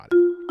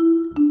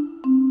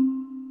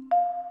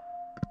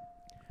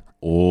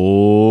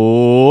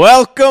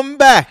Welcome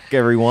back,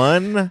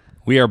 everyone.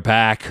 We are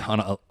back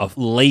on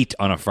late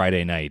on a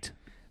Friday night.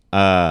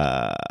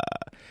 To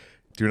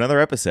another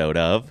episode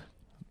of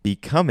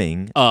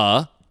Becoming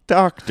The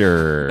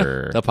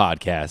Doctor,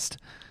 podcast.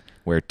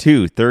 where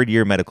two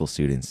third-year medical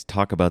students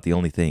talk about the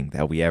only thing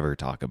that we ever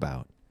talk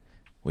about,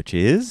 which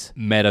is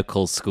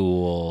Medical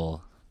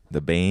school.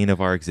 the bane of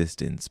our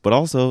existence, but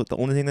also the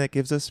only thing that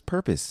gives us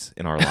purpose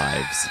in our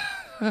lives.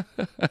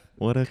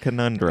 What a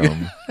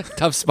conundrum.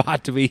 Tough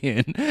spot to be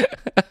in.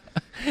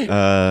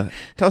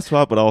 Tough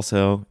spot, but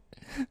also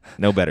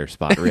no better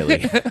spot,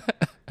 really.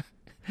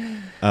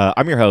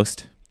 I'm your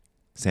host,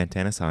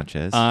 Santana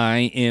Sanchez.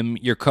 I am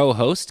your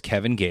co-host,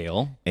 Kevin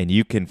Gale. And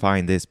you can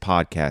find this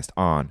podcast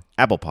on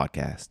Apple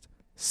Podcast,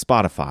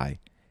 Spotify,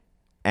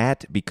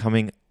 at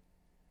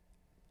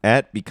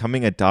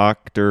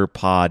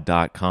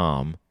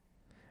becomingadoctorpod.com,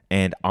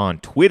 and on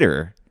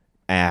Twitter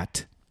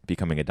at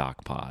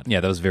becomingadocpod. Yeah,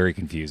 that was very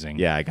confusing.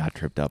 Yeah, I got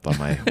tripped up on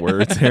my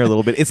words there a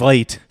little bit. It's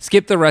late.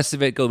 Skip the rest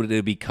of it. Go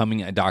to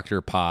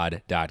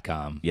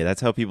becomingadoctorpod.com. Yeah,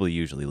 that's how people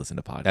usually listen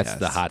to podcasts. That's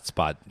the hot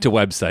spot to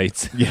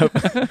websites. Yep.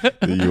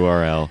 The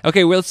URL.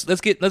 Okay, well,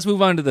 let's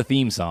move on to the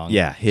theme song.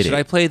 Yeah, hit it. Should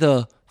I play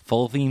the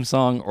full theme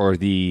song or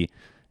the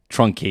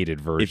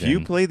truncated version? If you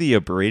play the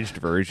abridged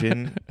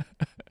version,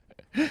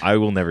 I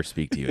will never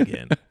speak to you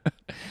again.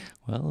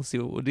 Well, let's see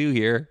what we'll do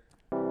here.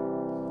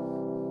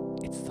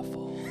 It's the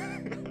full.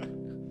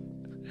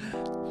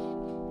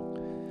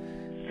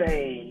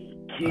 Say,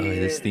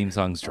 kid, This theme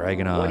song's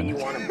dragging what do you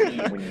on. want to be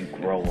when you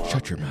grow up?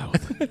 Shut your mouth.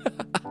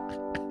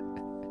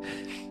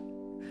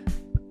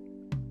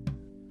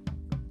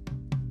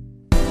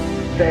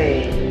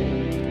 Say,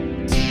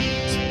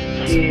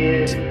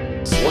 kid,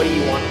 what do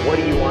you want? What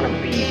do you want to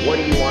be? What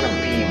do you want to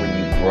be when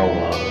you grow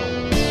up?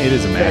 It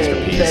is a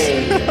masterpiece.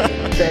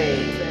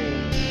 Say.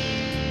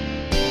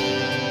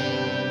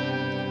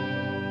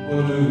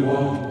 What do you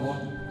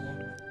want?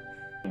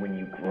 When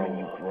you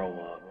grow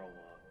up.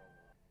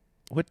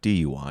 What do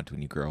you want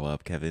when you grow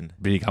up, Kevin?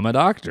 Become a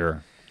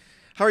doctor.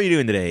 How are you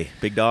doing today,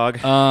 big dog?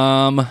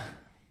 I'm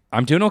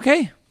doing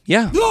okay.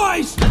 Yeah.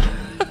 Lies!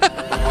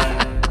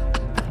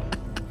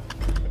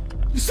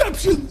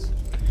 Deceptions!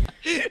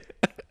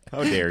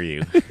 How dare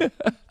you?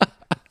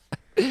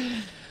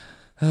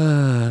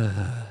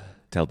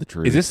 Tell the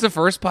truth. Is this the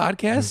first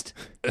podcast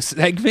a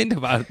segment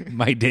about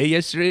my day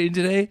yesterday and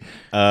today?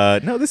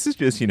 No, this is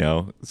just,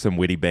 some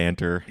witty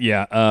banter.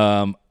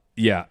 Yeah.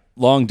 Yeah.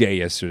 Long day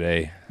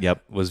yesterday.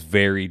 Yep. Was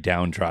very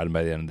downtrodden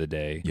by the end of the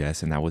day.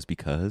 Yes, and that was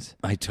because?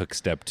 I took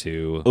step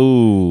 2.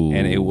 Ooh.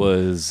 And it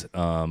was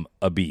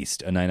a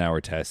beast, a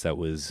 9-hour test that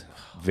was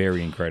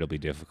very incredibly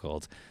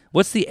difficult.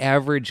 What's the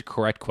average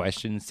correct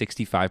question?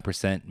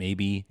 65%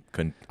 maybe?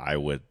 I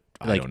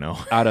don't know.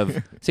 Out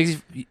of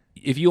 60,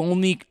 if you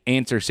only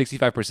answer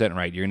 65%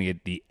 right, you're going to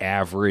get the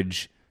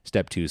average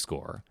step 2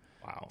 score.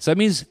 Wow. So that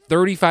means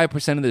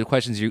 35% of the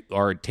questions you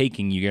are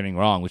taking, you're getting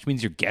wrong, which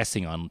means you're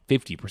guessing on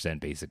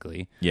 50%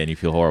 basically. Yeah, and you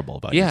feel horrible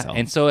about Yeah, yourself.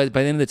 and so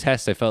by the end of the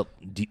test, I felt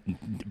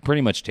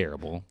pretty much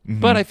terrible.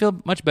 But I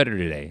feel much better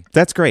today.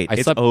 That's great. I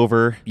It's slept-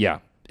 over. Yeah,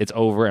 it's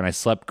over, and I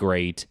slept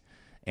great.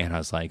 And I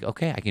was like,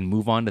 okay, I can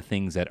move on to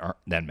things that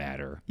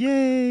matter.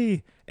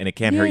 Yay. And it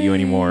can't hurt you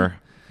anymore.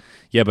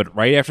 Yeah, but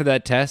right after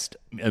that test,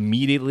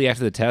 immediately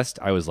after the test,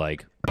 I was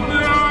like,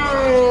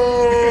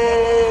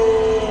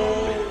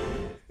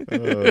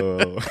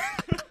 Oh.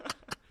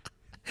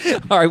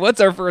 all right,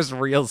 what's our first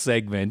real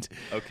segment?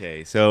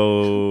 Okay,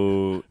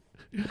 so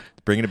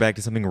bringing it back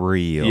to something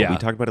real. Yeah. We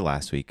talked about it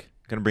last week.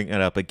 Gonna bring it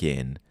up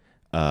again.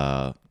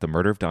 The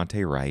murder of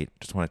Dante Wright.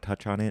 Just want to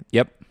touch on it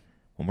Yep.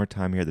 one more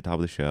time here at the top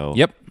of the show.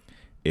 Yep.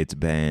 It's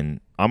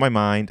been on my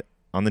mind,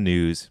 on the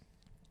news.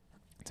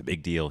 It's a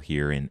big deal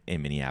here in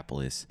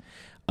Minneapolis.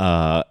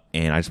 And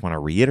I just want to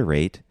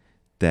reiterate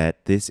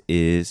that this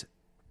is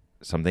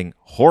something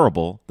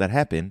horrible that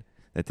happened,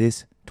 that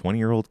this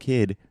 20-year-old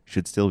kid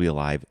should still be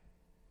alive,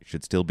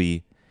 should still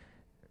be,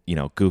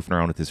 goofing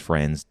around with his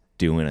friends,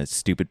 doing a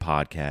stupid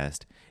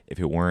podcast. If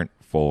it weren't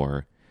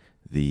for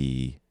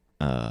the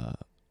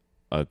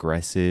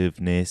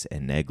aggressiveness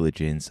and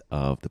negligence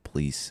of the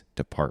police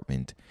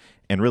department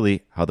and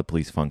really how the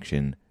police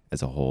function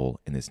as a whole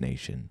in this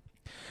nation.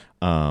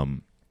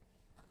 And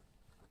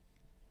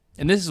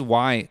this is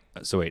why.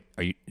 So wait,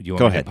 do you want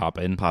Go me ahead. to pop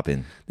in? Pop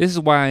in. This is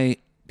why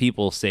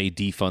people say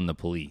defund the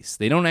police.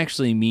 They don't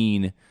actually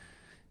mean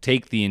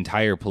take the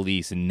entire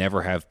police and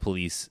never have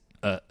police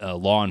a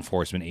law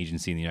enforcement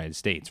agency in the United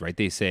States, right?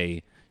 They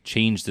say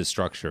change the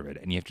structure of it,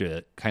 and you have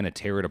to kind of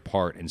tear it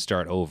apart and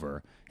start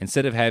over.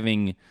 Instead of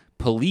having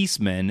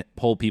policemen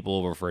pull people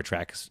over for a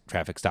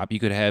traffic stop, you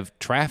could have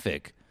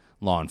traffic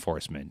law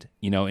enforcement.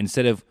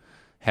 Instead of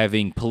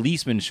having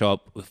policemen show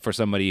up for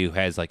somebody who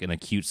has like an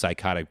acute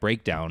psychotic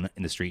breakdown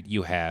in the street,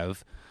 you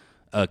have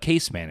a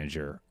case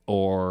manager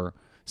or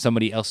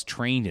somebody else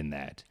trained in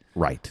that.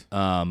 Right.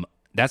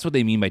 That's what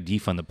they mean by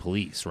defund the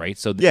police, right?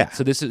 So, Yeah.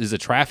 So this is a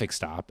traffic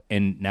stop,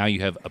 and now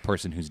you have a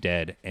person who's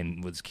dead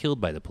and was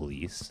killed by the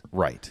police.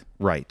 Right.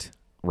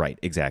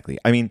 Exactly.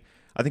 I mean,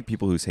 I think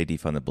people who say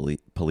defund the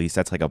police,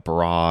 that's like a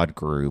broad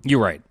group. You're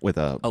right. With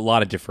a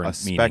lot of different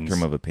spectrum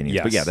meanings. of opinions.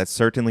 Yes. But yeah, that's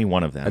certainly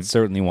one of them. That's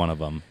certainly one of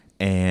them.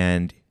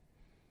 And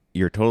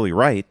you're totally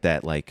right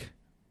that like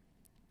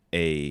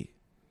a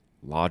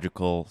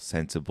logical,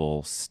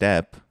 sensible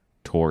step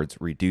towards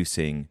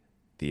reducing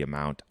the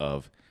amount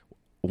of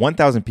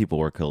 1,000 people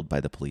were killed by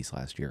the police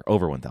last year.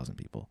 Over 1,000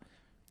 people.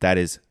 That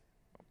is,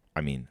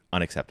 I mean,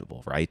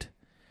 unacceptable, right?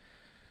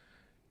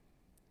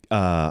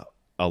 A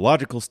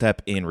logical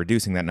step in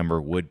reducing that number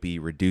would be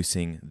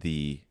reducing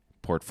the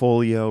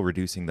portfolio,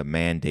 reducing the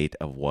mandate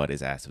of what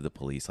is asked of the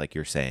police. Like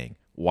you're saying,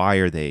 why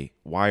are they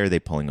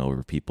pulling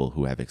over people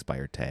who have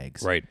expired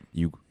tags? Right.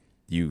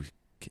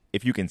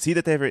 If you can see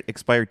that they have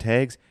expired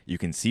tags, you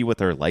can see what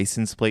their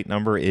license plate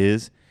number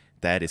is.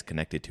 That is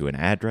connected to an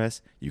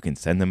address. You can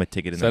send them a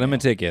ticket. Send them a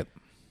ticket.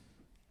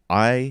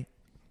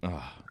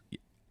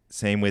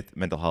 Same with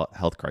mental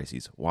health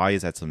crises. Why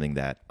is that something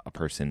that a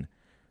person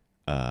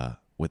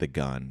with a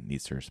gun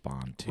needs to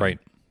respond to?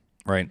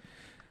 Right.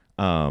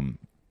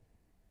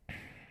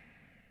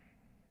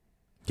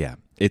 Yeah,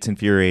 it's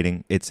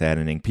infuriating. It's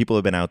saddening. People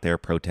have been out there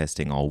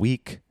protesting all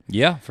week.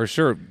 Yeah, for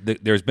sure.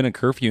 There's been a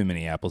curfew in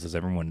Minneapolis, as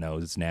everyone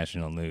knows. It's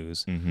national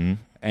news. Mm-hmm.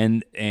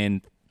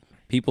 And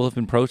people have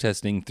been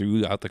protesting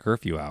throughout the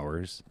curfew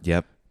hours.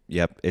 Yep.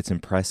 It's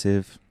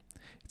impressive.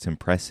 It's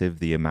impressive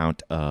the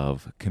amount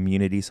of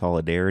community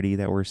solidarity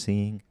that we're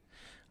seeing.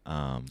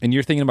 And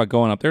you're thinking about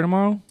going up there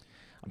tomorrow?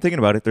 I'm thinking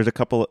about it. There's a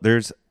couple.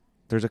 There's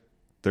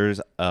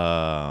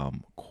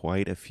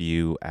quite a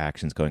few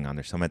actions going on.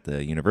 There's some at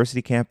the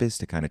university campus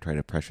to kind of try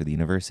to pressure the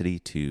university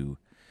to,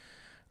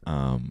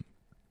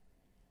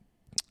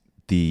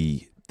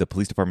 the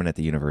police department at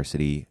the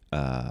university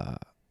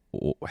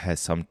has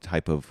some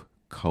type of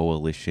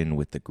coalition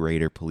with the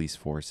greater police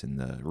force in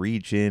the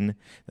region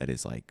that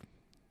is like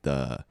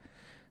the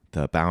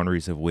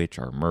boundaries of which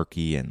are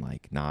murky and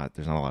like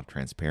there's not a lot of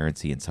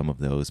transparency, and some of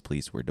those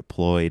police were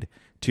deployed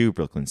to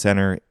Brooklyn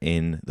Center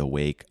in the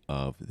wake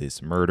of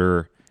this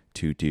murder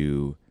to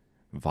do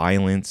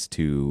violence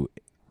to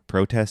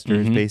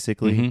protesters,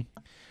 basically.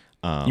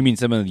 Mm-hmm. You mean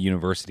some of the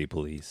university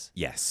police?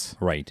 Yes.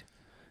 Right.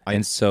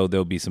 And so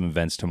there'll be some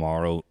events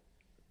tomorrow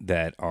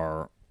that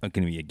are going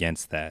to be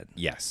against that.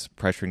 Yes,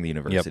 pressuring the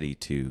university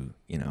to,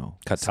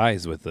 cut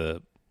ties with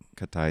the...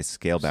 Cut ties,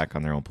 scale back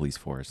on their own police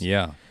force.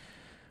 Yeah.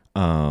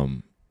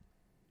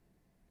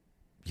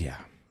 Yeah.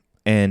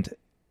 And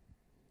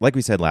like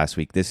we said last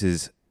week, this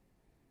is,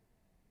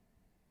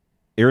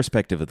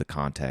 irrespective of the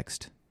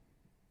context,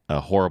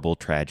 a horrible,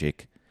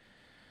 tragic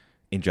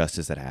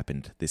injustice that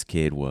happened. This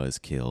kid was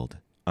killed.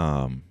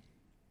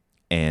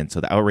 And so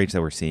the outrage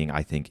that we're seeing,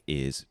 I think,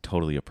 is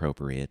totally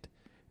appropriate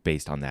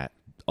based on that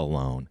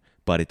alone.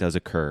 But it does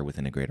occur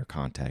within a greater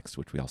context,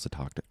 which we also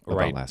talked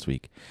about last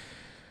week.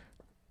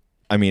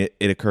 I mean,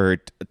 it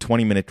occurred a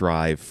 20-minute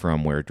drive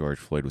from where George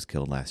Floyd was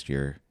killed last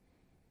year,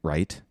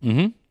 right?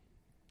 Mm-hmm.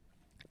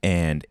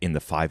 And in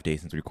the 5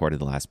 days since we recorded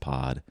the last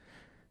pod,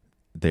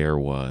 there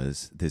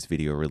was this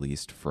video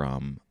released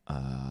from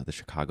the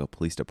Chicago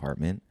Police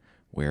Department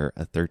where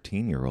a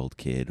 13-year-old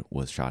kid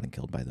was shot and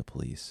killed by the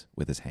police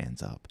with his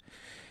hands up.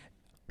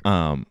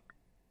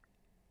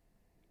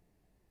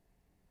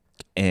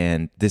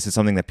 And this is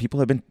something that people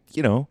have been,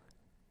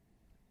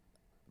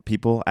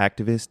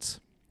 activists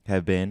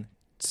have been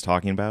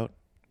talking about,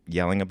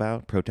 yelling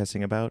about,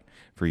 protesting about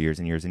for years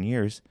and years and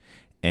years,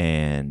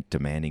 and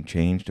demanding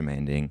change,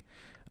 demanding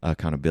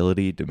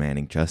accountability,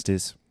 demanding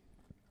justice.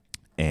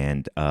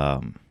 And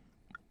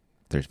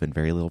there's been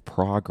very little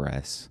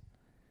progress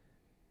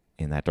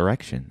in that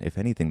direction. If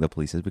anything, the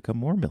police has become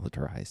more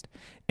militarized,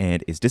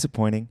 and it's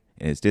disappointing,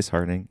 and it's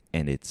disheartening,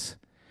 and it's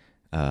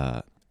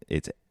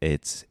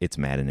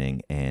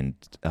maddening. And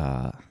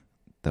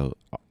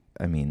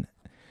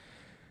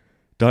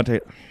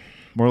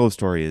moral of the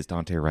story is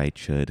Daunte Wright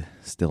should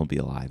still be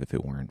alive if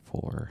it weren't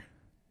for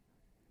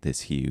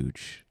this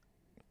huge,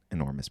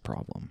 enormous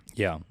problem.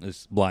 Yeah,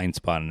 this blind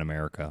spot in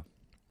America.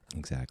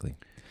 Exactly.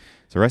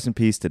 So rest in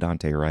peace to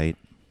Daunte Wright.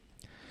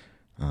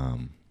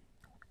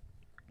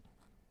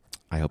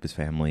 I hope his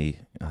family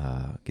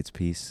gets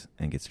peace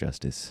and gets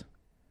justice.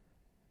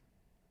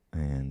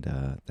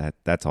 And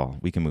that's all.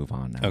 We can move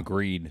on now.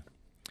 Agreed.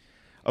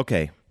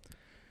 Okay.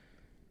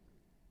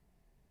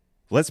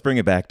 Let's bring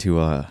it back to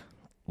a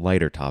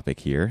lighter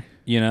topic here.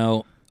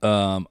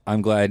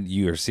 I'm glad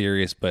you are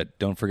serious, but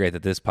don't forget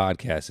that this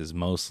podcast is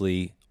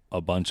mostly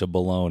a bunch of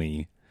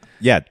baloney.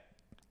 Yeah,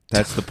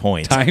 that's the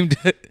point. Time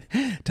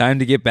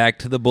to get back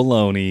to the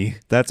baloney.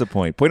 That's the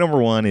point. Point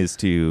number one is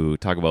to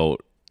talk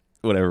about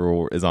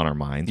whatever is on our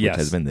minds, which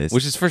has been this.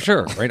 Which is for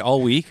sure, right?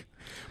 All week.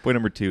 Point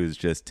number two is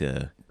just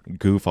to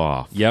goof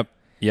off. Yep.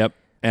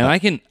 And I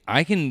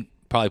can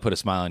probably put a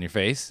smile on your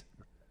face.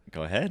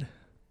 Go ahead.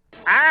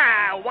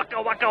 Ah,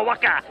 waka waka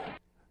waka.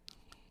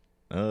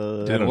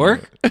 Did it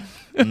work?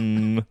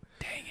 Dang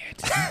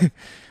it.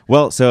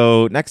 Well,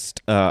 so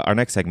our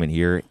next segment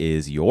here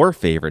is your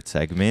favorite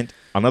segment,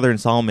 another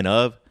installment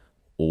of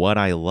What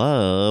I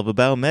Love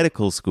About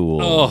Medical School.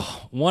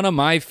 Oh, one of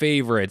my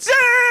favorites.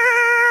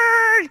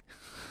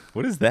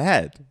 What is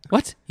that?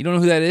 What? You don't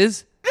know who that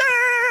is?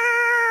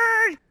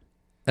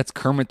 That's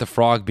Kermit the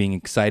Frog being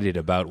excited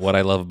about what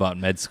I love about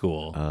med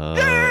school.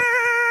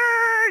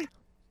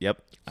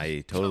 Yep,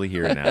 I totally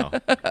hear it now.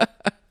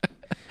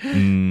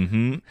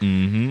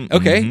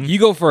 Okay, you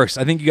go first.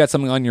 I think you got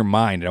something on your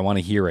mind, and I want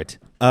to hear it.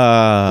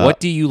 What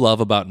do you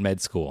love about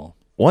med school?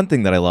 One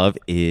thing that I love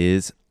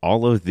is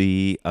all of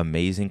the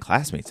amazing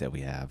classmates that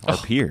we have, our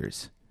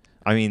peers.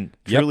 I mean,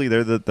 truly,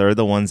 they're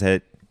the ones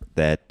that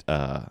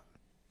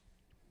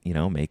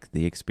make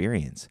the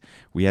experience.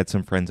 We had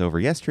some friends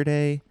over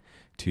yesterday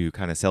to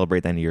kind of celebrate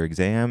the end of your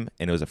exam,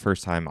 and it was the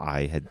first time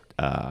I had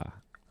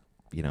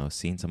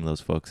seen some of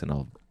those folks in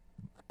a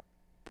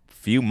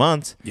few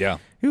months. Yeah.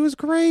 It was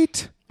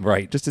great.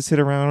 Right. Just to sit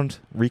around,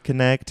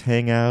 reconnect,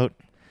 hang out,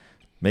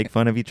 make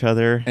fun of each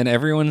other. And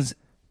everyone's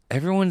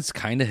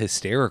kind of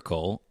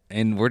hysterical,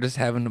 and we're just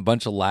having a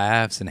bunch of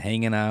laughs and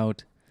hanging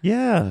out.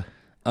 Yeah.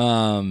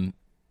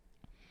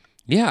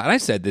 Yeah, and I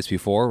said this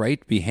before,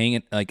 right?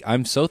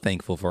 I'm so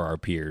thankful for our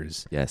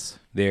peers. Yes.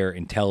 They're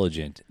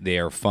intelligent. They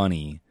are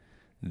funny.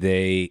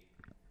 On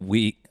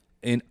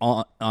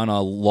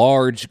a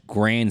large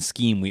grand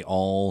scheme, we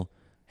all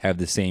have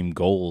the same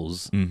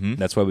goals. Mm-hmm.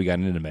 That's why we got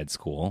into med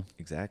school.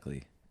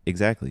 Exactly.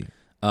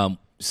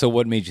 So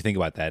what made you think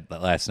about that?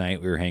 Last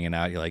night we were hanging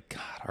out. You're like,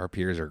 God, our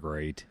peers are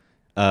great.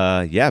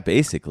 Yeah,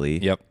 basically.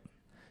 Yep.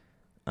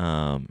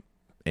 And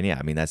yeah,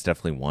 I mean, that's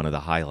definitely one of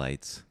the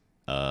highlights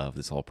of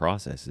this whole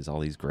process is all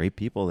these great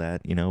people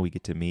that, we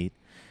get to meet,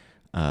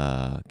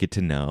 get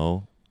to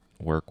know,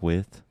 work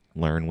with,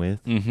 learn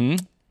with. Mm-hmm.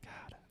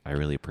 God, I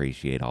really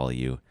appreciate all of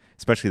you,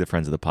 especially the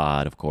friends of the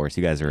pod, of course.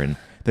 You guys are in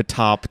the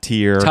top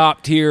tier.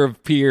 Top tier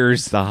of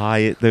peers.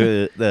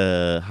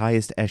 The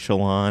highest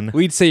echelon.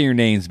 We'd say your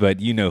names, but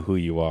you know who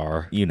you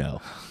are. We're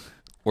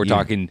Yeah.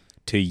 talking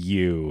to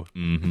you.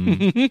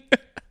 Mm-hmm.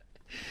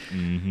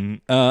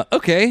 Mm-hmm.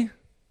 Okay.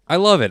 I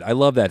love it. I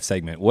love that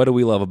segment. What do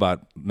we love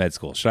about med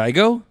school? Should I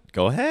go?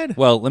 Go ahead.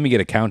 Well, let me get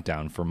a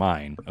countdown for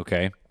mine,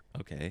 okay?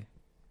 Okay.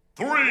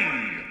 3,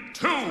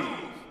 2,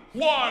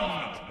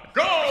 1,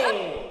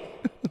 go!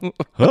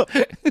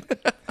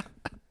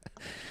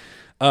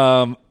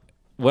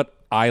 What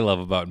I love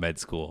about med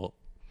school.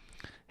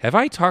 Have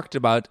I talked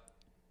about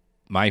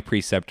my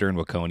preceptor in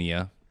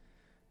Waconia?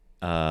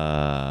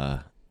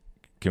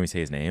 Can we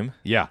say his name?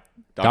 Yeah.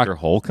 Dr.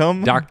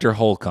 Holcomb? Dr.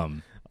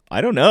 Holcomb. I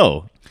don't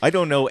know. I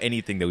don't know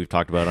anything that we've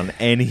talked about on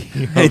any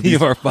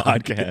of our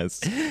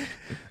podcasts.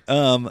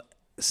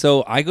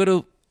 So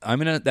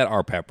I'm in that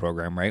RPAP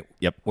program, right?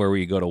 Yep. Where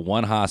we go to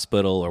one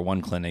hospital or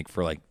one clinic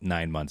for like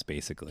 9 months,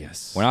 basically.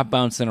 Yes. We're not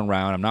bouncing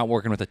around. I'm not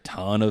working with a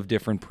ton of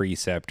different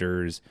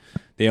preceptors.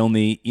 They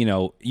only,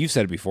 you've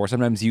said it before,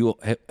 sometimes you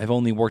have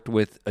only worked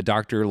with a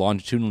doctor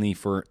longitudinally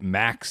for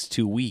max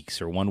 2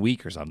 weeks or 1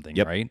 week or something,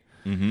 Yep. right?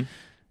 Mm-hmm.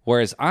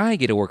 Whereas I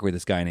get to work with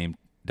this guy named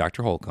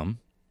Dr. Holcomb,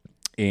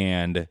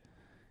 and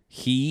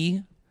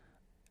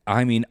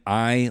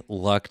I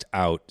lucked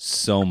out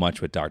so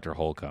much with Dr.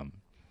 Holcomb.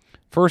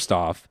 First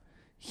off,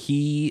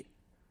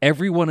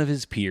 every one of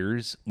his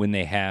peers, when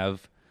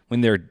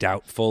they're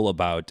doubtful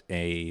about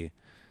a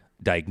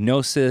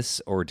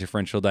diagnosis or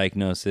differential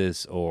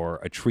diagnosis or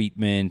a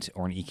treatment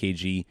or an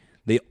EKG,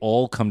 they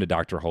all come to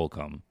Dr.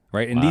 Holcomb,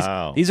 right? And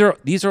Wow.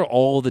 these are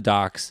all the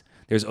docs.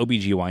 There's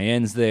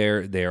OBGYNs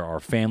there. There are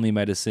family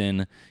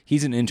medicine.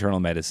 He's an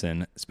internal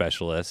medicine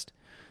specialist.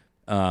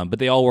 But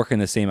they all work in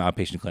the same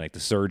outpatient clinic.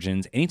 The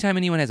surgeons, anytime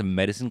anyone has a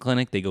medicine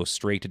clinic, they go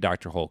straight to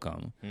Dr.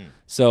 Holcomb.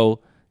 So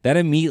that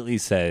immediately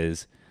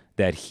says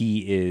that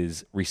he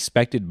is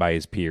respected by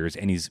his peers,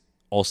 and he's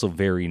also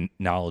very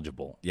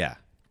knowledgeable. Yeah.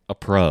 A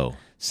pro.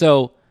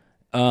 So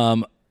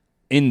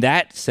in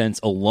that sense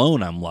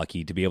alone, I'm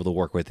lucky to be able to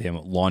work with him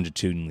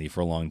longitudinally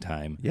for a long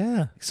time.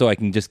 Yeah. So I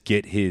can just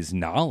get his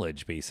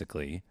knowledge,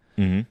 basically.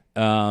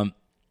 Mm-hmm.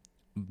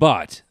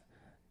 But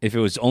if it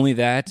was only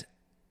that,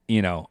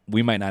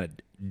 we might not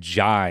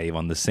jive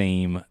on the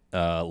same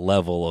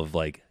level of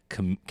like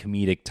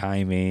comedic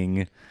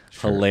timing,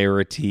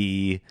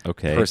 hilarity,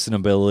 Okay.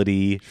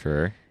 personability.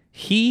 Sure.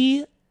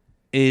 He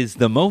is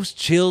the most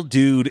chill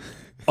dude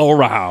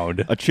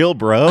around. A chill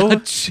bro?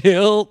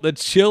 The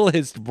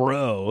chillest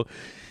bro.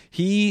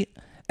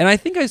 I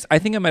think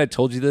I might have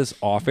told you this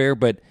off air,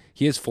 but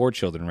he has 4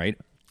 children, right?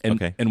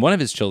 Okay. And one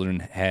of his children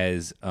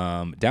has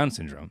Down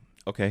syndrome.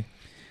 Okay.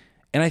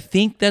 And I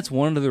think that's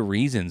one of the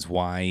reasons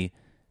why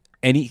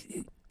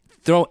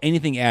throw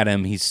anything at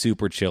him, he's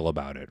super chill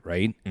about it,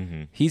 right?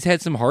 Mm-hmm. He's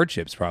had some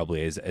hardships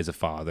probably as a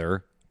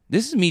father.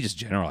 This is me just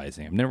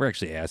generalizing. I've never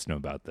actually asked him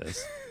about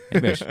this.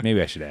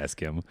 Maybe I should ask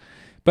him.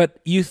 But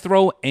you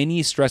throw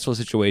any stressful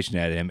situation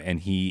at him, and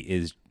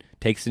he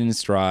takes it in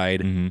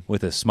stride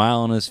with a smile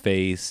on his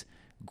face,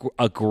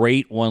 a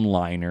great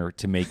one-liner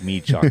to make me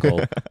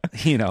chuckle.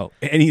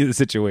 Any of the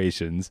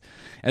situations,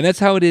 and that's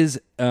how it is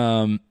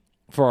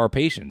for our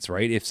patients,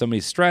 right? If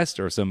somebody's stressed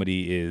or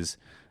somebody is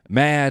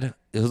mad,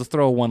 he'll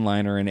throw a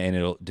one-liner and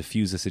it'll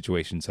diffuse the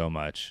situation so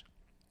much.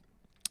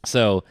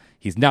 So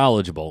he's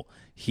knowledgeable.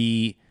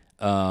 He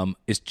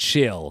is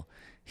chill.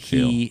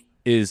 He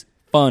is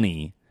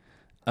funny.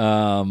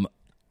 And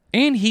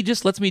he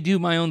just lets me do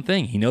my own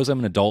thing. He knows I'm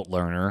an adult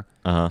learner.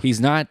 He's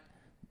not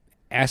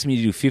asking me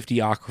to do 50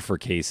 aquifer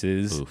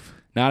cases. Oof.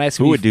 Not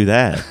asking Who me would do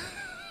that?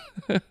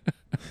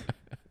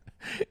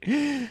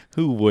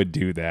 Who would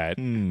do that?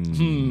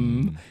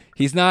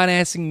 He's not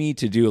asking me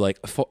to do like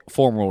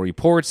formal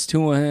reports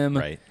to him.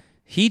 Right.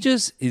 He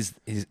just is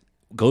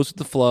goes with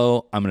the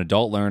flow. I'm an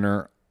adult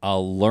learner.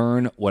 I'll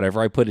learn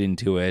whatever I put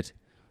into it.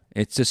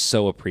 It's just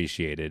so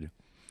appreciated.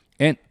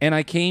 And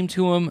I came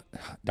to him,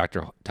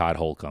 Dr. Todd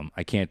Holcomb.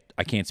 I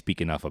can't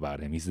speak enough about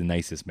him. He's the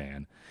nicest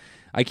man.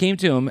 I came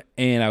to him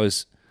and I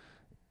was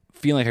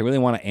feeling like I really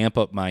want to amp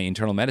up my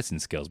internal medicine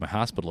skills, my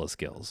hospitalist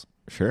skills.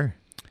 Sure.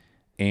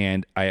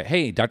 And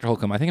hey, Dr.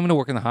 Holcomb, I think I'm going to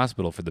work in the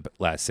hospital for the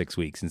last 6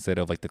 weeks instead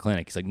of like the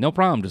clinic. He's like, no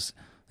problem. Just,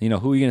 who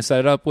are you going to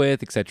set it up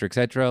with, et cetera, et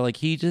cetera. Like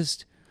he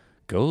just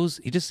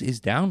is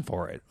down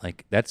for it.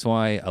 Like that's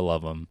why I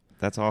love him.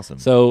 That's awesome.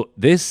 So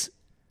this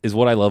is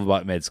what I love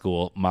about med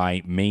school.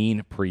 My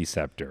main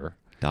preceptor,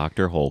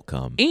 Dr.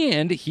 Holcomb.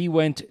 and he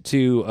went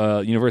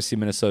to University of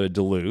Minnesota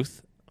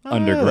Duluth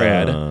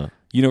undergrad,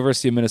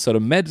 University of Minnesota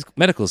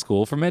Medical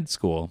School for med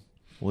school.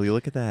 Will you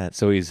look at that?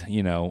 So he's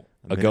a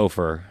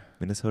gopher,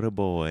 Minnesota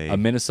boy. a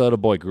Minnesota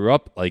boy. Grew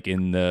up like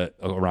in the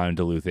around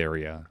Duluth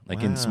area,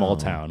 like in small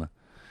town.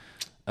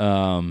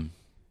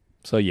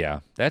 So yeah,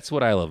 that's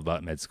what I love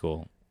about med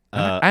school.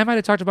 I might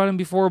have talked about him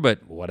before,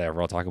 but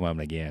whatever. I'll talk about him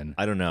again.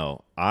 I don't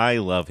know. I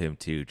love him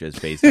too,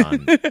 just based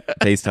on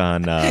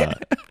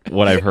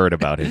what I've heard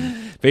about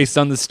him. Based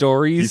on the He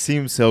stories,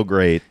 seems so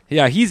great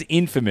yeah, he's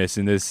infamous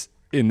in this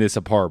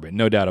apartment,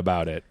 no doubt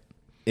about it.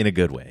 in a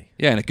good way.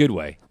 Yeah, in a good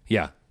way.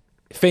 Yeah,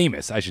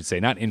 famous, I should say,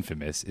 not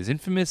infamous. Is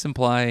infamous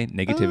imply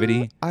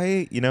negativity?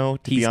 To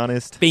be He's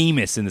honest,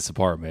 famous in this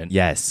apartment.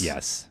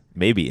 yes,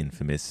 maybe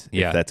infamous.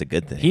 Yeah, if that's a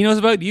good thing. He knows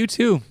about you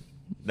too,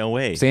 No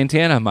way.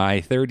 Santana,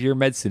 my third-year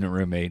medicine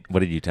roommate. What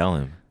did you tell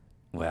him?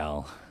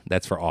 Well,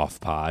 that's for off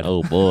pod.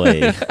 Oh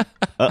boy.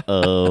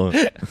 Uh-oh.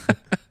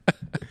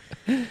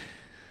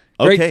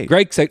 Okay.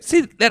 Great.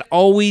 See,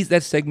 that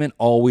segment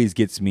always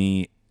gets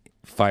me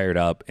fired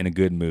up in a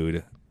good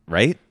mood.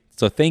 Right?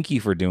 So thank you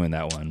for doing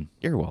that one.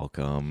 You're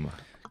welcome.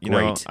 You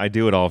know, Great. I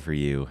do it all for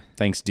you.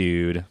 Thanks,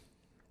 dude.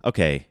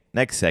 Okay,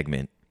 next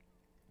segment.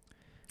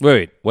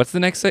 Wait, what's the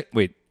next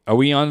wait, are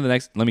we on the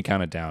next? Let me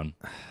count it down.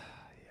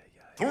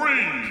 3,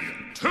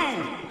 2,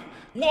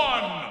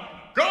 1,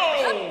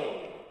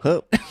 go!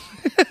 Huh.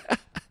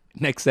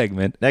 Next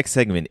segment. Next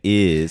segment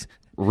is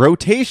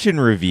rotation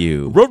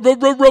review.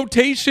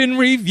 Rotation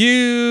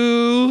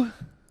review.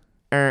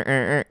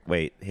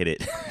 Wait, hit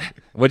it.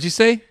 What'd you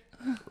say?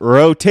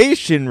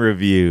 Rotation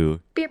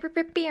review. Get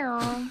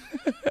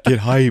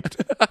hyped.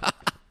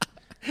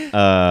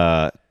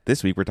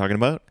 This week we're talking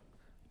about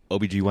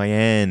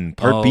OBGYN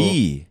Part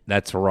B.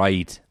 That's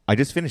right. I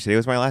just finished. Today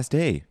was my last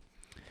day.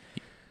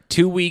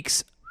 2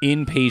 weeks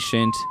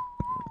inpatient,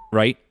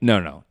 right?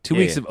 No. 2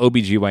 weeks of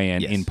OBGYN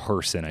Yes. in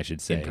person, I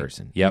should say. In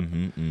person. Yep.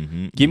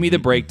 Give me the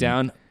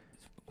breakdown.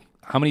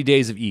 How many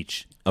days of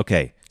each?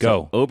 Okay.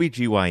 Go. So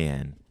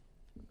OBGYN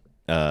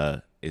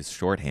is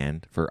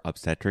shorthand for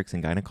obstetrics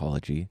and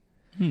gynecology,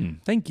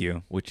 Thank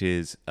you. which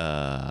is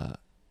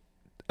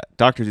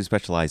doctors who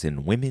specialize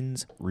in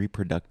women's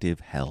reproductive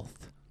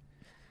health.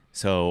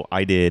 So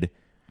I did,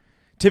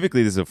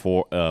 typically this is a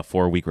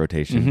 4-week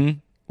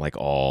rotation,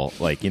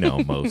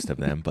 most of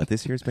them, but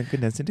this year has been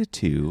condensed into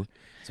 2.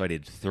 So I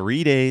did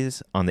 3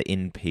 days on the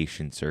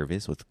inpatient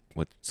service with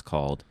what's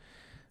called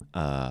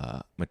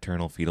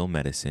maternal fetal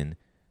medicine,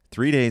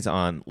 3 days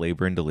on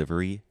labor and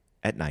delivery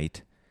at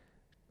night,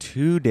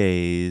 2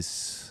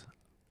 days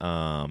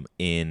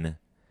in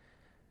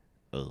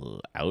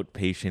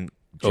outpatient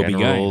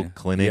general OB-GYN.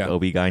 clinic, Yeah.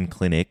 OB-GYN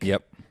clinic.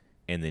 Yep.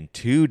 And then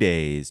 2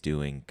 days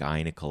doing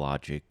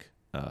gynecologic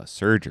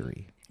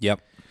surgery.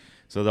 Yep.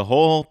 So the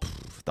whole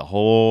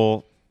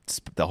 9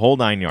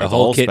 yards, The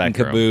whole kit and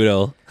spectrum,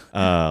 caboodle.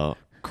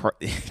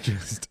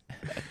 just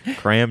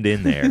crammed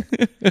in there,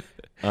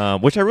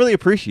 which I really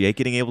appreciate.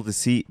 Being able to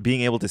see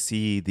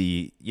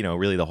the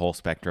really the whole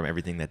spectrum,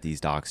 everything that these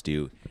docs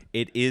do.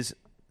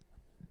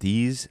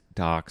 These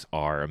docs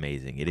are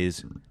amazing. It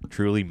is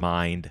truly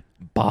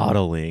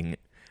mind-boggling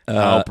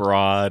how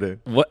broad.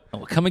 What?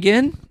 Come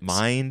again?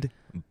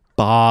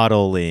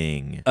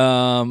 Mind-boggling.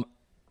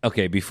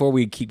 Okay, before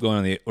we keep going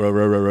on the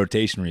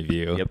rotation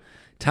review, Yep.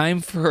 time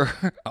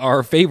for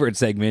our favorite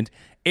segment,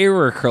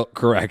 error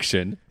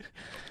correction.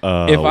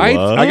 I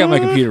got my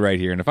computer right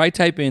here, and if I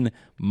type in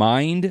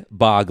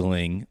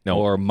mind-boggling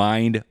or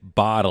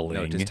mind-bottling,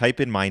 No, just type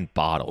in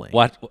mind-boggling.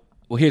 Well,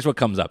 here's what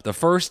comes up. The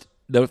first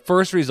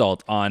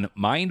result on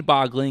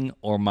mind-boggling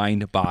or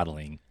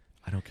mind-bottling.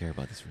 I don't care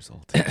about this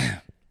result.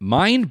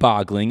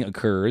 Mind-boggling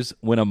occurs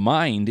when a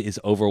mind is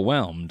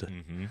overwhelmed.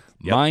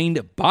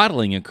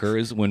 Mind-bottling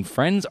occurs when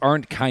friends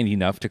aren't kind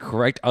enough to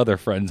correct other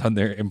friends on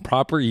their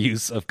improper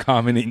use of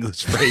common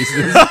English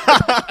phrases.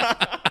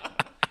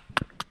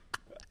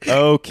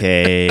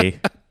 Okay.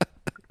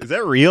 Is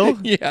that real?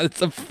 Yeah, that's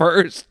the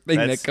first thing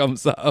that That's-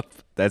 comes up.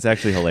 That's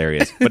actually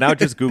hilarious. But now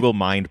just Google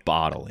mind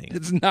bottling.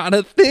 It's not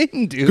a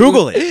thing, dude.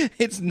 Google it.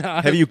 It's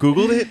not. Have you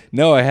Googled it?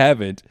 No, I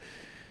haven't.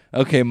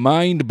 Okay,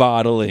 mind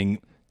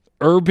bottling.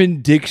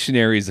 Urban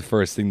Dictionary is the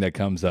first thing that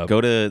comes up.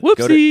 Go to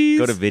Whoopsies.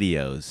 go to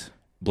videos.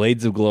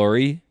 Blades of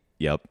Glory.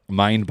 Yep.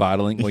 Mind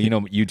bottling. Well,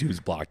 YouTube's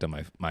blocked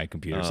on my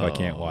computer, so I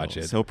can't watch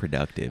it. So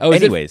productive. Oh,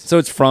 is it- Anyways. so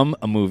it's from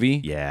a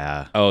movie?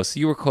 Yeah. Oh, so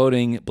you were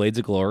quoting Blades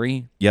of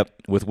Glory Yep.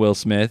 with Will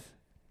Smith?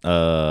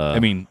 I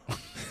mean,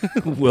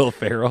 Will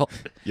Ferrell.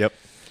 Yep.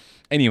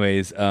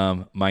 Anyways,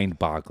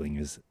 mind-boggling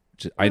is.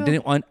 I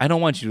don't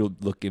want you to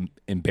look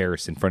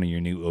embarrassed in front of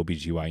your new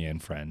OBGYN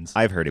friends.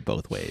 I've heard it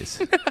both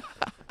ways.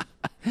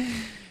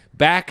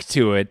 Back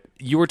to it.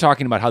 You were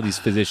talking about how these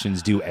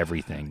physicians do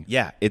everything.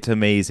 Yeah, it's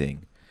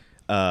amazing.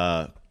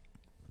 So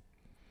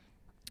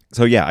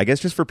yeah, I guess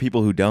just for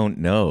people who don't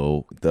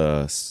know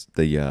the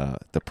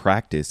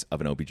practice of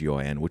an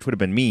OBGYN, which would have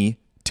been me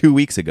 2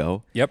 weeks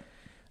ago. Yep.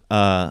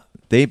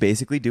 They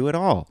basically do it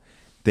all.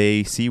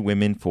 They see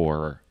women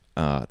for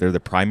they're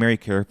the primary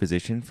care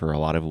physician for a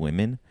lot of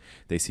women.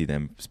 They see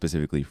them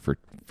specifically for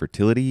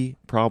fertility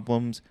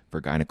problems,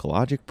 for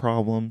gynecologic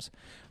problems,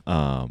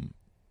 and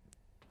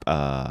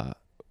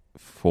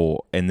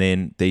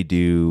then they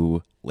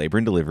do labor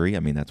and delivery. I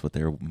mean, that's what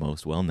they're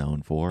most well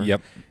known for.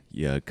 Yep.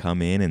 You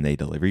come in and they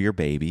deliver your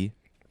baby.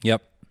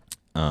 Yep.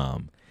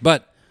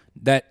 But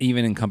that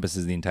even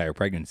encompasses the entire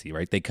pregnancy,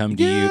 right? They come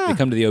to you, they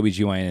come to the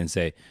OBGYN and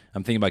say,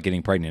 I'm thinking about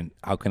getting pregnant.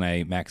 How can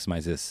I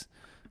maximize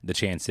the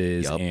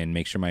chances and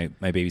make sure my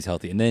baby's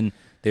healthy? And then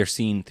they're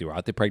seen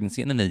throughout the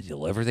pregnancy, and then they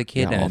deliver the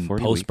kid, Yeah, all and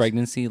 40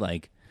 post-pregnancy,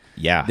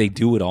 Yeah. they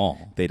do it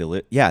all. They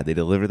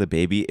deliver the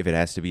baby. If it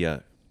has to be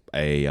a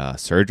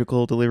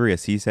surgical delivery, a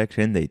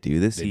C-section, they do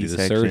the They do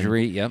C-section. the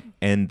surgery, yep.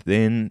 And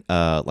then,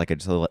 like I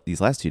just said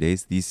these last 2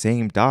 days, these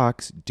same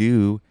docs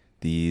do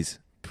these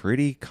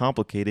pretty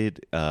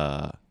complicated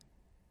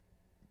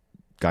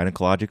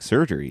gynecologic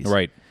surgeries.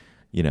 Right.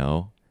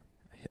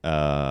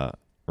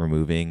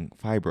 Removing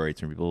fibroids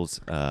from people's...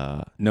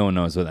 No one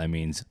knows what that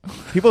means.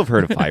 people have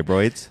heard of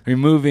fibroids.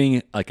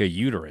 Removing like a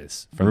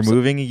uterus.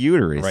 Removing a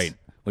uterus. Right.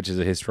 Which is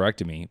a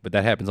hysterectomy. But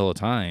that happens all the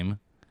time.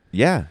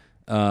 Yeah.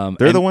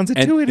 They're the ones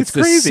that do it. It's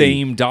the crazy.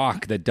 same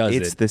doc that does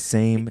it. It's the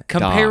same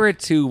Compare doc. it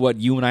to what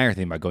you and I are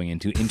thinking about going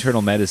into,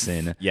 internal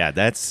medicine. Yeah,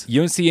 that's...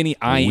 You don't see any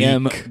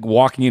IM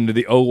walking into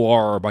the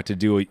OR about to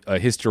do a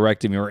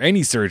hysterectomy or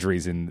any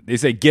surgeries, and they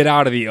say, get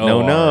out of the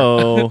OR.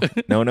 No.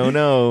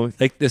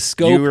 Like the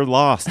scope. You were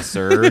lost,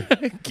 sir.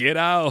 Get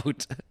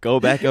out.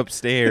 Go back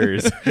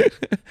upstairs. The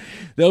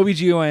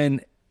OBGYN,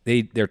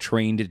 they're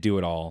trained to do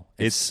it all.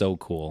 It's so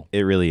cool.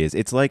 It really is.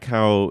 It's like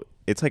how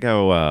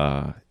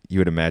you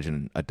would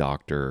imagine a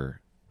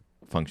doctor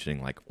functioning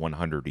like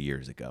 100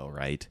 years ago,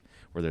 right?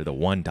 Where they're the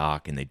one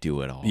doc and they do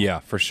it all. Yeah,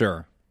 for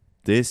sure.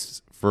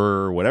 This,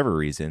 for whatever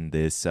reason,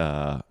 this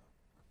subset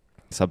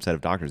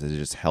of doctors has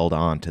just held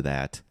on to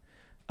that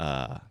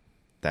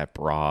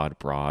broad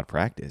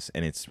practice,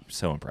 and it's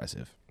so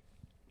impressive.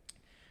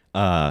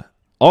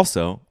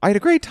 Also, I had a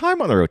great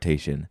time on the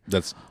rotation.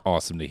 That's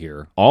awesome to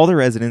hear. All the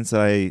residents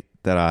that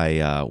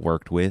I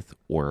worked with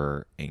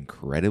were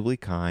incredibly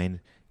kind,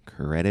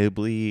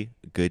 incredibly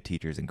good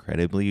teachers,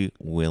 incredibly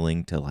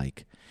willing to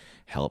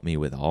help me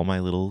with all my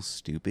little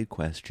stupid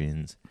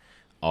questions.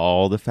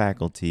 All the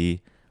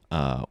faculty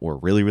were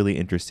really, really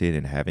interested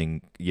in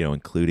having,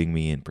 including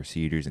me in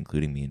procedures,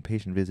 including me in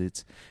patient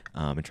visits,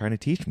 and trying to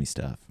teach me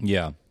stuff.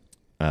 Yeah.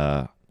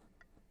 I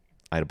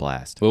had a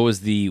blast. What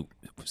was the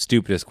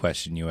stupidest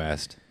question you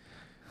asked?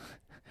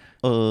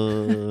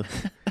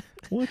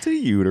 What's a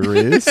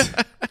uterus?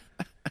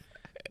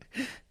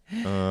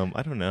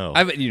 I don't know.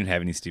 I bet you didn't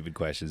have any stupid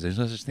questions. There's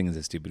no such thing as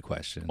a stupid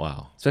question.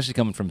 Wow. Especially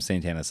coming from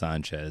Santana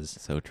Sanchez.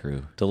 So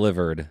true.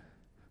 Delivered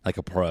like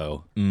a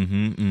pro.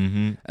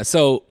 Mm-hmm.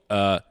 So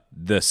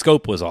the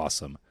scope was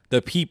awesome.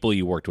 The people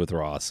you worked with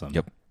were awesome.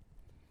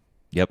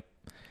 Yep.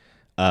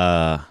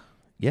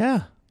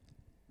 Yeah.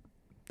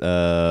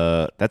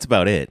 That's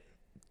about it.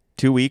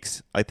 2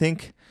 weeks, I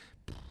think.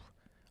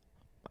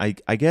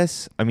 I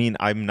guess,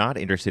 I'm not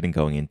interested in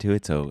going into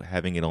it, so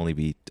having it only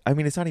be...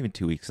 it's not even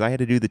 2 weeks. I had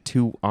to do the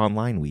 2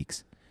 online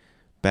weeks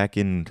back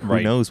in who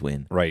knows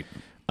when. Right.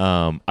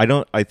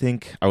 I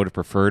think I would have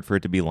preferred for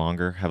it to be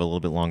longer, have a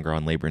little bit longer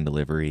on labor and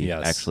delivery,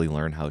 Yes. actually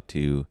learn how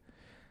to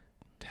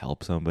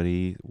help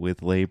somebody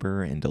with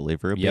labor and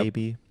deliver a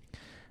baby,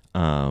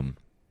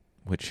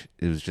 which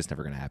it was just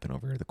never going to happen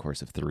over the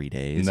course of 3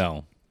 days.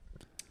 No.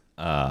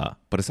 But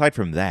aside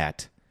from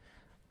that,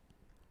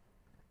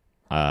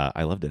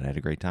 I loved it. I had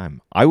a great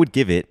time. I would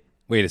give it...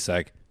 Wait a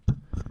sec.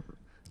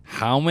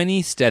 How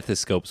many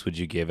stethoscopes would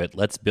you give it?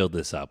 Let's build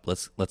this up.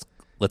 Let's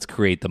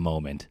create the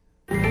moment.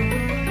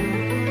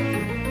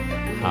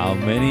 How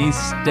many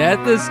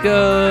stethoscopes?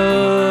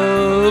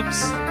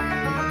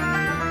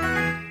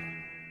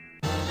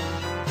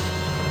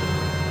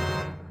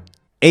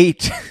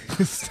 8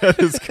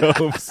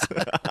 stethoscopes.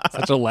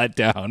 Such a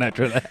letdown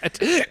after that.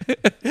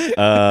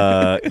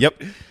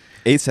 Yep.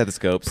 8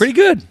 stethoscopes. Pretty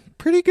good.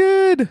 Pretty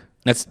good.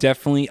 That's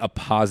definitely a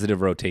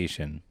positive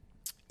rotation.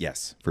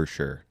 Yes, for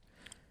sure.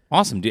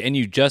 Awesome, dude. And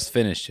you just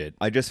finished it.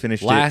 I just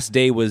finished Last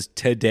day was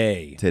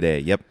today. it today.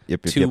 Yep.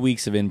 2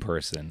 weeks of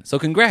in-person. So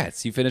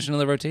congrats. You finished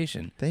another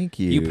rotation. Thank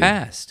you. You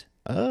passed.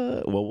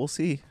 Well, we'll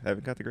see. I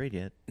haven't got the grade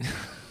yet.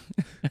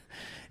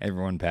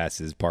 Everyone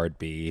passes Part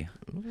B.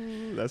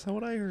 Ooh, that's not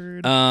what I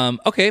heard.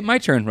 Okay, my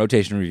turn.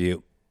 Rotation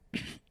review.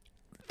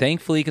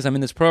 Thankfully, because I'm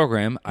in this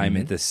program, I'm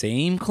at the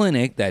same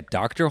clinic that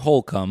Dr.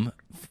 Holcomb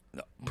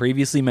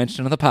previously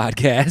mentioned on the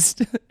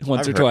podcast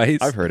once or twice.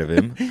 I've heard of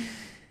him.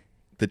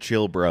 The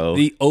chill bro.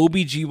 The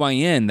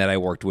OBGYN that I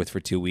worked with for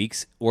 2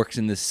 weeks works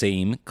in the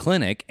same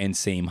clinic and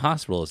same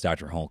hospital as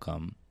Dr.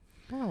 Holcomb.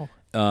 Wow.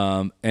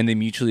 And they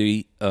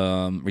mutually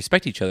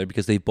respect each other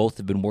because they both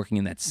have been working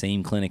in that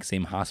same clinic,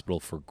 same hospital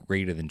for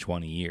greater than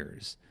 20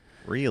 years.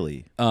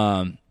 Really?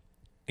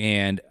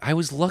 And I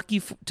was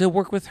lucky to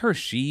work with her.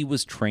 She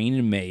was trained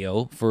in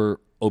Mayo for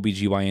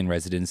OBGYN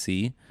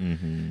residency.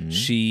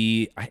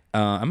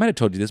 I might have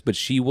told you this, but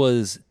she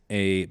was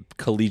a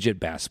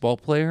collegiate basketball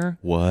player.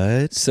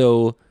 What?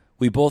 So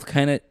we both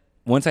kind of,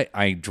 once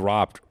I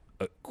dropped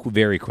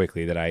very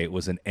quickly that I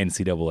was an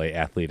NCAA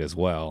athlete as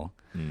well.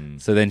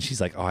 So then she's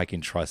like, oh, I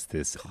can trust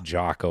this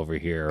jock over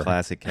here.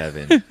 Classic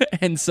Kevin.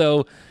 And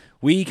so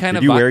we kind Did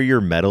of... you wear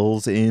your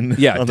medals in?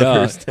 Yeah, on the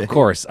first day? of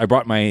course. I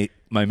brought my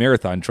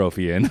marathon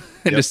trophy in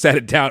and just set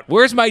it down.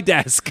 Where's my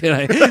desk? And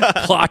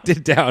I plopped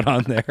it down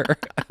on there.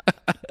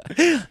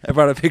 I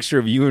brought a picture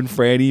of you and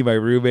Franny, my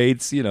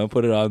roommates,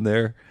 put it on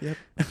there. Yep.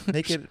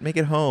 Make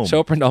it home.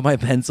 Sharpened all my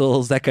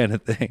pencils, that kind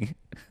of thing.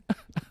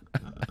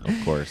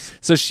 Of course.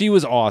 So she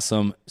was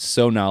awesome,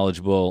 so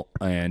knowledgeable,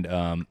 and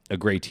a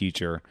great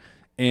teacher.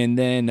 And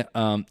then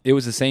it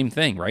was the same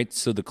thing, right?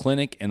 So the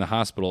clinic and the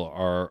hospital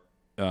are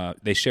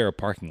they share a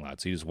parking lot.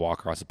 So you just walk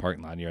across the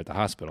parking lot and you're at the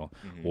hospital,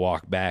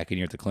 walk back and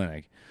you're at the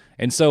clinic.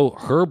 And so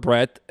her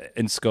breadth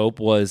and scope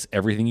was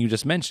everything you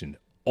just mentioned,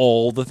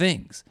 all the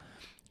things.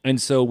 And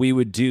so we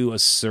would do a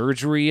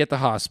surgery at the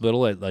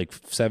hospital at like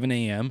 7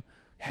 a.m.,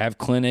 have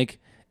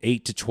clinic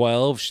 8 to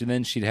 12.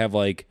 Then she'd have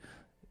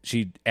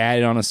she'd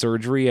add on a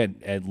surgery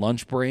at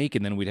lunch break,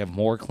 and then we'd have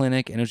more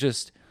clinic. And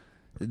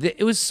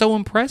it was so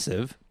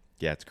impressive.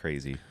 Yeah, it's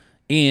crazy.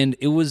 And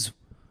it was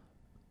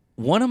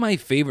one of my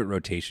favorite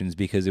rotations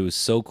because it was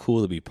so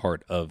cool to be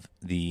part of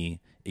the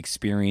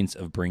experience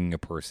of bringing a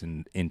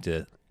person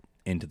into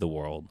the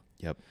world.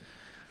 Yep.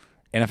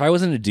 And if I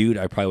wasn't a dude,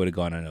 I probably would have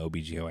gone on an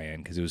OBGYN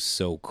because it was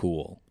so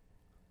cool.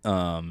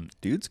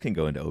 Dudes can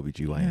go into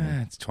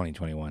OBGYN. It's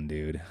 2021,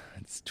 dude.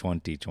 It's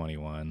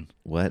 2021.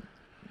 What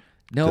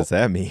No, does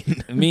that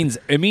mean?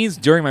 it means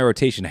during my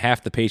rotation,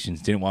 half the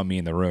patients didn't want me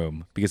in the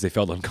room because they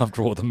felt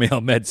uncomfortable with a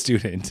male med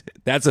student.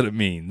 That's what it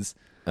means.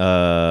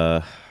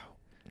 Was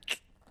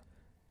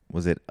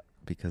it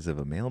because of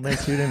a male med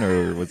student,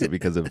 or was it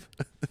because of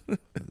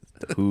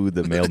who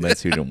the male med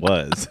student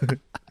was?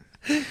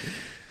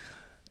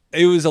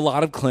 It was a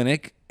lot of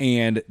clinic,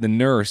 and the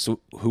nurse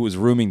who was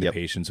rooming the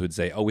patients would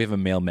say, oh, we have a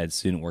male med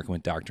student working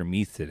with Dr.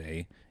 Meath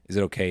today. Is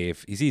it okay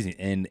if he sees it?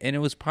 And it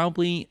was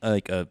probably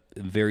like a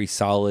very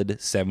solid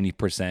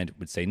 70%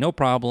 would say, no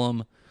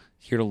problem,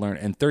 here to learn.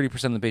 And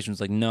 30% of the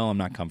patients was like, no, I'm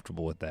not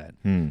comfortable with that.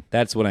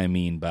 That's what I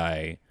mean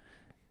by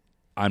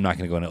I'm not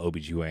going to go into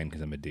OBGYN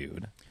because I'm a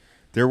dude.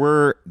 There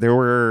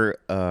were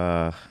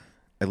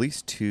at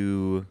least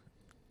 2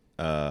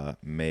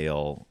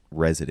 male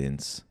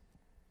residents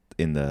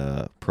in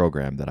the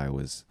program that I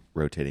was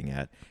rotating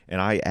at,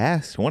 and I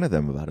asked one of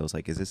them about it. I was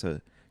like, is this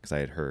because I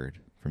had heard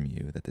from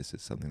you that this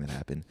is something that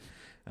happened.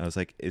 I was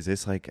like, is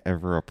this like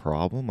ever a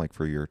problem, like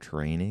for your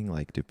training?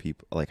 Like, do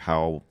people, like,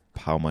 how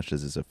much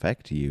does this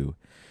affect you?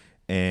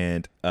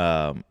 And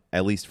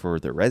at least for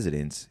the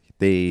residents,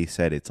 they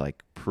said it's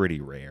like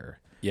pretty rare.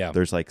 Yeah.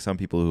 There's like some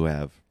people who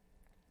have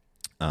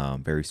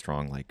very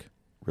strong like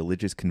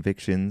religious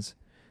convictions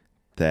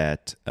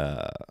that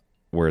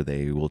where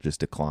they will just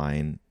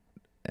decline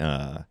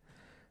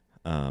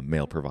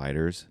male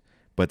providers,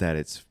 but that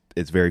it's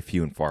very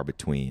few and far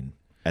between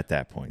at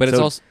that point. But so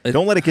it's also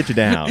don't let it get you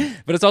down.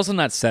 But it's also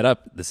not set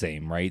up the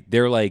same, right?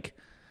 They're like,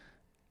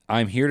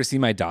 I'm here to see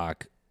my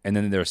doc, and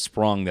then they're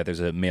sprung that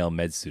there's a male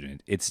med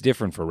student. It's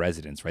different for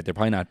residents, right? They're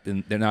probably not.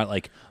 They're not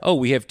like, oh,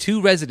 we have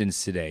 2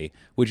 residents today.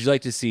 Would you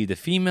like to see the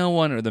female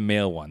one or the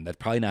male one? That's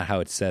probably not how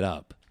it's set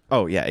up.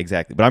 Oh yeah,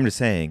 exactly. But I'm just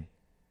saying,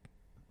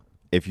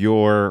 if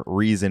your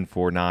reason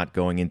for not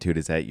going into it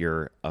is that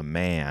you're a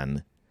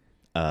man,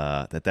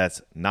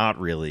 that's not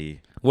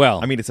really.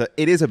 Well, I mean,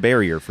 it is a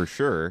barrier for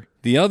sure.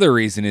 The other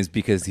reason is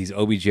because these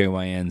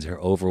OBGYNs are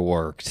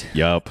overworked.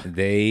 Yup.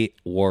 They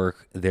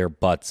work their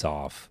butts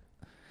off.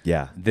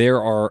 Yeah. There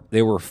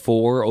were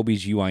 4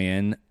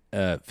 OBGYN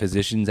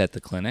physicians at the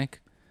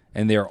clinic,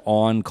 and they're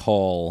on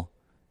call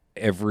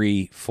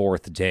every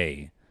 4th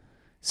day.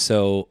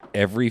 So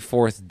every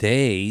 4th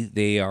day,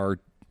 they are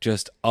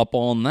just up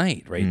all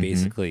night, right? Mm-hmm.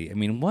 Basically. I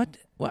mean, what?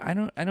 I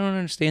don't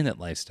understand that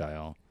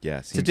lifestyle. Yeah.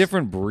 It's a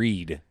different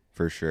breed.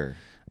 For sure.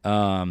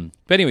 But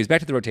anyways, back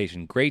to the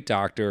rotation. Great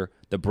doctor.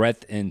 The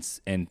breadth and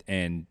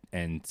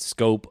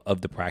scope of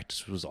the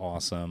practice was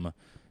awesome.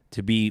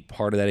 To be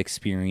part of that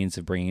experience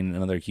of bringing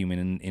another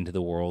human into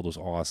the world was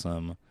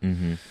awesome.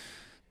 Mm-hmm.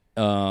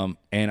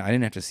 And I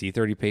didn't have to see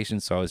 30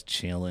 patients, so I was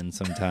chilling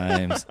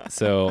sometimes.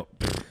 So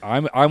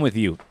I'm with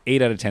you.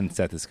 8 out of 10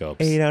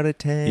 stethoscopes. 8 out of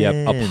 10.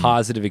 Yep, a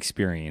positive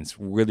experience.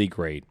 Really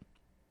great.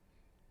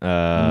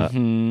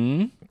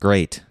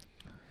 Great.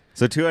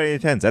 So 2 out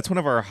of 10. That's one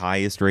of our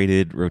highest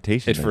rated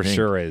rotations. It for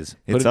sure is.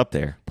 It's up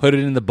there. Put it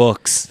in the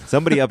books.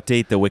 Somebody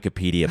update the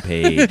Wikipedia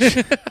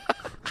page.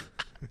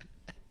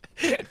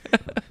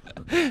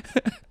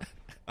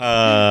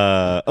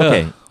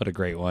 Okay. What a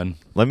great one.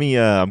 Let me.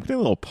 I'm getting a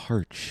little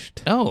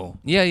parched. Oh,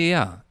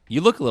 yeah.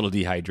 You look a little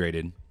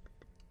dehydrated.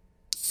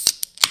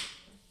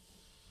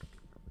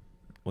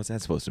 What's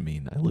that supposed to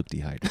mean? I look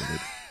dehydrated.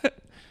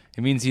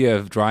 It means you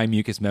have dry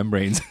mucous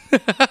membranes.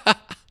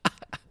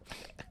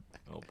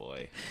 Oh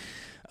boy.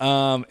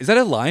 Is that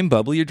a lime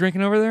bubbly you're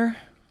drinking over there?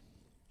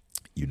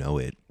 You know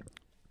it.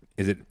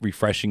 Is it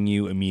refreshing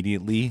you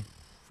immediately?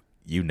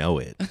 You know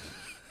it.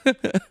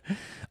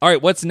 All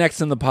right, what's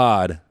next in the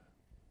pod?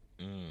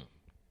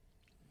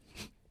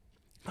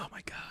 Oh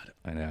my god.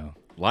 I know.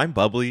 Lime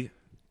bubbly.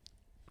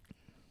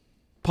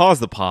 Pause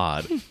the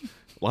pod.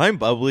 Lime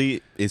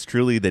bubbly is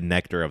truly the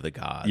nectar of the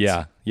gods.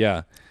 Yeah.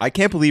 I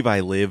can't believe I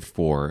lived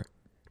for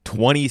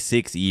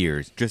 26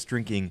 years just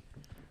drinking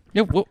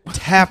Yeah,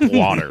 tap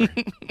water.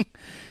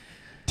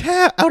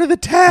 Tap out of the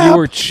tap. you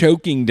were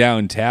choking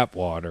down tap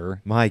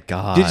water. My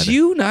god. Did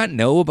you not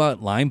know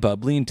about lime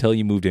bubbly until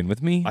you moved in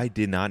with me? I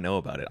did not know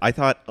about it. I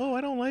thought, oh,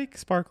 I don't like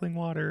sparkling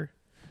water.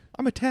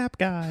 I'm a tap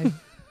guy.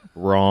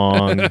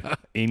 Wrong.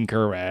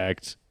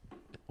 Incorrect.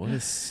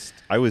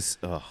 I was.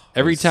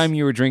 Every time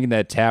you were drinking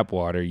that tap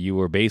water, you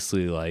were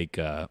basically like,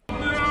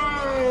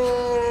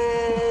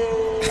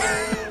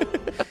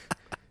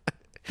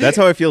 That's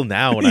how I feel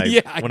now when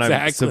Yeah, I'm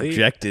exactly.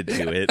 subjected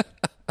to it.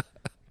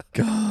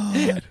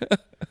 God.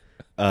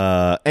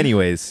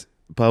 Anyways,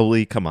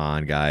 bubbly, come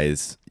on,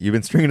 guys. You've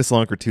been stringing us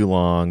along for too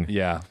long.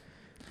 yeah.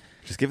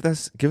 Just give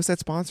us that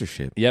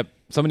sponsorship. Yep.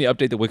 Somebody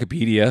update the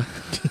Wikipedia.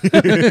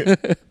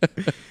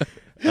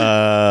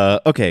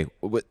 Okay,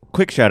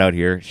 quick shout out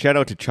here. Shout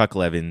out to Chuck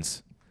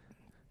Levins,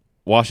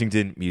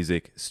 Washington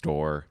Music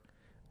Store,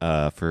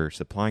 for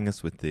supplying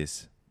us with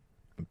this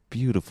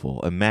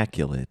beautiful,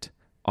 immaculate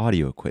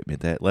audio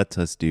equipment that lets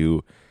us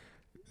do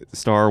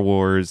Star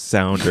Wars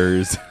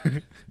sounders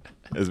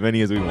as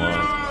many as we want.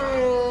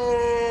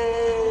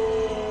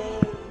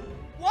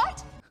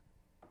 What?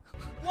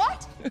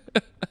 What?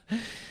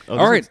 Oh,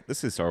 All right.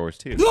 This is Star Wars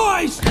too.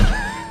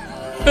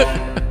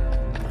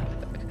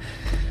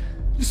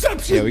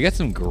 Yeah, we got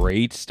some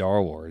great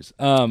Star Wars.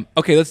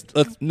 Okay, let's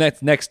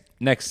next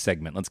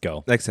segment. Let's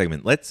go. Next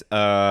segment. Let's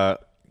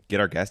get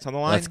our guest on the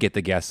line. Let's get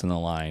the guest on the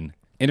line.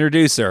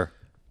 Introduce her.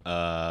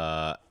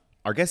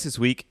 Our guest this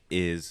week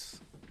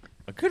is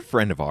a good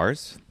friend of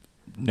ours.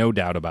 No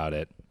doubt about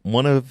it.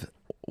 One of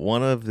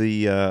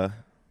the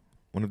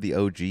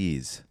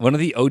OGs. One of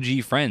the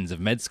OG friends of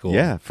med school.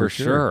 Yeah, for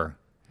sure.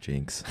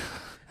 Jinx.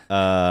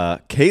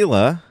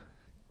 Kayla,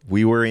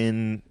 we were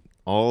in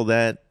all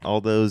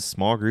those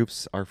small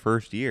groups our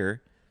first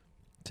year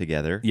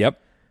together.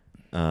 Yep.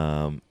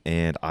 And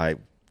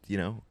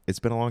it's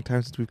been a long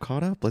time since we've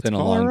caught up. Let's Been a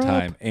call her long up.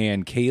 time.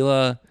 And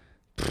Kayla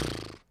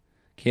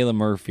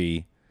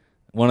Murphy,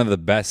 one of the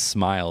best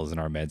smiles in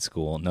our med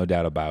school, no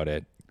doubt about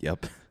it.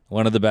 Yep.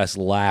 One of the best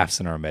laughs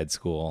in our med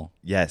school.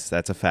 Yes,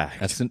 that's a fact.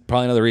 That's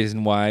probably another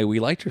reason why we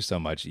liked her so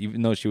much.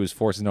 Even though she was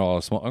forced into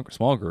all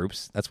small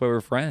groups, that's why we're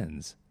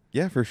friends.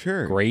 Yeah, for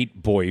sure.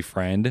 Great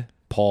boyfriend,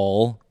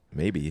 Paul.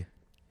 Maybe.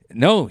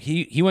 No,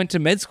 he went to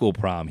med school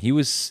prom.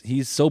 He's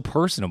so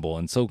personable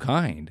and so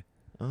kind.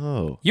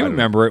 Oh. You I don't-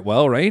 remember it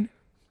well, right?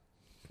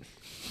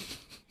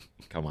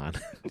 Come on.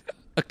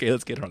 Okay,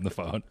 let's get her on the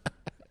phone.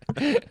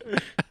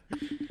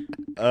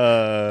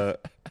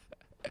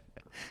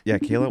 Yeah,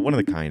 Kayla, one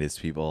of the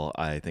kindest people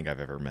I think I've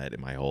ever met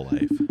in my whole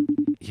life.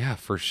 Yeah,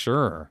 for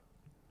sure.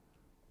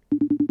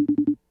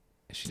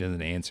 She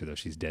doesn't answer though.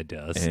 She's dead to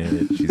us.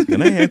 And she's going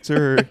to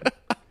answer.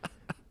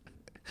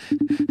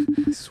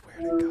 I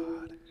swear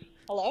to God.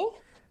 Hello?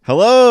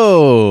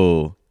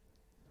 Hello.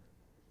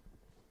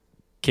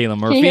 Kayla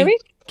Murphy. you hear me?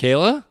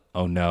 Kayla?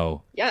 Oh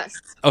no. Yes.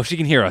 Oh, she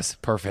can hear us.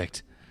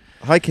 Perfect.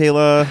 Hi,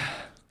 Kayla.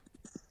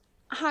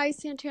 Hi,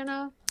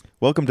 Santana.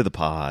 Welcome to the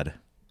pod.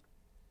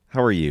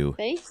 How are you?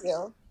 Thank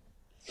you.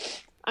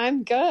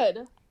 I'm good.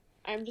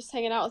 I'm just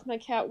hanging out with my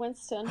cat,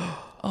 Winston.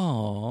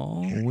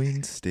 Oh.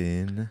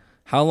 Winston.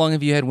 How long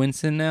have you had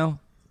Winston now?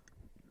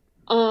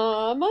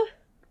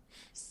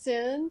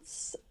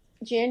 Since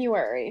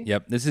January.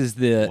 Yep. This is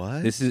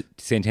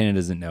Santana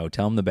doesn't know.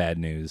 Tell him the bad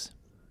news.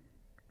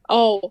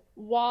 Oh,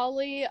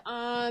 Wally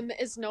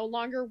is no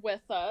longer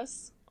with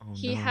us. Oh,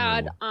 He no.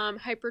 had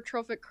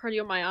hypertrophic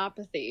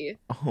cardiomyopathy.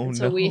 Oh, and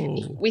so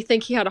no. we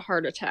think he had a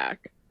heart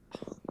attack.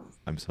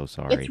 I'm so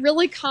sorry. It's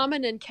really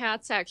common in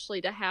cats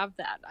actually to have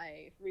that.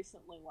 I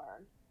recently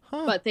learned.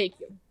 Huh. But thank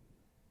you.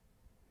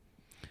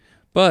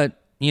 But,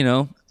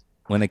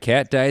 when a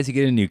cat dies, you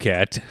get a new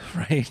cat,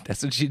 right?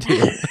 That's what you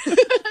do.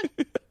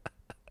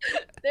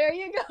 There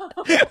you go.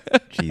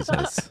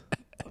 Jesus.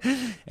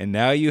 And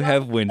now you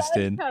have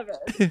Winston.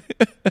 Covered.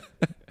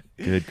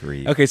 Good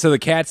grief. Okay, so the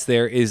cat's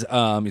there. Is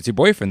it's your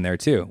boyfriend there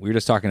too? We were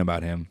just talking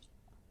about him.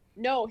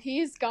 No,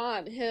 he's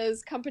gone.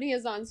 His company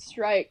is on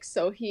strike,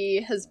 so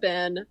he has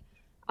been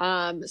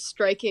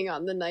striking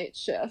on the night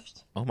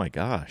shift. Oh my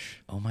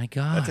gosh. Oh my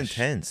gosh, That's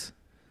intense.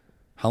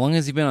 How long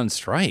has he been on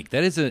strike?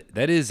 That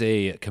is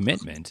a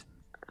commitment.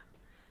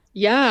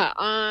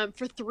 Yeah,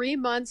 for 3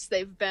 months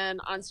they've been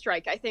on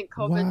strike. I think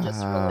COVID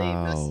just really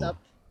messed up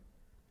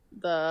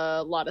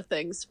a lot of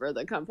things for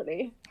the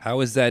company.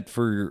 How is that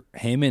for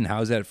him, and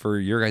how is that for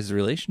your guys'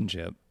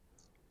 relationship?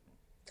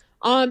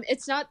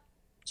 It's not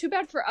too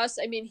bad for us.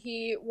 I mean,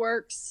 he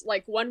works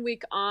like 1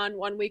 week on,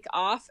 1 week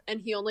off,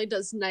 and he only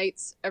does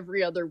nights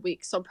every other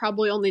week. So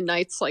probably only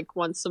nights like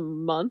once a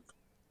month.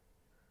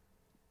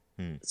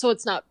 So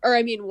it's not, or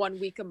I mean 1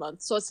 week a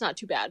month. So it's not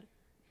too bad.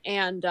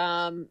 And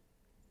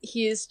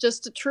he's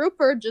just a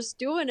trooper, just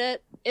doing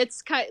it.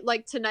 It's kind of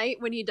like tonight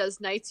when he does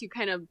nights, you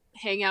kind of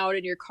hang out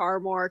in your car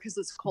more because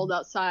it's cold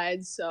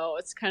outside. So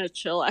it's kind of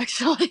chill,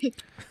 actually.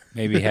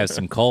 Maybe have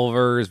some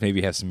Culvers,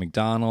 maybe have some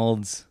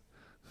McDonald's.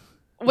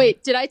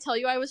 Wait, did I tell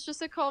you I was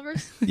just at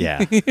Culver's?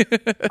 Yeah.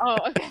 Oh,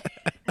 okay.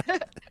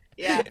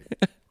 Yeah.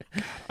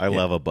 I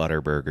love a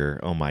butter burger.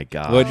 Oh my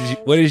god. What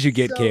did you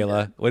get, so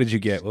Kayla? good. What did you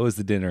get? What was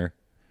the dinner?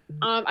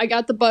 I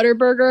got the butter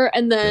burger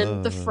and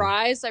then the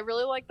fries. I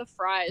really like the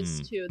fries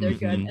too. They're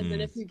good. And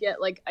then if you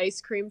get like ice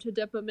cream to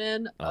dip them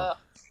in,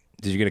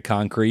 Did you get a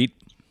concrete?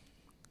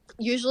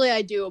 usually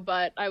I do,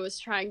 but I was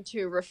trying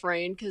to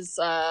refrain because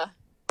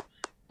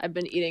I've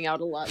been eating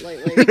out a lot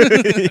lately.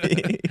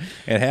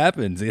 It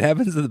happens. It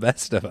happens to the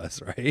best of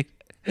us, right?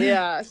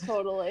 Yeah,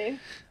 totally.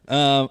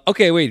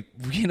 Okay, wait.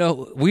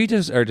 We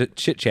just are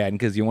chit-chatting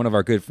because you're one of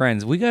our good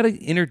friends. We got to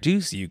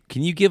introduce you.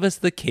 Can you give us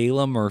the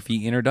Kayla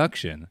Murphy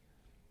introduction?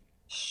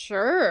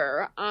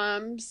 Sure.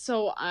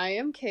 So I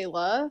am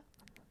Kayla.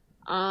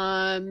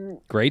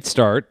 Great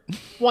start.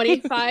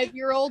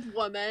 25-year-old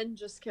woman.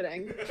 Just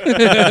kidding.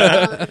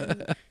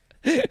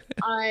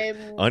 I'm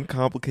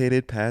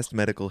Uncomplicated past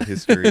medical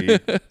history.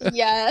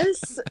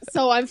 Yes.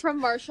 So I'm from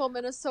Marshall,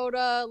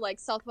 Minnesota, like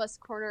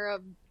southwest corner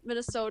of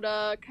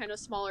Minnesota, kind of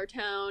smaller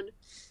town.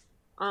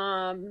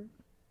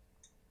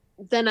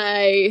 Then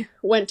I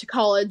went to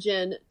college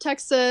in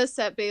Texas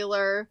at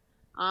Baylor.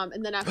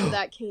 And then after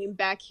that came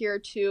back here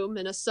to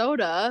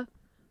Minnesota.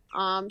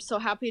 So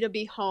happy to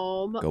be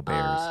home. Go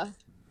Bears.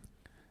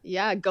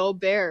 Yeah, go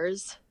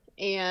Bears.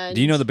 And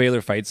Do you know the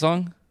Baylor fight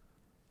song?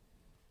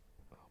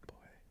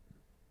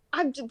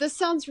 this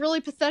sounds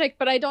really pathetic,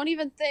 but I don't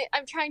even think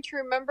I'm trying to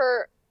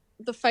remember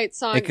the fight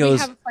song. It goes, we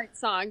have a fight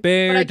song. but I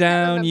Bear can't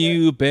down, remember.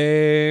 you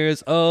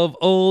bears of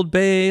old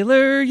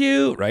Baylor,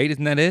 you. Right?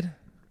 Isn't that it?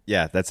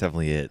 Yeah, that's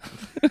definitely it.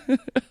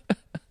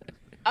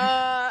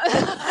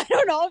 I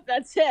don't know if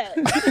that's it.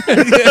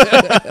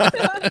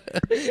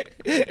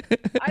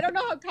 I don't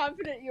know how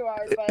confident you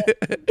are, but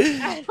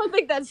I don't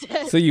think that's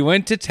it. So you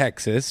went to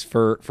Texas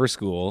for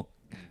school,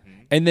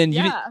 and then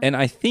Yeah. and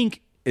I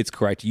think it's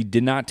correct. You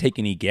did not take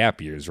any gap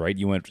years, right?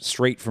 You went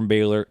straight from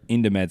Baylor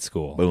into med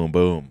school. Boom,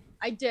 boom.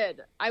 I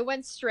did. I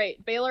went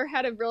straight. Baylor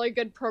had a really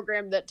good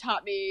program that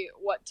taught me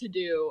what to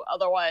do.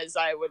 Otherwise,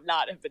 I would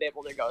not have been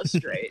able to go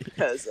straight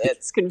because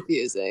it's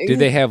confusing. Did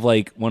they have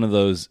like one of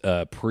those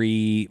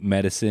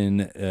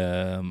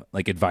pre-medicine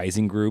like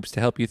advising groups to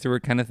help you through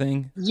it kind of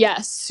thing?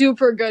 Yes,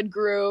 super good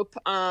group.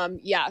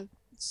 Yeah,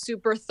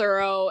 super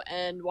thorough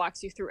and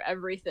walks you through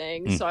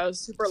everything. So I was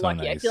super So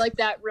lucky. I nice. feel like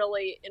that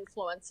really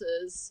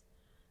influences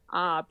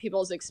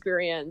people's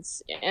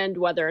experience and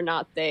whether or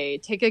not they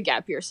take a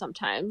gap year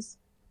sometimes.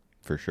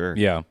 For sure.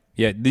 Yeah.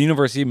 Yeah. The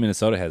University of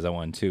Minnesota has that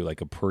one too, like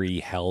a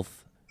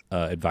pre-health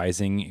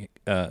advising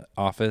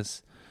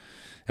office.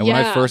 And when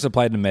I Yeah. first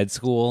applied to med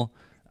school,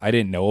 I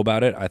didn't know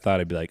about it. I thought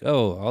I'd be like,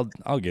 oh,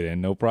 I'll get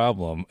in, no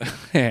problem.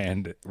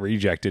 And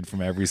rejected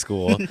from every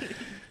school.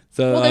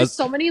 So Well, there's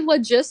so many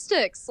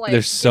logistics. Like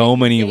there's so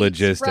many dates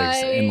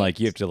logistics, and right. like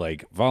you have to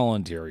like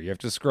volunteer, you have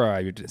to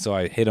scribe. So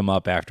I hit them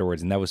up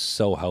afterwards, and that was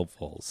so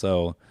helpful.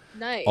 So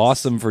Nice.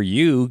 awesome for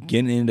you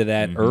getting into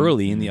that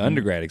early in the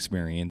undergrad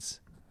experience.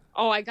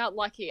 Oh, I got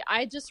lucky.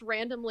 I just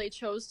randomly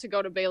chose to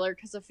go to Baylor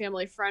because a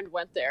family friend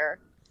went there,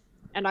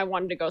 and I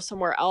wanted to go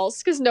somewhere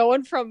else because no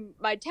one from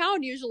my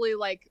town usually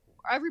like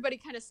everybody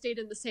kind of stayed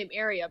in the same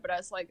area. But I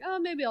was like, oh,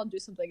 maybe I'll do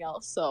something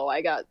else. So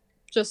I got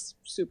just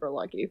super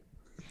lucky.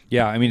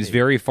 Yeah, I mean it's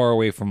very far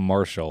away from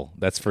Marshall,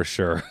 that's for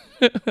sure.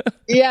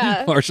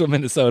 Yeah, Marshall,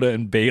 Minnesota,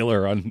 and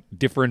Baylor on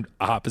different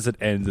opposite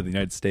ends of the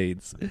United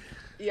States.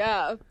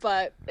 yeah,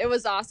 but it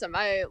was awesome.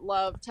 I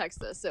love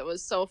Texas. It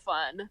was so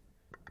fun.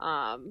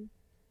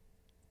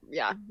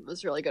 Yeah, it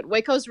was really good.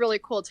 Waco's a really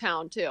cool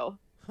town too.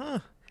 Huh.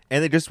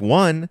 And they just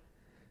won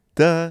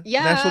the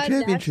Yeah, national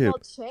championship.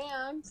 national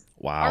champs.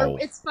 Wow.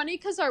 It's funny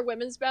because our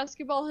women's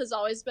basketball has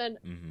always been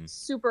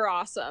super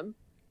awesome,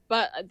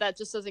 but that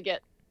just doesn't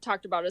get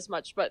talked about as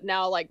much. But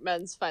now, like,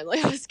 men's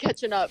finally was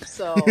catching up,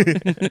 so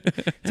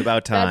It's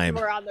about time.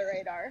 that's more on the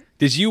radar.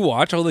 Did you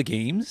watch all the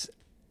games?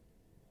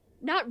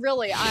 Not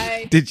really.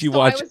 Did you I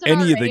watch was an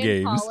any of RA the in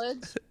games?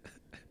 college.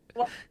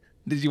 Well,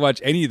 Did you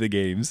watch any of the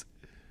games?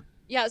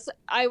 Yes,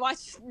 I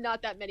watched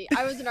not that many.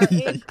 I was in our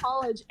in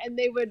college, and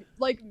they would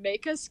like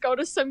make us go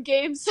to some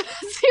games.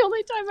 It's the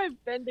only time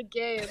I've been to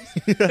games,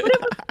 but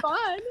it was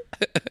fun.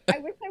 I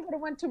wish I would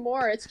have went to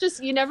more. It's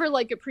just you never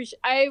like appreciate.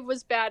 I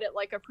was bad at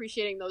like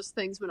appreciating those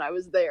things when I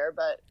was there,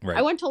 but Right.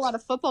 I went to a lot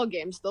of football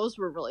games. Those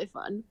were really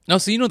fun. Oh,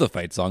 so you know the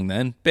fight song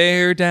then?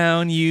 Bear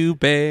down, you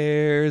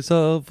bears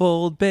of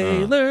old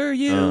Baylor,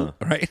 you.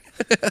 Right?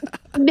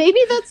 Maybe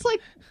that's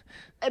like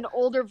an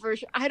older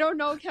version. I don't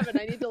know, Kevin.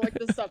 I need to look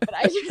this up, but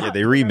I do Yeah, not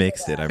they remember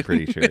remixed it. that. I'm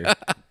pretty sure.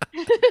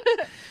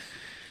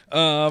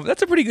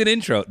 That's a pretty good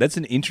intro. That's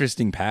an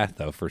interesting path,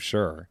 though, for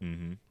sure.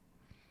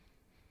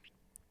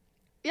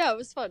 Yeah, it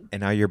was fun. And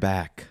now you're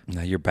back.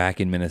 Now you're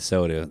back in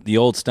Minnesota, the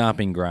old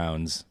stomping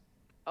grounds.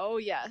 Oh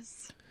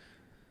yes.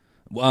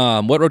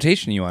 What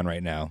rotation are you on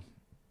right now?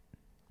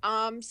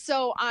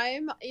 So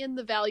I'm in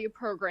the value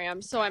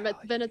program. So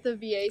been at the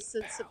VA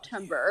since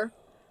September,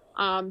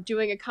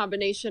 doing a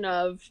combination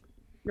of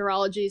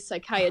neurology,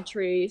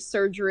 psychiatry,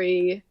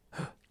 surgery,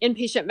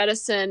 inpatient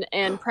medicine,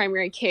 and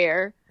primary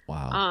care.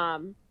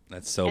 Wow.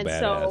 That's so And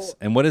badass. so-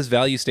 And what does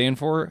value stand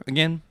for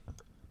again?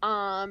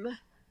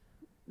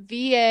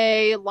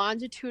 VA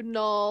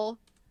longitudinal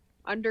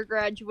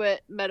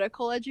undergraduate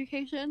medical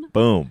education.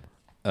 Boom.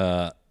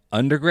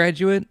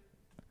 Undergraduate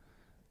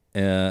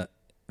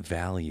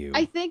value.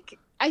 I think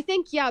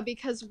yeah,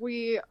 because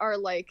we are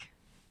like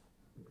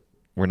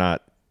We're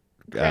not.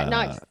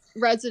 not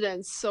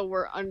residents, so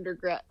we're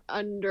undergraduate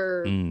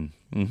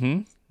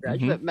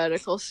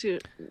medical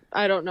student.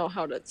 I don't know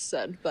how that's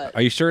said, but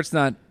Are you sure it's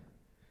not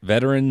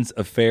Veterans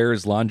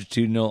Affairs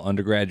Longitudinal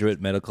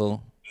Undergraduate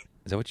Medical?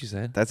 Is that what you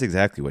said? That's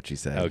exactly what she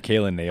said. Oh,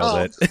 Kaylin nailed Oh.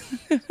 it.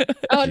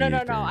 oh no,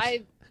 Jeepers.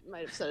 I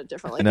might have said it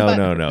differently. No, but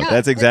no. yeah,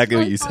 That's it's exactly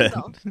what really you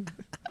fun, said.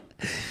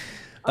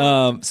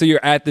 though. So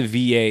you're at the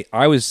VA.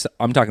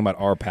 I'm talking about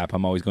RPAP.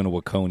 I'm always going to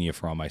Waconia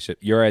for all my shit.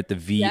 You're at the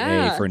VA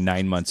Yeah. for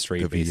 9 months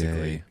straight, The VA.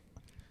 basically.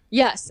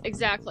 Yes,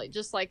 exactly,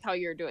 just like how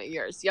you're doing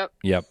yours. Yep.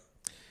 Yep.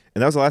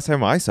 And that was the last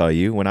time I saw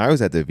you when I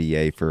was at the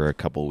VA for a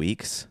couple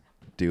weeks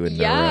doing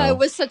Yeah, neuro. it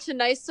was such a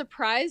nice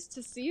surprise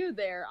to see you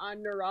there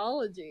on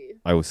neurology.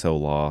 I was so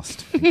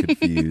lost and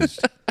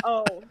confused.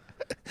 Oh,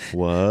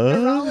 What?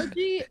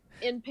 neurology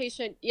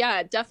inpatient. Yeah,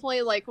 it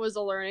definitely like was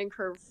a learning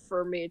curve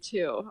for me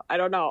too. I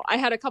don't know. I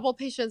had a couple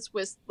patients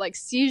with like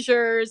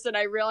seizures, and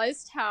I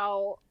realized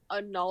how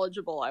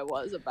unknowledgeable I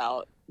was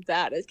about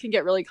that. It can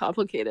get really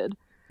complicated.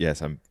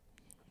 Yes, I'm.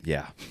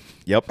 Yeah.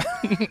 Yep.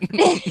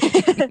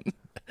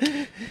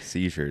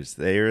 Seizures.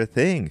 They're a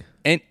thing.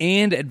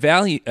 And at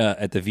value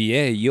at the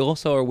VA, you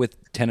also are with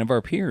 10 of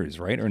our peers,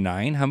 right? Or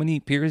 9? How many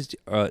peers?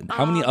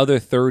 How many other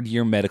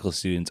third-year medical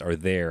students are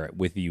there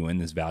with you in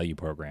this value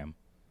program?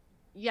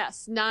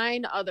 Yes,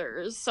 9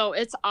 others. So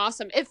it's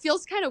awesome. It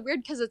feels kind of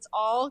weird because it's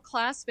all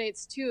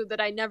classmates too that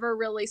I never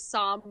really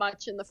saw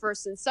much in the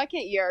first and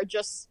second year,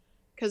 just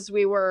because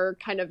we were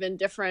kind of in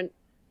different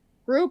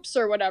groups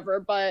or whatever.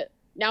 But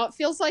now it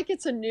feels like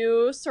it's a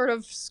new sort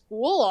of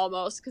school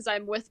almost, because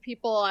I'm with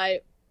people I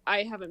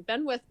haven't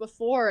been with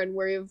before, and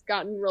we've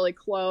gotten really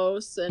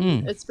close,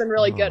 and it's been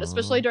really good,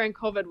 especially during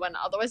COVID, when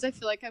otherwise I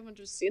feel like I haven't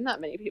just seen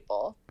that many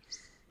people.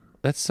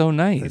 That's so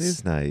nice. That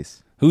is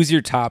nice. Who's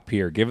your top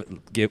peer? Give.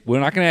 We're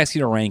not going to ask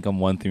you to rank them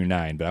 1 through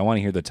 9, but I want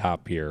to hear the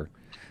top peer.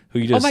 Who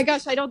you just? Oh my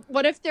gosh, I don't.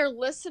 What if they're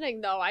listening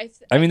though? I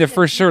mean, they're can't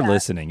for do sure that.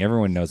 listening.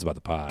 Everyone knows about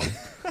the pod.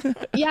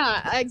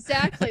 Yeah,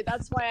 exactly.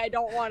 That's why I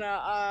don't want to.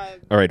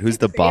 All right, who's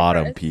the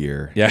bottom favorites.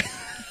 peer? Yeah.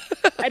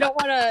 I don't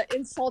want to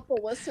insult the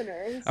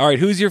listeners. All right.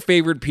 Who's your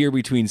favorite peer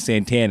between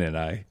Santana and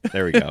I?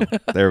 There we go.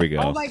 There we go.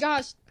 Oh my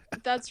gosh,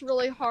 that's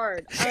really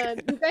hard.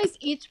 You guys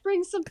each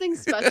bring something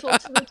special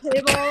to the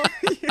table.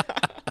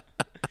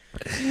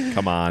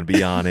 Come on,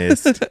 be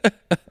honest.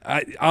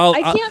 I'll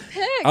I can't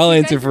pick. I'll You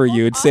answer guys for are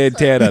you. both It's awesome.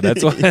 Santana.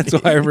 That's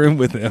why I room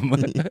with him.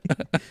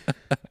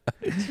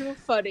 Too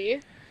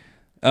funny.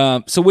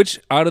 So which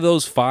out of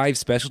those 5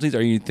 specialties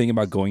are you thinking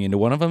about going into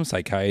one of them?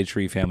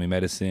 Psychiatry, family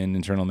medicine,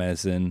 internal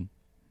medicine?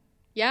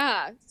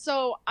 Yeah.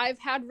 So I've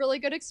had really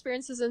good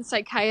experiences in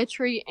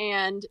psychiatry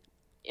and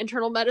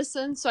internal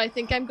medicine. So I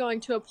think I'm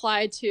going to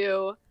apply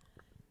to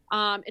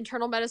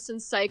internal medicine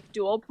psych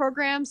dual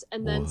programs,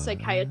 and then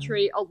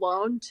psychiatry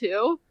alone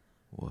too.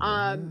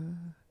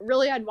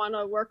 Really, I'd want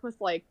to work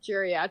with like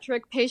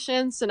geriatric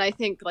patients, and I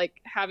think like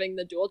having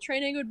the dual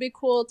training would be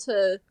cool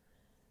to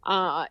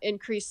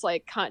increase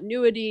like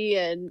continuity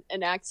and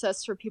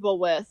access for people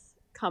with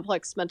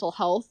complex mental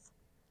health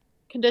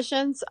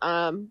conditions.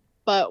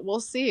 But we'll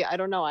see. I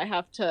don't know. I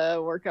have to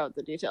work out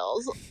the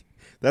details.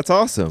 That's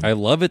awesome. I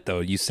love it though.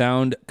 You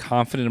sound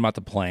confident about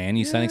the plan.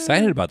 You sound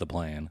excited about the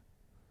plan.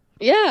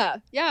 Yeah,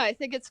 I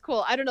think it's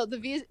cool. I don't know.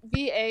 The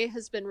VA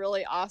has been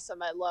really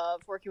awesome. I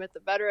love working with the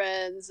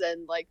veterans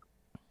and like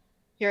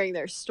hearing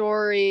their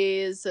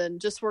stories, and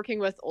just working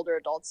with older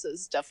adults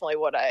is definitely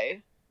what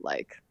I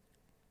like.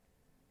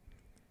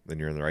 Then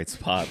you're in the right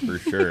spot for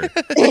sure.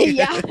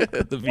 Yeah.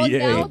 The Well, VA.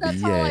 now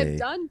that's all VA. I've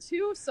done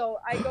too. So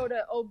I go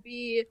to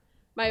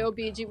my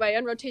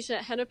OB-GYN rotation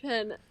at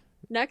Hennepin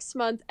next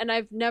month, and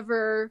I've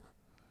never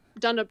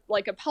done a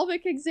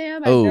pelvic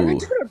exam. I've never Oh.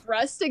 done a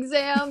breast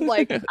exam.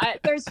 Like,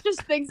 there's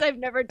just things I've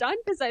never done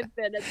because I've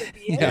been at the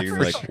VA. Yeah, You're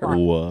for like, so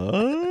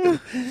long.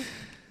 what?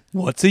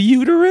 What's a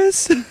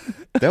uterus?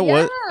 That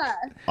was. Yeah.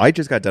 I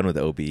just got done with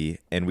OB,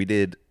 and we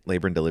did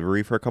labor and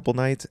delivery for a couple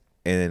nights,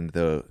 and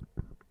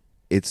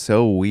it's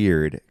so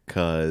weird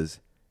because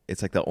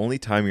it's like the only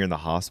time you're in the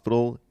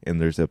hospital and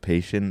there's a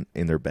patient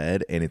in their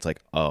bed, and it's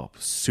like a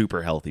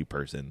super healthy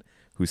person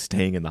who's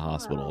staying in the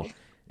hospital. Wow.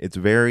 It's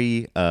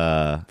very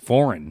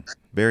Foreign.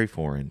 very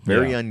foreign,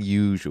 very Yeah.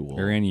 unusual.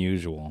 Very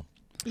unusual.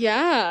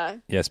 Yeah.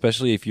 Yeah,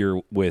 especially if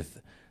you're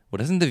with, well,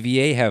 doesn't the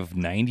VA have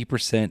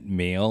 90%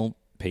 male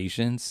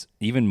patients?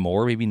 Even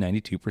more, maybe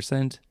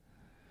 92%?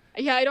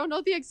 Yeah, I don't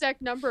know the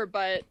exact number,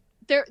 but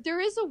there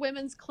is a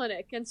women's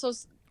clinic, and so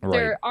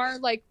there are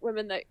like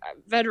women that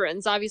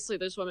veterans. Obviously,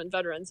 there's women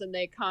veterans, and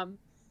they come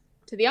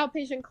to the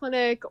outpatient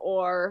clinic,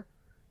 or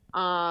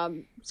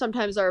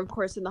sometimes are of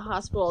course in the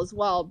hospital as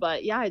well.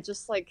 But yeah, I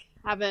just like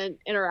haven't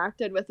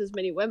interacted with as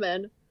many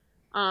women,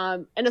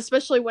 and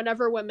especially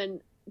whenever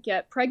women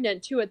get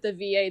pregnant too at the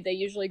VA, they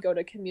usually go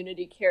to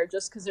community care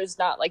just because there's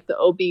not like the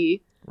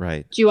OB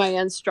Right.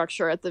 GYN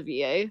structure at the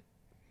VA.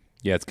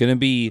 Yeah, it's going to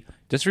be,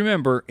 just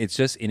remember, it's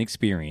just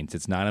inexperience.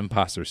 It's not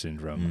imposter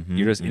syndrome. Mhm,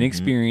 You're just mhm.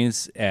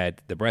 inexperienced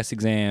at the breast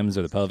exams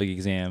or the pelvic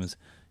exams.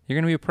 You're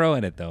going to be a pro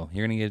at it, though.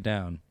 You're going to get it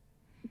down.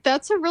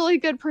 That's a really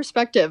good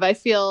perspective. I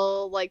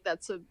feel like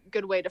that's a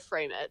good way to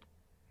frame it.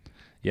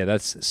 Yeah,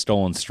 that's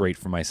stolen straight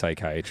from my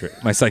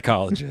psychiatrist, my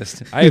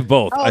psychologist. I have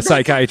both, Oh, a that's-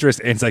 psychiatrist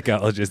and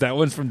psychologist. That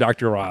one's from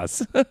Dr.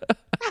 Ross.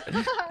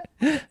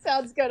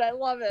 Sounds good. I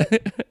love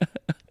it.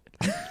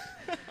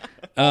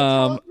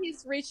 Um,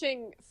 He's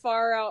reaching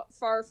far,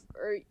 or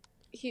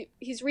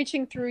he's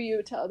reaching through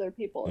you to other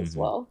people as Mhm.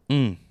 well.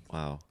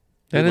 Wow.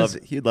 That is-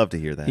 He'd love to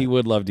hear that. he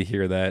would love to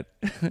hear that.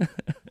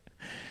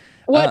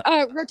 What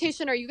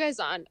rotation are you guys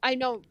on? I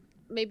know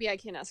maybe I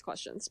can't ask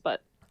questions,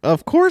 but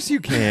Of course you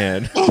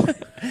can.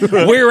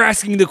 We're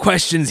asking the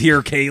questions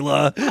here,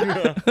 Kayla.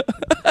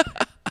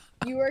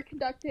 you are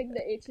conducting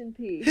the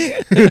H&P.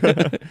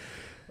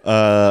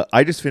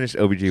 I just finished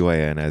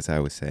OBGYN, as I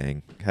was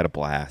saying. Had a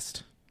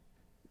blast.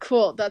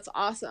 Cool. That's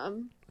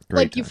awesome. Great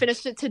like you time.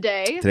 finished it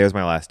today? Today was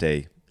my last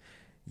day.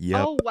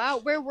 Yep. Oh, wow.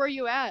 Where were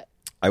you at?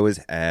 I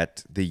was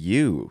at the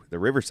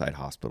Riverside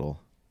Hospital.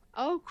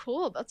 Oh,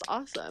 cool. That's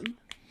awesome.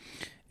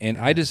 And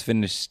I just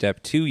finished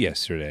step 2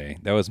 yesterday.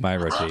 That was my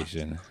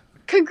rotation.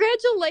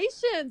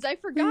 Congratulations. I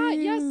forgot.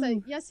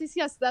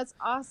 Yes. That's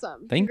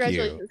awesome. Thank you.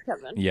 Congratulations,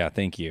 Kevin. Yeah,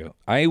 thank you.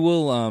 I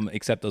will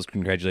accept those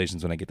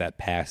congratulations when I get that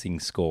passing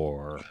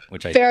score,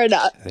 which I Fair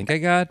enough. think I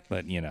got,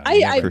 but you know, I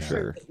you never For know.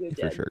 sure. that you For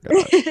did. sure.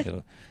 God.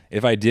 It'll-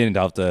 If I didn't,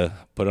 I'll have to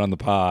put it on the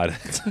pod.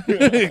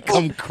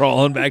 Come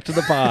crawling back to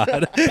the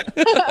pod.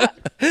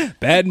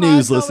 Bad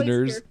news, Pod's always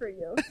listeners. here for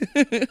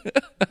you.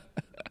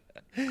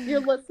 Your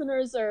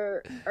listeners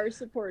are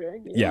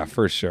supporting you. Yeah,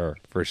 for sure.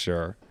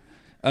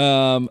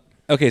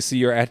 Okay, so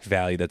you're at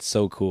Valley. That's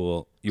so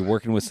cool. You're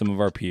working with some of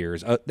our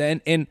peers.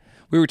 And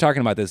we were talking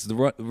about this.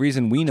 The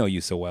reason we know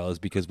you so well is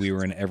because we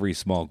were in every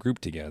small group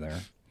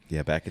together.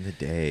 Yeah, back in the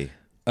day.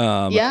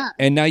 Yeah.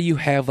 And now you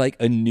have like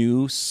a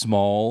new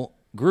small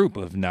group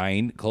of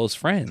 9 close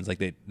friends like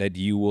that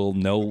you will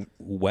know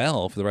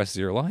well for the rest of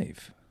your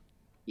life.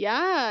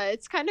 Yeah,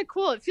 it's kind of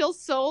cool. It feels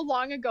so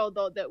long ago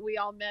though that we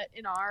all met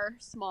in our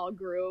small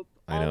group.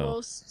 I know.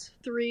 Almost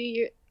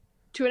 2.5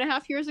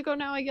 years ago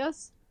now, I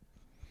guess.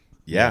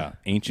 Yeah.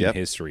 Ancient Yep.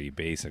 history,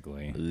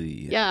 basically.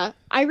 Yeah.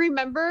 I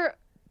remember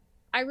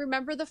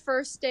the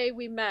first day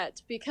we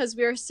met because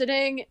we were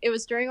sitting, it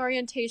was during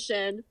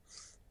orientation,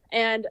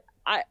 and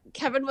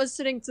Kevin was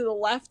sitting to the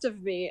left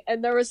of me,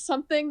 and there was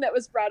something that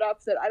was brought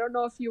up that I don't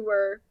know if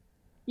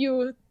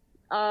you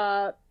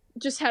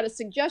just had a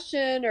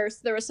suggestion or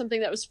there was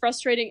something that was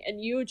frustrating,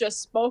 and you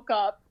just spoke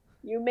up.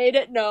 You made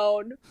it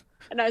known.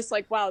 And I was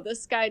like, wow,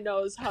 this guy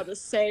knows how to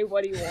say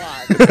what he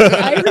wants.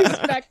 I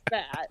respect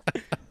that.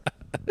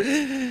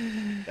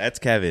 That's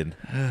Kevin.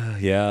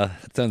 Yeah,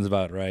 that sounds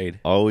about right.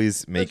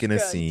 Always making a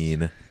good.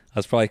 scene. I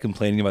was probably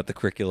complaining about the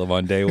curriculum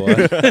on day 1.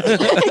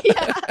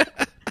 Yeah.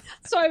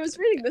 So I was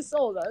reading the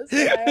syllabus.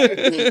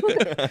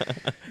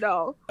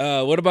 No.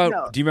 What about,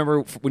 No. do you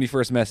remember when you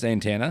first met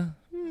Santana?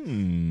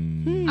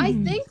 I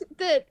think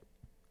that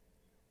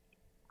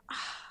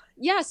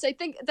yes, I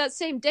think that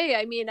same day.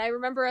 I mean, I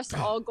remember us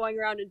all going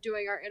around and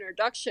doing our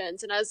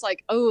introductions, and I was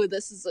like, "Oh,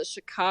 this is a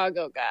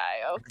Chicago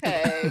guy.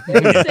 Okay,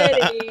 big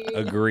city.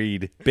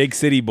 Agreed. Big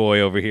city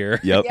boy over here.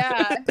 Yep.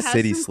 Yeah, has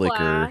City some slicker.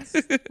 class.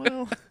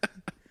 Well,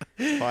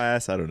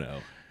 class, I don't know.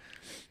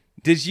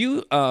 Did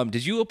you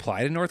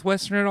apply to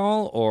Northwestern at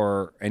all,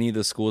 or any of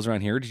the schools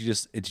around here?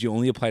 Did you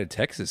only apply to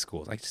Texas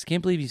schools? I just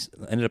can't believe you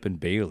ended up in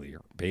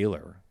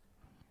Baylor.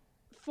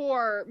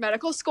 For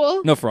medical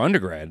school? No, for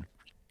undergrad.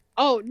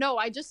 Oh no,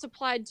 I just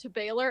applied to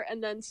Baylor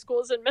and then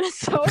schools in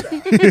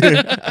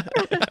Minnesota.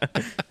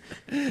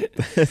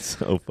 That's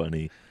so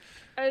funny.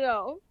 I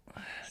know.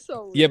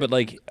 So Yeah, but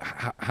like,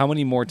 how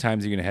many more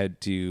times are you gonna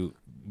head to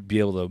be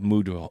able to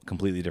move to a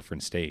completely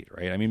different state,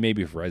 right? I mean,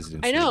 maybe for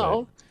residency. I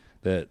know. but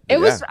It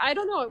was, I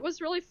don't know, it was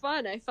really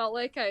fun. I felt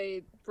like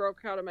I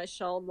broke out of my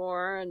shell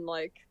more and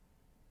like,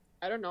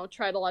 I don't know,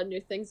 tried a lot of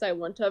new things I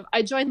wouldn't have.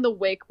 I joined the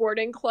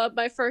wakeboarding club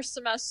my first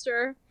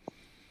semester.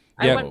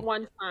 Yeah. I went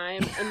one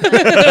time and then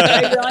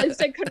I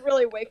realized I couldn't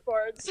really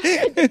wakeboard, so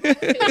I did pay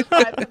a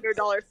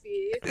 $500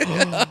 fee.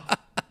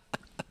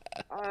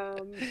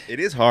 It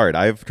is hard.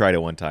 I've tried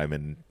it one time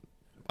and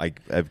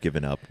I've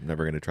given up. I'm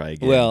never going to try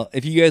again. Well,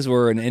 if you guys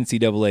were an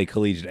NCAA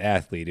collegiate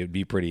athlete, it would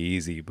be pretty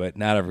easy, but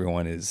not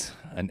everyone is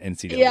an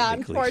NCAA Yeah,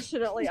 collegiate.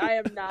 unfortunately, I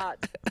am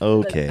not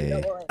Okay.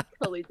 an NCAA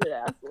collegiate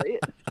athlete.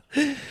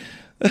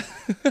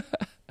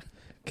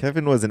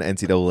 Kevin was an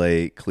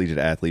NCAA collegiate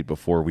athlete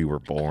before we were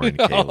born,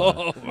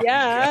 Kayla.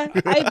 Yeah,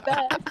 I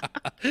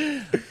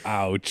bet.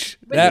 Ouch.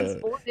 With his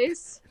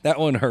voice. That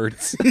one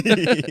hurts.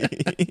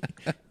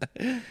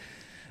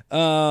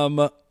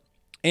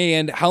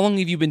 And how long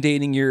have you been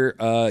dating your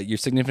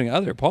significant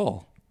other,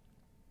 Paul?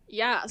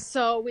 Yeah,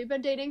 so we've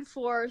been dating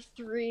for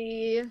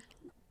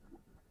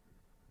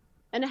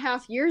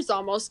 3.5 years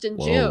almost in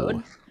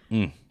June.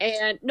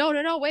 And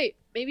no, wait,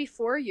 maybe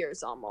 4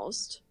 years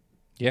almost.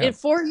 Yeah. In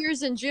 4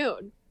 years in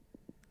June.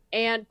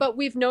 But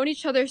we've known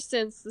each other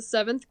since the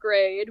 7th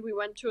grade. We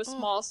went to a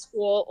small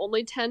school,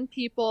 only 10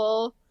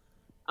 people.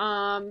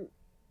 And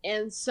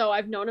so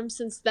I've known him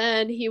since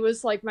then. He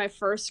was like my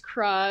first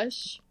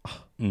crush.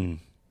 No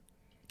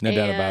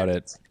doubt about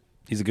it.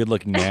 He's a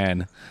good-looking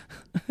man.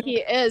 He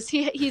is.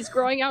 He's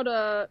growing out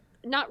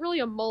not really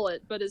a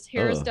mullet, but his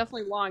hair is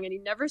definitely long. And he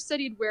never said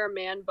he'd wear a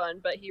man bun,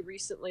 but he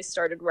recently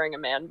started wearing a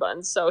man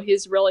bun. So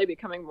he's really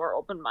becoming more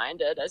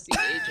open-minded as he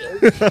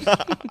ages.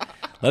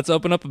 Let's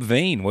open up a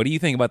vein. What do you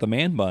think about the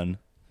man bun?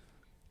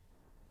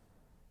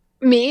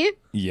 Me?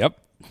 Yep.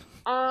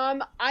 I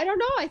don't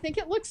know. I think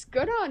it looks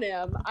good on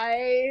him.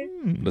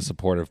 The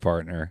supportive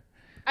partner.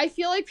 I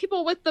feel like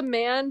people with the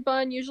man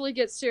bun usually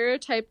get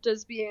stereotyped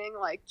as being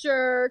like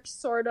jerks,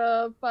 sort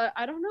of, but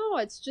I don't know.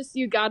 It's just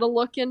you got to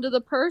look into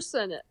the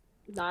person.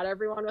 Not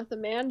everyone with a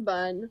man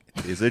bun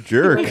is a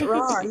jerk. is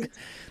wrong.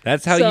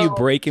 That's how you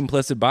break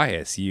implicit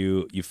bias.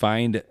 You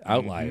find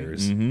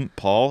outliers.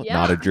 Paul, Yeah.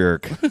 not a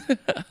jerk.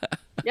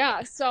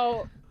 Yeah,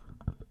 so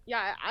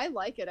yeah, I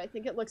like it. I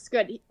think it looks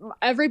good.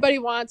 Everybody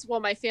wants, well,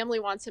 my family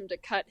wants him to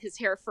cut his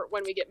hair for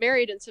when we get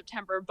married in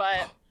September,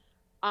 but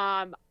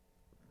I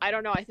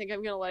don't know. I think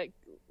I'm gonna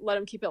let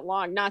him keep it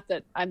long. Not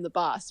that I'm the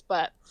boss,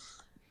 but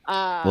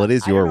well, it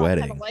is your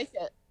wedding. I kind of like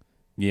it.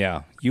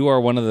 Yeah, you are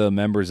one of the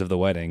members of the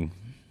wedding.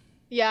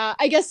 Yeah,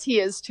 I guess he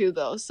is too,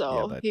 though.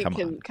 So but he come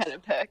can on. kind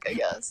of pick, I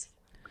guess.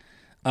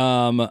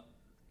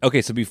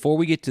 Okay, so before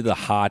we get to the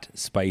hot,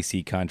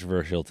 spicy,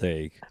 controversial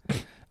take,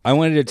 I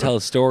wanted to tell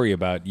a story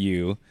about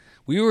you.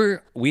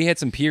 We had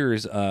some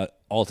peers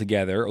all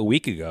together a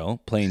week ago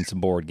playing some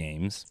board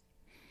games.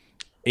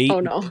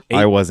 Oh no,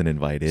 I wasn't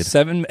invited.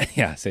 7.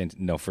 Yeah,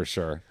 no, for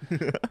sure.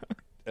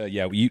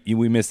 Yeah, we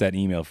missed that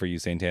email for you,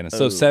 Santana.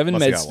 So 7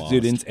 must have med got lost.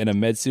 students and a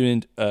med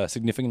student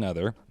significant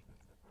other.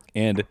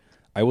 And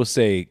I will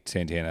say,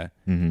 Santana,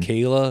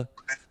 Kayla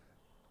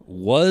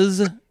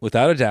was,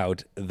 without a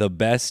doubt, the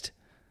best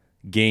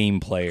game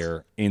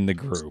player in the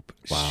group.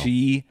 Wow.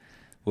 She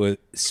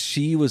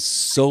was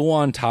so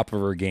on top of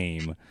her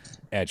game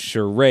at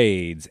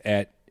charades,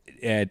 at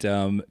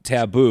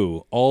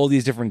Taboo, all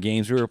these different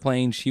games we were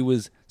playing. She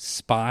was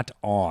spot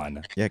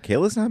on. Yeah,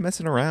 Kayla's not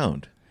messing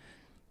around.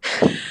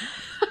 Did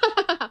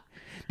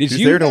She's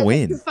you? there to That's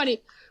win.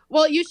 funny.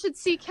 Well, you should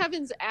see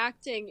Kevin's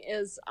acting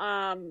is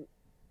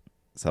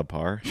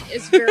Subpar.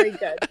 very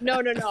good. No.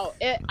 I don't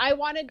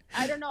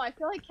know. I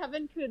feel like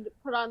Kevin could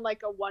put on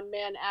like a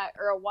one-man act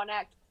or a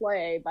one-act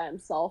play by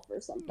himself or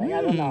something.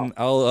 I don't know.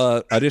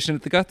 I'll audition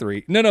at the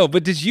Guthrie. No,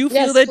 but did you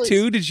feel Yes, that please.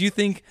 too? Did you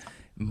think,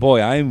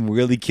 boy, I'm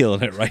really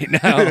killing it right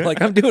now?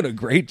 Like, I'm doing a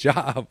great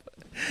job.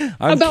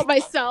 About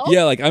myself?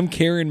 Yeah, like I'm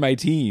carrying my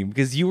team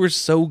because you were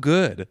so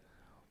good.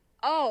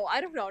 Oh, I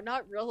don't know.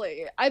 Not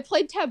really. I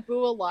played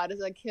Taboo a lot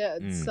as a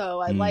kid, so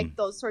I like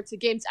those sorts of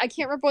games. I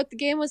can't remember what the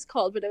game was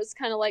called, but it was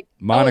kind of like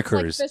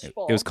Monikers. it's like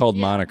Fishbowl. It was called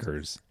Yeah.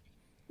 Monikers.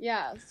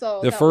 Yeah.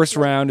 So The that first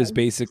was really round is fun.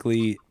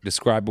 basically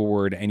describe a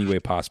word any way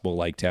possible,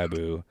 like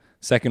Taboo.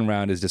 Second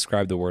round is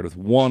describe the word with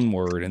one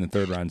word, and the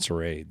third round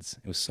charades.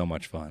 It was so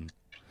much fun.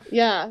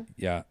 Yeah.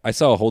 Yeah, I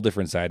saw a whole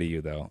different side of you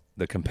though,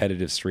 the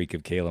competitive streak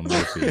of Kayla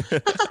Murphy,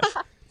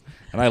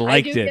 and I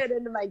liked I do it. get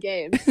into my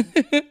games.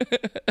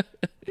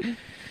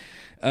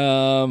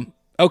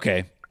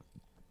 Okay.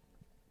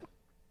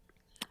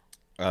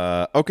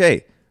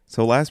 Okay.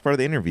 So last part of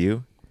the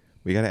interview,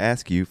 we got to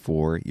ask you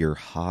for your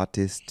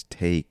hottest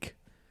take.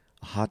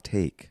 A hot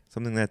take.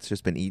 Something that's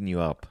just been eating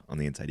you up on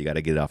the inside. You got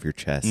to get it off your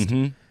chest.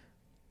 Mm-hmm.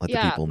 Let the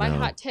Yeah, people my know.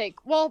 hot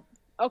take. Well,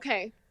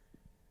 okay.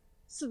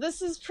 So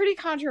this is pretty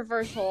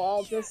controversial.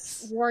 I'll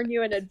just warn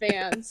you in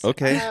advance.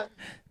 Okay.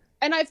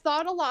 And I've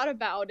thought a lot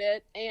about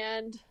it.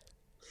 And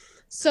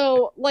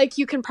so, like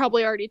you can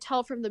probably already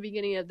tell from the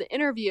beginning of the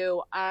interview,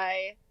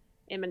 I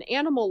am an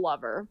animal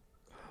lover.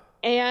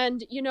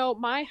 And, you know,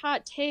 my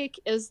hot take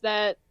is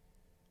that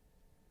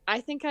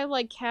I think I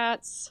like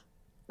cats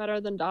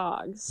better than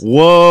dogs.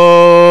 Whoa!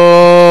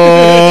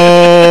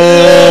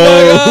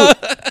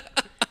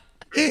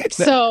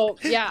 So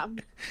yeah,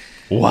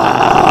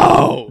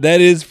 Wow.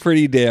 That is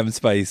pretty damn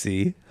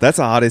spicy. That's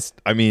the hottest.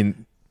 I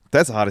mean,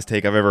 that's the hottest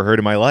take I've ever heard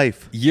in my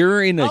life.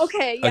 You're in a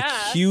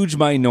yeah. huge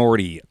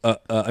minority.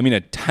 I mean,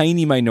 a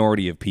tiny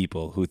minority of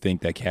people who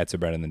think that cats are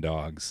better than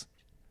dogs.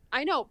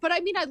 I know, but I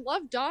mean, I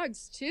love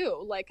dogs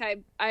too. Like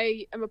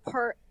I am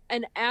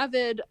an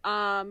avid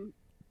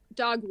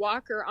dog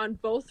walker on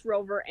both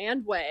Rover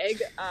and Wag.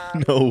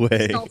 No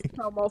way. Self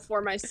promo for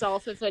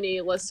myself if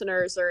any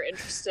listeners are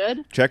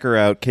interested. Check her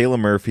out, Kayla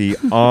Murphy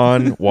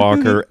on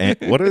Walker. And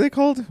what are they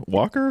called?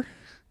 Walker?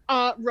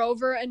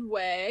 Rover and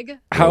Wag.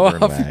 How Rover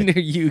and often Wag.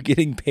 are you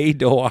getting paid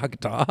to walk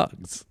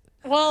dogs?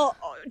 Well,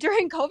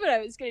 during COVID,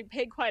 I was getting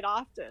paid quite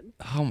often.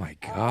 Oh my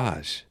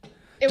gosh.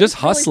 It Just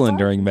was really hustling fun.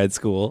 during med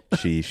school.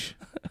 Sheesh.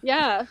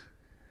 Yeah.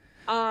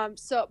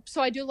 So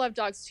I do love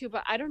dogs too,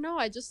 but I don't know.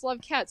 I just love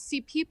cats.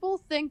 See, people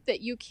think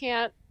that you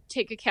can't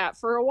take a cat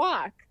for a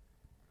walk.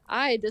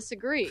 I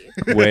disagree.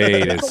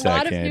 Wait a There's a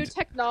lot of new second.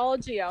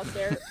 technology out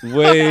there.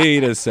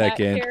 Wait a Cat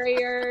second.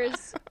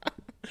 carriers,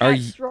 Are cat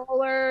you-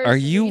 strollers. Are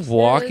you leashes.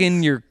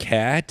 walking your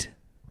cat?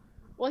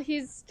 Well,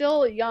 he's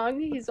still young.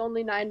 He's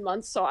only 9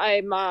 months, so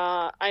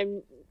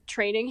I'm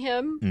training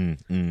him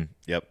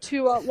Yep.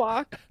 to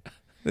walk.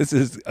 This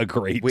is a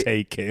great Wait.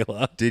 take,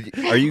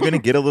 Kayla. Are you going to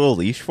get a little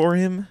leash for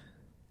him?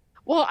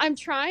 Well, I'm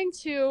trying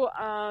to.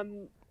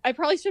 I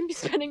probably shouldn't be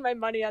spending my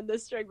money on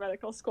this during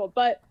medical school,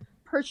 but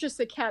purchase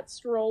a cat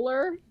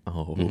stroller.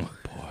 Oh.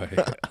 Boy.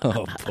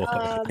 Oh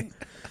boy.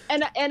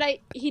 And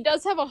he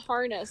does have a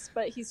harness,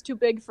 but he's too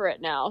big for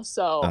it now,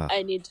 so Ah.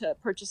 I need to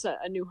purchase a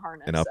new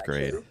harness. An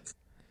upgrade. actually.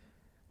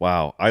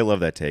 Wow. I love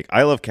that take.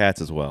 I love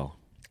cats as well.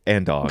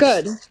 And dogs.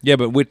 Good. Yeah,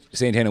 but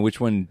Santana, which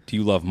one do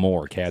you love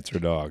more, cats or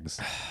dogs?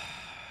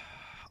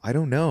 I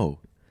don't know.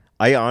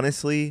 I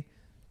honestly...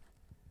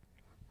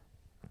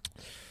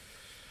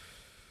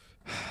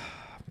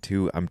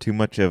 I'm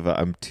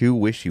too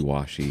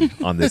wishy-washy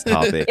on this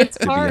topic. It's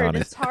to hard. be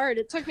honest. It's hard.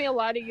 It took me a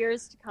lot of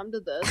years to come to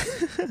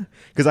this.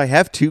 Because I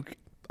have two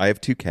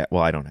cats.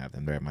 Well, I don't have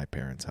them. They're at my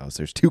parents' house.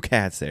 There's two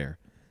cats there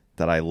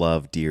that I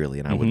love dearly,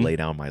 and I would lay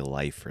down my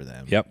life for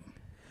them. Yep.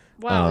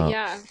 Wow.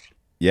 Yeah.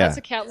 Yeah. That's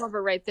a cat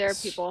lover right there,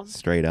 people.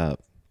 Straight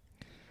up.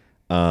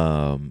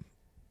 But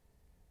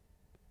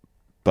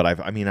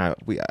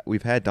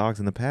we've had dogs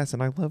in the past,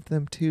 and I love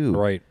them too.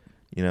 Right.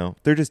 You know,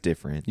 they're just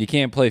different. You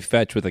can't play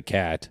fetch with a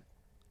cat.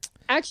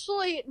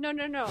 Actually, no.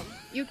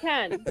 You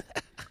can.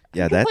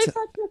 Yeah, You can that's play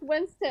fetch with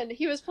Winston.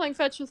 He was playing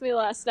fetch with me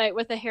last night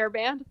with a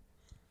hairband.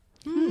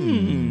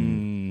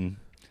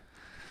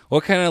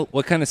 What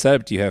kind of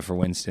setup do you have for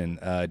Winston?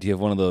 Do you have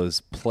one of those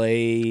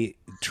play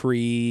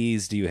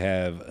trees? Do you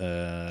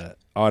have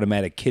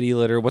automatic kitty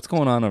litter? What's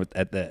going on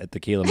at the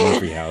Kayla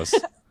Murphy house?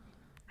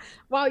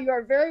 Wow, you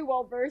are very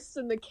well versed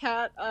in the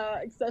cat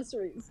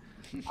accessories.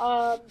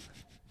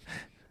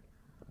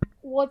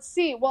 Let's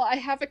see. Well, I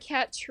have a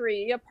cat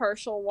tree, a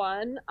partial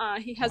one.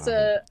 He has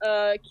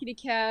a kitty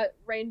cat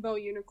rainbow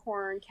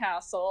unicorn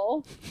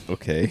castle.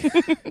 okay.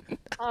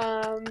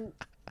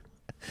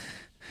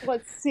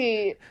 Let's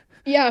see.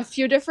 Yeah, a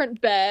few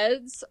different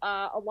beds.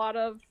 A lot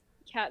of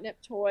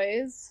catnip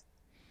toys.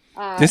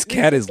 This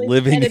cat is recently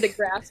living- planted a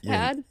grass Yeah,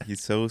 pad.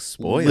 he's so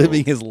spoiled.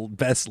 Living his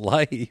best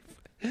life.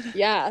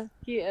 Yeah,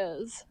 he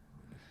is.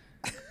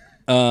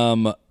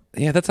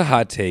 Yeah, that's a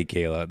hot take,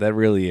 Kayla. That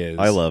really is.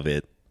 I love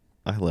it.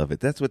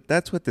 That's what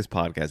this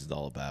podcast is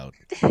all about.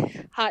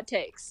 Hot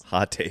takes.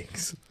 Hot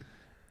takes.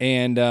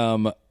 And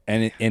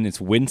it's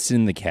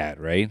Winston the cat,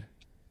 right?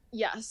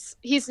 Yes,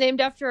 he's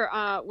named after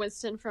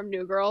Winston from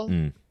New Girl.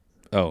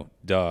 Oh,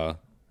 duh.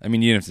 I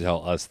mean, you didn't have to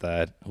tell us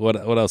that. What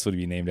else would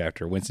he be named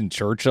after? Winston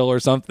Churchill or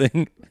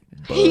something?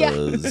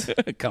 Buzz.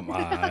 Come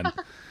on.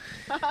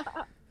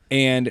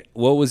 And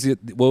what was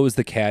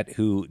the cat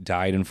who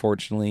died,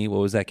 unfortunately? What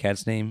was that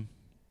cat's name?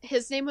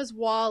 His name was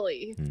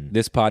Wally.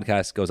 This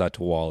podcast goes out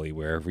to Wally,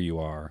 wherever you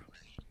are.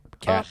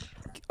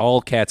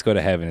 All cats go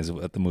to heaven is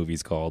what the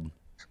movie's called.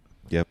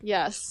 Yep.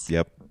 Yes.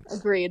 Yep.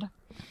 Agreed.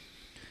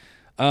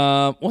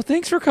 Well,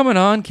 thanks for coming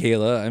on,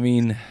 Kayla. I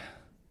mean,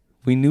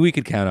 we knew we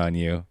could count on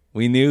you.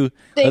 We knew.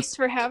 Thanks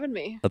for having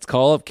me. Let's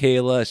call up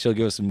Kayla. She'll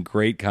give us some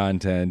great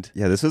content.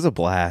 Yeah, this was a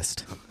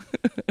blast.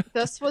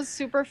 This was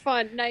super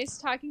fun. Nice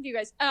talking to you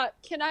guys.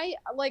 Can I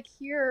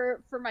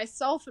hear for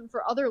myself and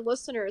for other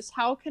listeners,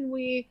 how can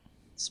we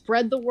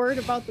spread the word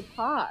about the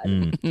pod?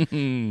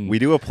 We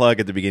do a plug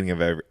at the beginning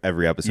of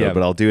every episode, Yeah.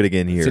 but I'll do it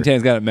again here.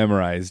 Santana's got it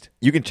memorized.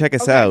 You can check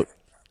us Okay. out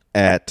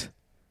at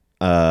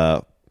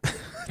dang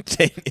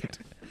it.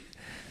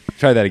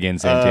 Try that again,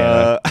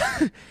 Santana.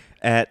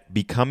 At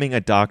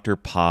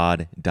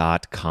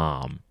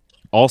becomingadoctorpod.com.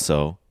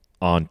 Also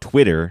on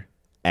Twitter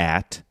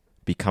at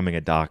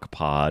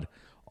becomingadocpod.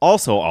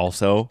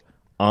 Also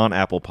on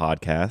Apple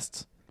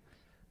Podcasts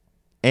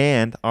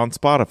and on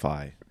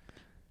Spotify.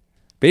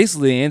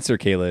 Basically, the answer,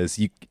 Kayla,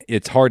 is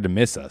it's hard to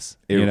miss us.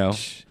 You know,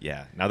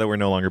 Yeah. Now that we're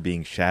no longer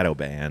being shadow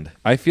banned.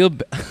 I feel.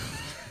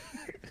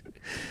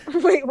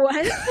 Wait,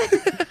 what?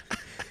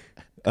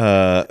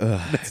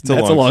 It's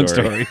That's a long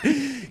story.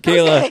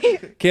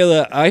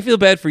 Kayla, I feel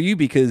bad for you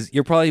because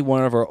you're probably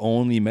one of our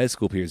only med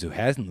school peers who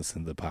hasn't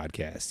listened to the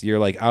podcast. You're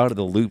like out of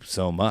the loop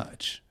so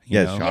much.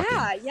 You know?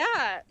 Shocking.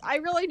 Yeah. I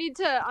really need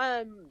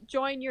to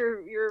join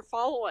your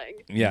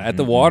following. Yeah, at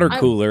the water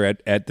cooler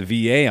at the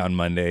VA on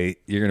Monday,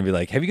 you're going to be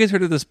like, have you guys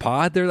heard of this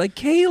pod? They're like,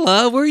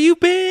 Kayla, where you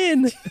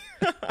been?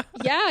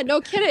 Yeah,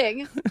 no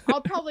kidding.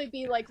 I'll probably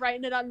be like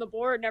writing it on the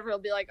board and everyone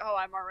will be like, oh,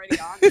 I'm already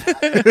on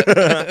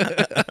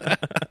that.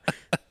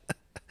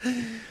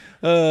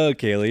 Oh,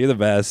 Kayla, you're the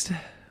best.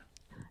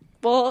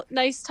 Well,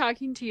 nice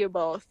talking to you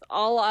both.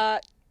 I'll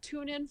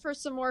tune in for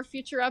some more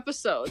future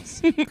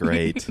episodes.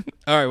 Great.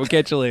 All right, we'll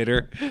catch you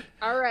later.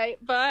 All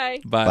right, bye.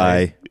 Bye.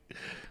 Bye.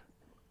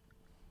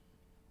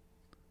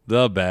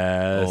 The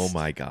best. Oh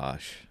my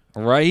gosh.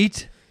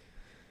 Right?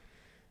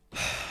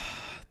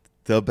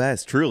 The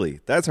best, truly.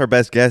 That's our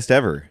best guest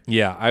ever.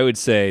 Yeah, I would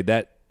say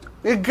that.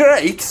 A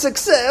great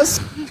success.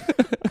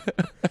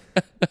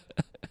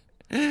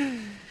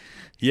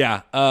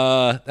 Yeah,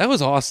 that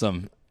was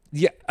awesome.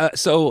 Yeah,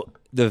 so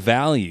the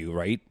value,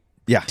 right?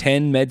 Yeah.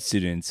 10 med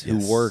students who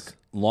Yes. work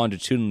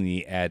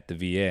longitudinally at the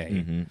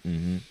VA.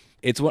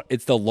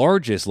 It's the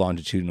largest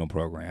longitudinal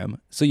program.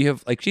 So you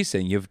have, like she's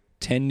saying, you have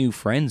 10 new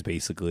friends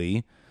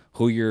basically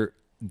who you're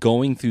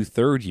going through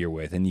third year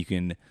with, and you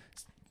can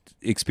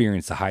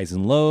experience the highs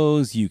and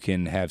lows. You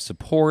can have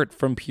support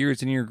from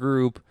peers in your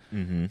group.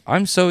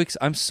 I'm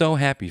so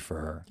happy for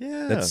her.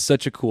 Yeah. That's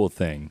such a cool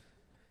thing.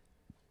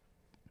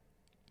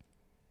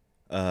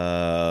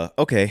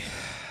 Okay.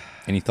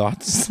 Any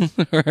thoughts?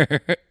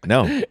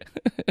 No.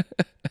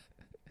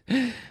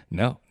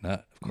 No,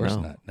 not of course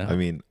No. not. No. I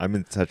mean, I'm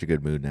in such a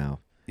good mood now.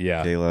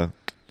 yeah, Kayla.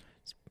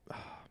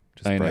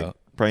 Just I know.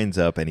 brightens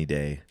up any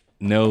day.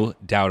 no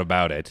doubt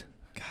about it.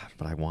 God,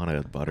 but I want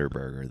a butter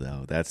burger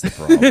though. That's the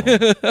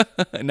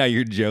problem. Now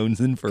you're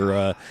jonesing for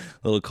a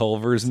little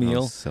Culver's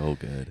meal. So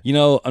good. You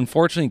know,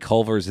 unfortunately,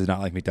 Culver's is not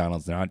like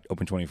McDonald's. They're not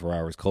open 24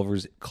 hours.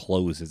 Culver's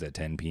closes at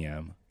 10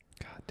 p.m.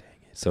 God dang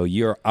it. So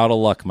you're out of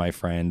luck, my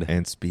friend.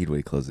 And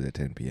Speedway closes at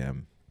 10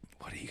 p.m.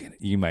 What are you gonna?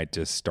 You might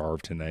just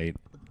starve tonight.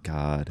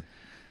 God.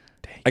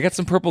 I got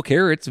some purple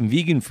carrots, some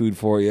vegan food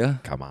for you.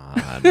 Come on.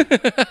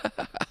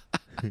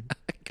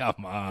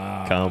 Come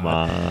on. Come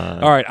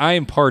on. All right, I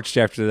am parched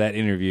after that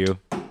interview.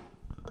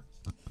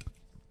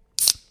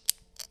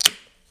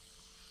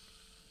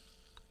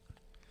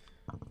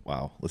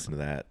 Wow. Listen to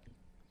that.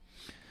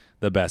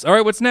 The best. All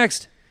right, what's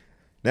next?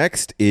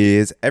 Next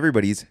is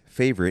everybody's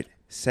favorite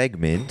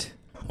segment,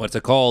 What's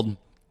it called?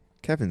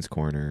 Kevin's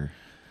Corner.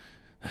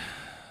 Let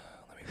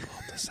me pull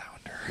up the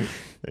sounder.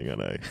 Hang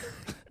on.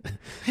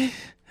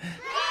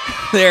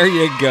 There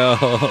you go.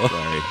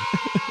 Sorry.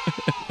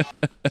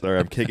 Sorry,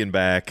 I'm kicking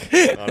back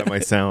onto my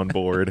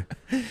soundboard.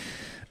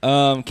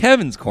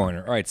 Kevin's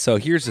Corner. All right, so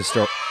here's the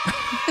story.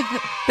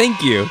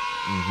 Thank you.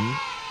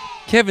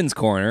 Kevin's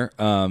Corner.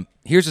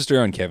 Here's the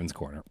story on Kevin's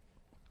Corner.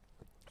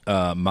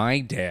 My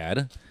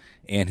dad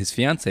and his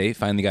fiance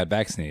finally got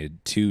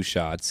vaccinated, 2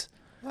 shots.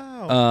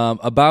 Wow.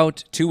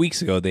 About 2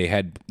 weeks ago,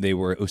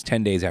 it was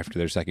 10 days after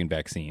their second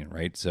vaccine,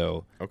 right?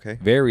 So Okay.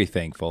 very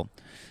thankful.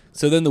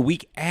 So then the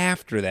week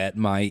after that,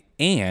 my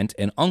aunt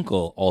and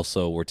uncle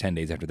also were 10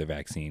 days after their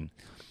vaccine.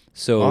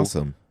 So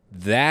Awesome.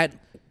 that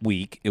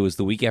week, it was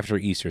the week after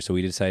Easter, so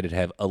we decided to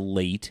have a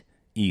late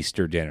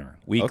Easter dinner.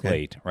 Week Okay.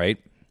 late, right?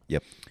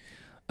 Yep.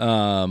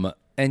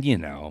 And you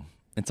know,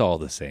 it's all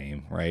the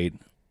same, right?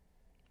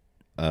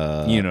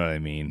 You know what I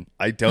mean.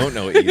 I don't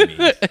know what you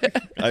mean.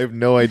 I have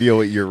no idea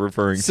what you're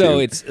referring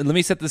So to. let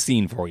me set the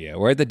scene for you.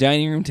 We're at the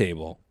dining room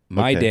table.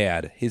 My Okay.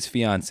 dad, his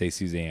fiance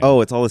Suzanne.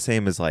 Oh, it's all the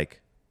same as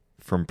like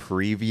from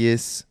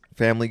previous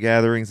family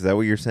gatherings. Is that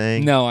what you're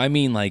saying? No, I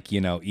mean like, you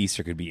know,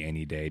 Easter could be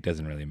any day. It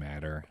doesn't really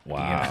matter. You know?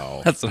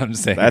 Wow. That's what I'm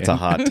saying. That's a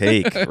hot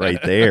take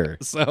right there.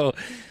 So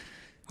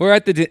we're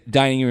at the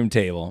dining room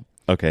table.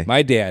 Okay.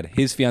 My dad,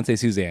 his fiance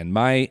Suzanne,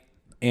 my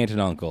aunt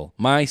and uncle,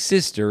 my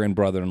sister and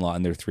brother-in-law,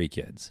 and their 3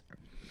 kids.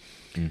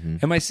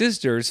 And my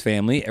sister's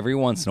family, every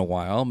once in a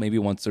while, maybe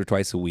once or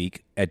twice a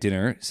week at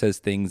dinner, says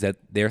things that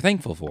they're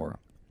thankful for.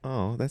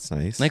 Oh, that's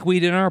nice. Like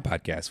we did in our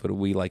podcast. What do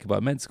we like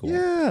about med school?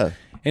 yeah.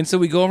 And so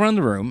we go around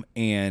the room,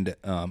 and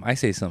I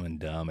say something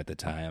dumb at the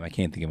time. I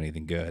can't think of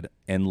anything good.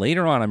 And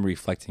later on, I'm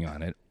reflecting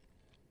on it.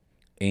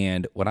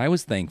 And what I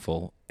was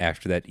thankful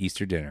after that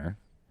Easter dinner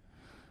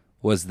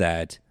was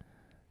that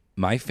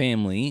my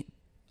family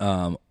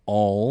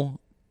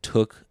all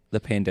took the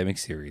pandemic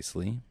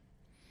seriously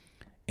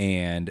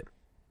and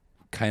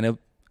kind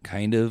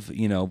of,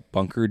 you know,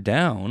 bunkered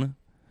down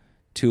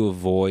to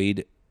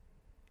avoid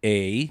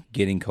A,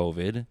 getting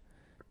COVID,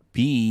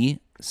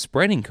 B,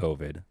 spreading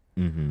COVID.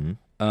 Mm-hmm.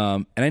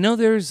 And I know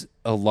there's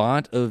a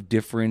lot of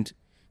different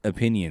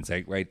opinions,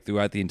 like right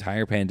throughout the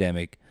entire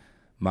pandemic.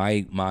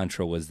 My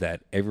mantra was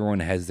that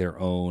everyone has their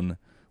own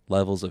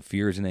levels of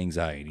fears and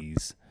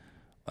anxieties,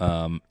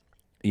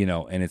 you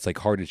know, and it's like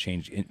hard to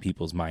change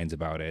people's minds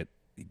about it.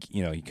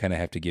 You know, you kind of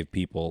have to give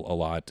people a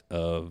lot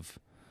of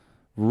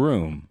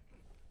room.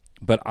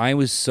 But I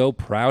was so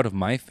proud of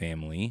my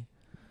family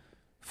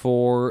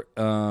for,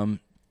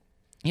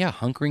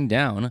 hunkering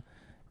down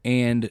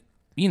and,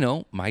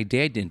 my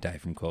dad didn't die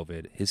from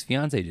COVID. His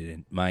fiance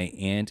didn't. My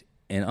aunt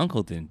and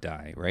uncle didn't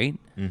die, right?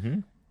 Mm-hmm.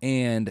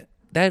 And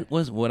that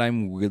was what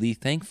I'm really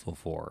thankful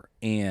for.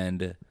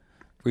 And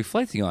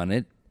reflecting on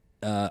it,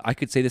 I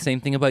could say the same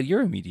thing about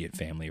your immediate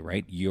family,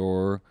 right?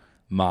 Your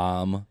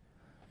mom,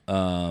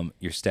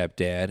 your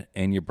stepdad,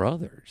 and your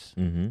brothers.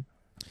 Mm-hmm.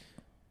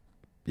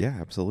 Yeah,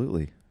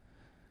 absolutely.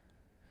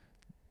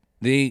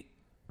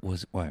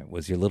 Was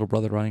your little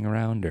brother running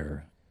around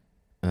or?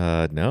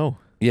 No.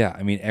 Yeah,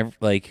 I mean,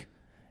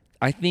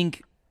 I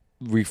think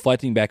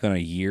reflecting back on a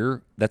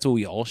year, that's what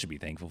we all should be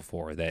thankful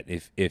for. That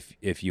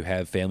if you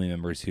have family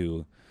members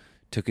who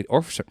took it,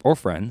 or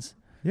friends,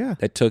 Yeah.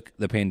 that took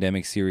the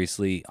pandemic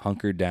seriously,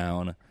 hunkered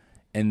down,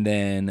 and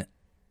then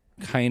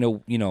kind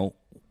of,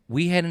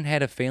 we hadn't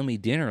had a family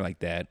dinner like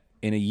that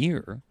in a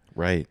year.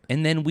 Right.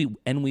 And then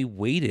we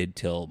waited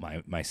till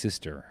my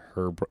sister,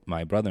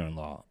 my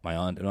brother-in-law, my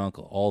aunt and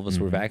uncle, all of us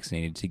were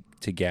vaccinated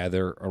to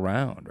gather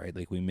around, right?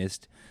 Like we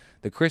missed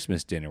the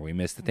Christmas dinner, we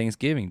missed the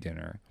Thanksgiving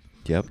dinner.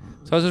 Yep.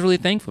 So I was just really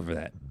thankful for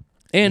that.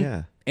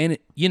 And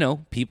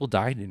people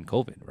died in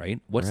COVID,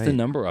 right? What's the Right.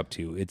 number up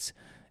to? It's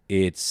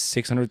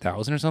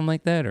 600,000 or something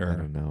like that, I or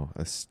don't know.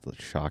 A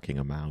shocking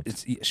amount.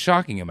 it's a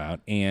shocking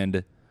amount.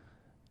 And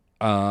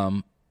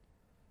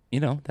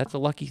that's a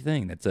lucky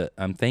thing.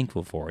 I'm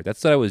thankful for it.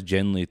 That's what I was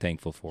genuinely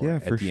thankful for Yeah,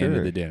 at for the end of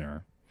sure. the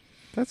dinner.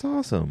 That's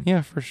awesome.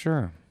 Yeah, for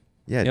sure.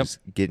 Yeah, Yep. just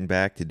getting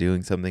back to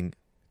doing something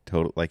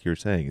total, like you were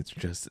saying, it's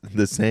just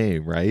the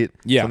same, right?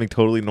 Yeah. Something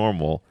totally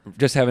normal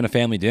Just having a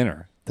family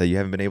dinner. that you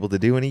haven't been able to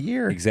do in a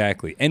year.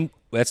 Exactly. And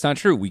that's not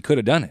true. We could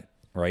have done it,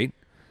 right?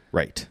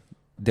 Right.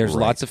 There's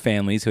Right. lots of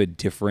families who had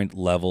different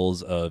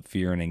levels of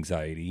fear and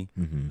anxiety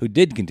Mm-hmm. who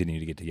did continue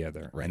to get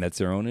together. Right. And that's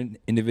their own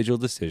individual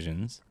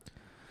decisions.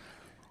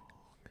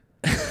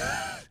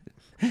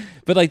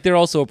 But like they're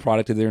also a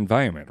product of their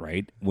environment,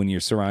 right? When you're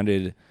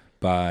surrounded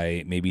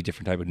by maybe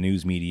different type of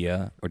news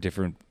media or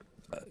different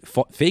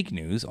fake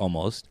news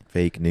almost,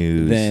 Fake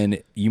news. then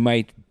you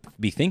might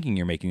be thinking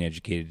you're making an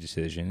educated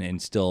decision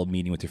and still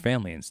meeting with your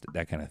family and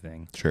that kind of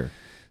thing. Sure.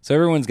 So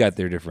everyone's got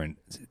their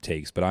different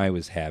takes, but I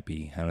was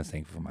happy. I was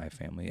thankful for my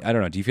family. I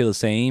don't know. Do you feel the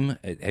same?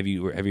 Have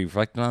you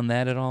reflected on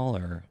that at all,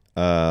 or?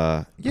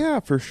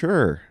 Yeah, for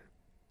sure.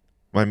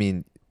 I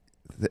mean,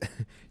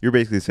 you're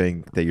basically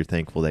saying that you're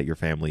thankful that your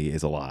family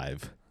is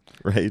alive,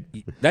 right?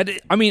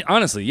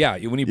 Honestly, yeah.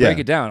 When you break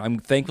Yeah. it down, I'm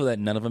thankful that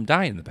none of them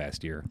died in the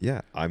past year.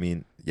 Yeah. I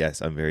mean,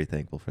 yes, I'm very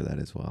thankful for that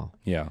as well.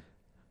 Yeah.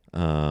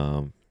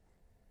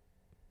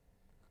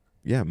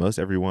 Yeah, most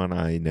everyone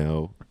I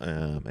know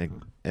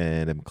and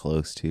am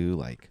close to,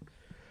 like,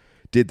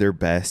 did their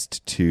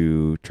best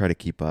to try to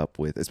keep up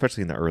with,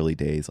 especially in the early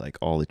days, like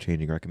all the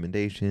changing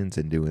recommendations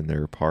and doing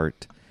their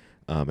part,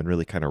 and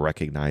really kind of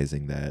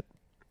recognizing that,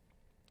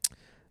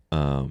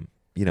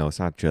 it's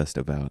not just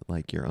about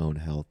like your own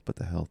health, but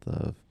the health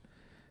of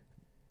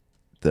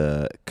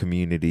the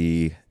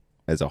community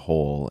as a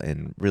whole,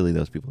 and really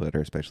those people that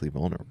are especially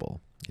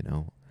vulnerable,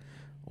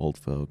 old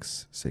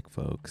folks, sick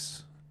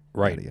folks,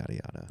 Right. yada, yada,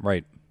 yada.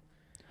 Right.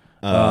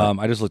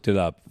 I just looked it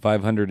up.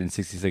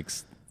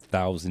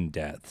 566,000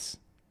 deaths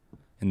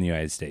in the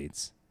United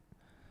States.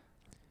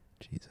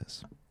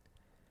 Jesus.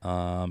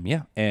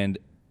 Yeah, and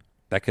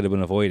that could have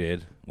been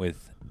avoided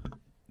with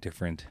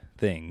different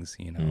things,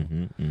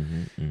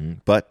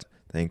 But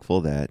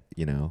thankful that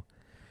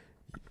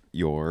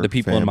your The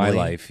people in my family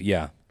life,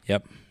 yeah,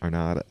 yep. are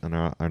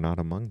not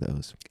among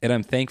those. And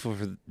I'm thankful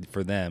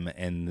for them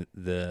and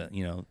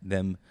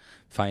them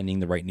finding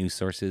the right news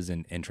sources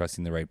and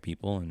trusting the right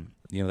people and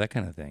that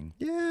kind of thing.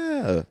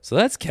 Yeah, So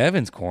that's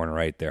Kevin's corner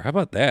right there. How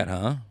about that,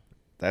 huh?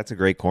 that's a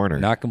great corner.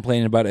 Not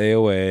complaining about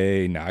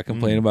AOA, not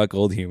complaining about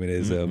cold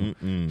humanism.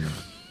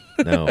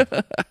 No,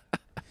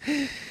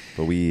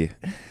 but we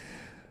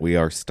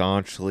are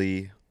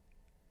staunchly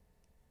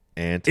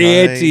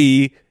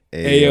Anti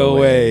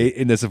AOA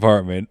in this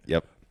apartment.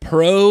 Yep.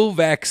 Pro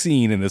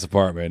vaccine in this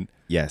apartment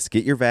Yes,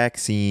 get your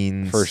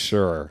vaccines for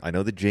sure. I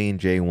know the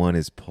J&J one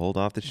is pulled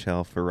off the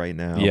shelf for right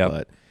now,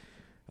 Yep.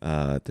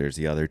 but there's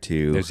the other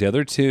two. There's the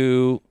other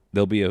two.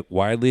 They'll be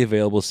widely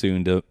available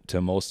soon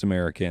to most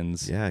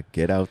Americans. Yeah,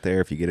 get out there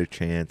if you get a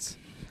chance.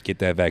 Get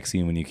that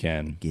vaccine when you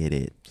can. Get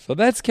it. So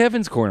that's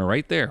Kevin's corner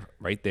right there.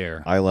 Right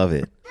there. I love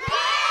it.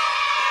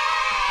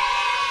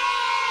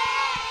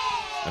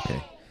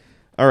 Okay.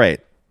 All right.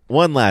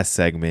 One last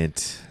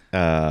segment.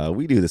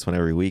 We do this one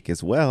every week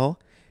as well.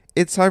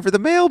 It's time for the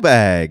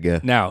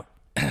mailbag. Now,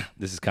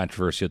 this is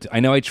controversial too. I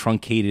know I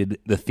truncated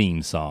the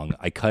theme song.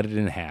 I cut it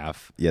in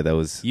half. Yeah, that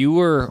was. You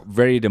were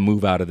ready to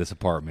move out of this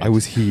apartment. I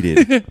was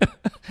heated.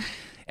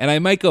 And I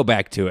might go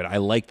back to it. I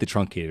like the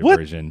truncated What?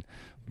 version.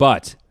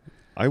 But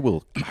I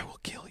will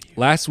kill you.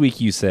 last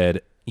week you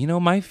said,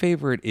 my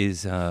favorite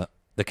is The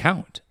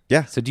Count.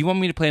 Yeah. So do you want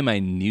me to play my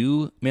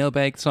new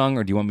mailbag song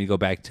or do you want me to go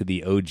back to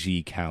the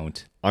OG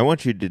Count? I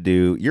want you to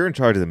do. You're in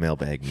charge of the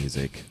mailbag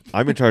music.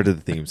 I'm in charge of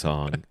the theme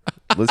song.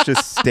 Let's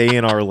just stay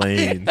in our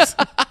lanes.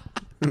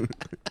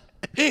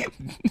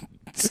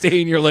 Stay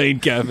in your lane,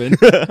 Kevin.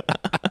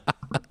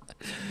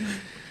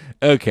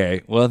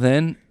 Okay. Well,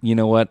 then, you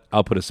know what?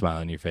 I'll put a smile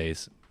on your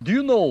face. Do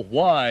you know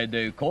why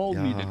they call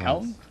me the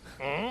Count?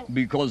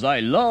 Because I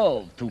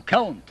love to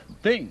count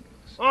things.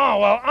 Oh,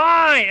 well,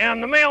 I am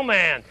the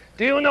mailman.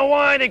 Do you know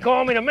why they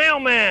call me the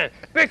mailman?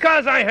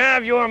 Because I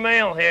have your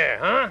mail here,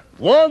 huh?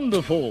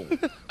 Wonderful.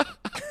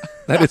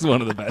 That is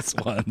one of the best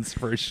ones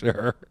for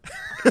sure.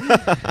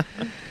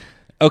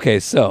 Okay,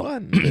 so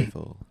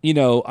Wonderful.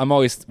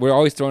 we're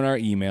always throwing our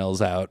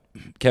emails out.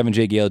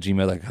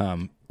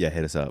 KevinJGale@gmail.com. Yeah,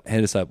 hit us up.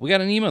 Hit us up. We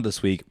got an email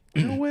this week.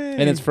 No way.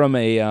 And it's from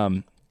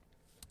a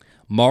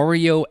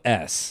Mario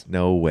S.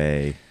 No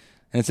way.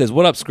 And it says,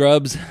 "What up,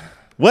 scrubs?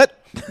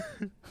 What?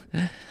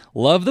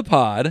 Love the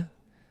pod.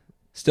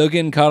 Still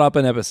getting caught up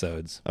in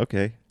episodes.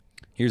 Okay.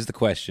 Here's the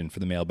question for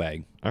the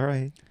mailbag. All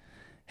right.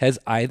 Has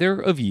either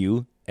of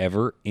you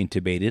ever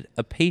intubated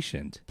a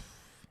patient?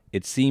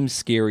 It seems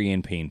scary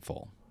and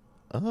painful."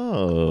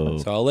 Oh.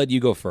 So I'll let you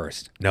go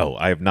first. No,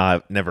 I have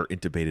never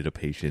intubated a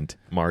patient.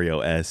 Mario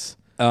S.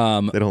 They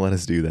don't let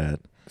us do that.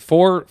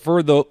 For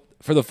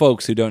the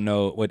folks who don't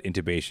know what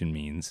intubation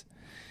means,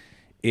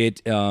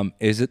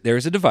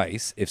 there's a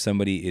device if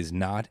somebody is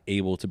not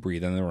able to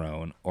breathe on their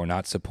own or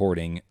not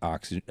supporting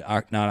oxygen,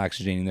 not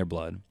oxygenating their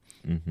blood.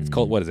 Mm-hmm. It's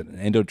called, what is it, an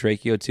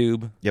endotracheal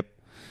tube? Yep.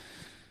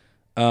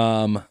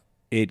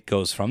 It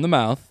goes from the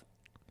mouth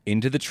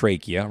into the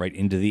trachea, right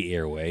into the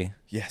airway,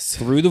 Yes.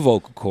 through the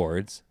vocal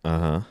cords,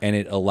 Uh-huh. and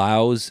it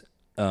allows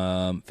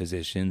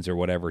physicians or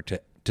whatever to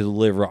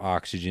deliver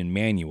oxygen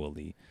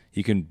manually.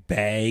 You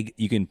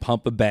can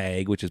pump a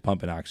bag, which is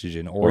pumping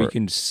oxygen, or you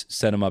can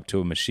set them up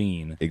to a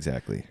machine.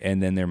 Exactly.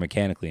 And then they're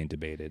mechanically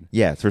intubated.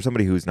 Yeah, it's for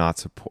somebody who's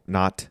not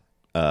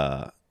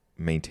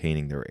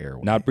maintaining their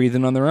airway. Not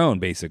breathing on their own,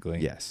 basically.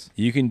 Yes.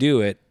 You can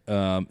do it.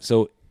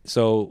 So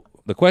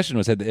the question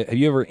was, have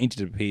you ever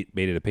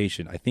intubated a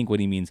patient? I think what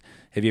he means,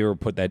 have you ever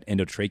put that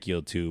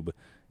endotracheal tube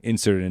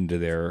inserted into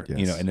their,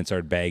 Yes. and then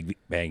started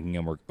bagging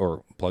them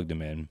or plugged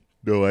them in?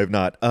 No, I have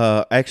not.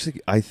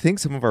 Actually, I think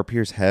some of our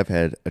peers have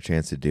had a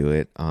chance to do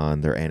it on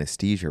their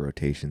anesthesia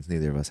rotations.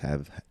 Neither of us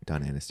have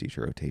done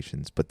anesthesia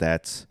rotations, but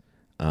that's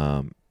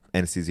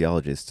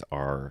anesthesiologists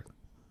are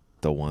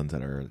the ones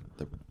that are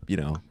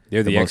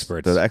they're the most,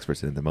 experts. They're the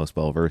experts in it, the most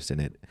well versed in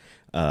it.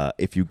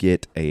 If you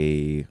get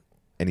any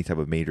type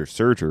of major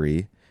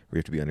surgery where you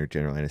have to be under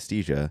general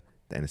anesthesia,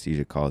 the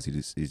anesthesia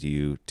causes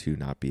you to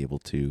not be able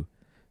to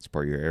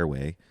support your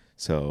airway.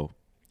 So,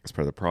 as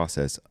part of the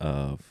process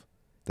of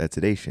that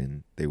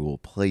sedation, they will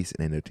place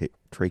an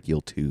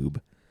endotracheal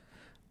tube.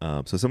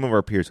 So some of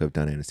our peers who have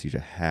done anesthesia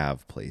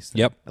have placed them,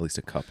 Yep. at least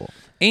a couple.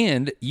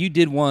 And you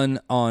did one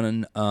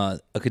on a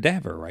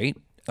cadaver, right?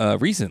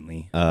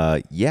 Recently.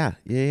 Yeah,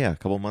 a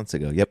couple months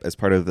ago. Yep, as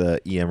part of the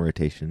EM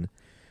rotation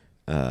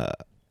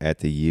at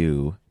the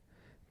U,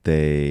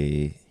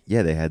 they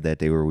had that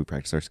day where we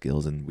practiced our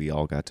skills, and we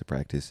all got to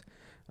practice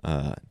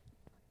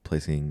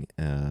placing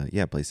an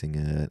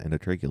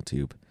endotracheal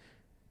tube.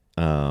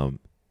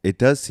 It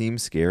does seem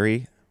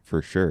scary,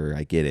 for sure.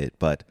 I get it,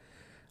 but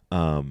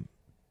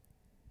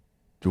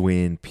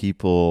when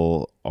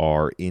people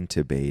are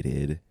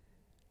intubated,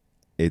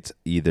 it's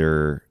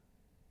either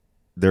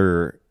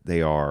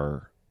they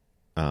are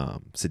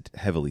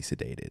heavily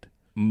sedated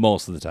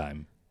Most of the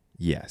time.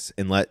 Yes,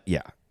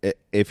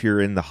 if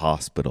you're in the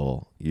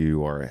hospital,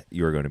 you are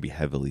going to be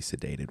heavily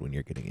sedated when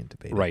you're getting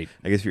intubated. Right.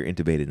 I guess if you're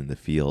intubated in the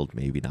field,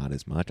 maybe not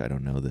as much. I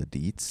don't know the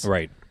deets.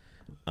 Right.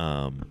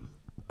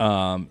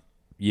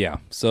 Yeah.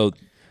 So,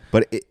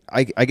 but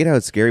I get how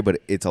it's scary,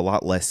 but it's a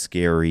lot less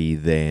scary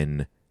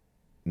than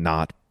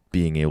not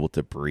being able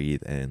to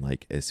breathe and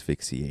like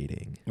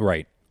asphyxiating.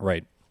 right.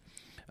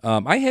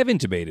 I have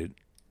intubated.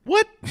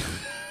 What?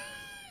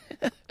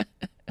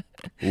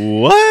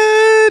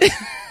 What?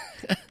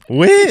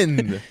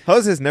 When? How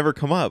has this never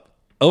come up?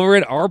 Over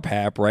at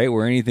RPAP, right,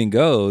 where anything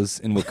goes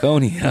in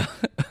Waconia.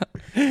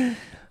 When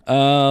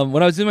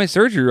I was doing my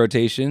surgery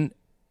rotation,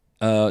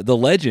 the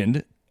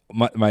legend,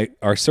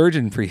 our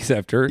surgeon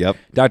preceptor, Yep.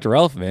 Dr.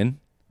 Elfman,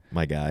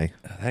 My guy.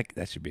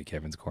 that should be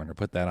Kevin's corner.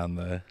 Put that on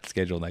the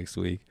schedule next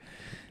week.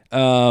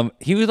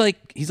 He's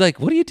like,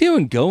 what are you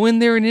doing? Go in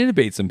there and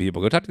intubate some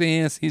people. Go talk to the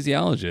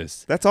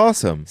anesthesiologist. That's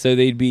awesome. So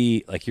they'd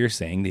be, like you're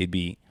saying, they'd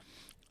be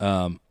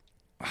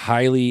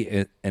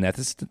highly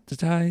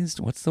anesthetized.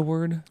 What's the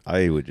word?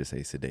 I would just say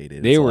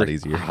sedated. They it's a were lot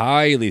easier.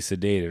 highly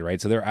sedated,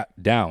 right? So they're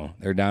down.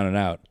 They're down and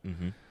out.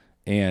 Mm-hmm.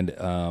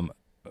 And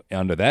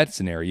under that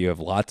scenario, you have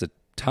lots of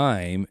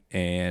time,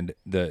 and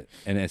the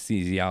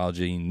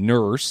anesthesiology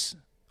nurse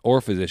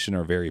or physician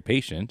are very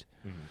patient.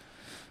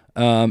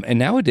 Mm-hmm. And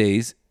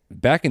nowadays,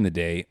 back in the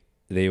day,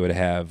 they would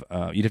have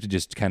you'd have to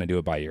just kind of do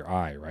it by your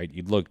eye, right?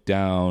 You'd look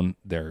down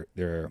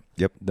the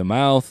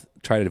mouth,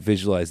 try to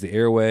visualize the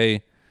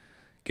airway,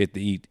 get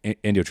the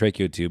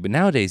endotracheal tube. But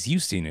nowadays,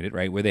 you've seen it,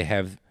 right? Where they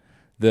have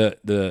the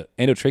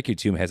endotracheal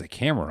tube has a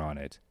camera on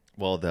it.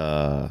 Well,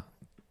 the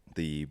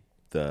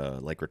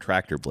like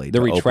retractor blade. The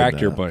to open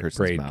retractor the person's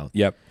blade. mouth.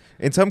 Yep.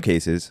 In some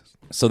cases,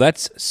 So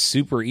that's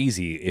super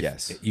easy. If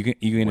Yes. you can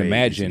Way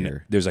imagine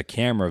easier. there's a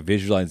camera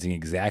visualizing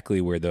exactly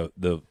where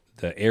the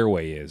the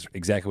airway is,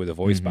 exactly where the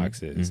voice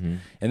box is,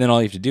 and then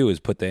all you have to do is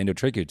put the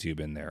endotracheal tube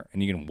in there,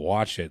 and you can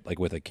watch it like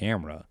with a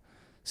camera.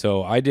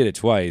 So I did it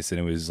twice, and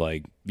it was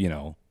like,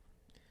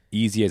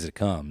 easy as it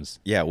comes.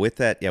 Yeah, with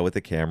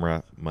the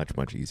camera,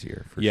 much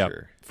easier for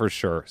sure. For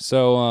sure.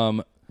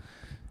 So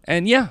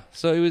and yeah,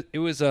 so it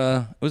was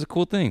a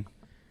cool thing.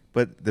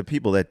 But the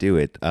people that do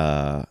it,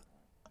 they're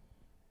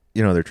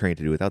trained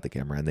to do it without the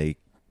camera, and they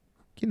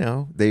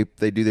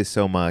do this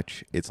so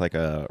much. It's like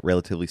a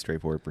relatively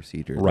straightforward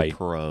procedure. Right. They're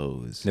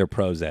pros. They're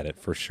pros at it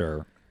for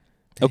sure.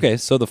 Okay,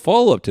 so the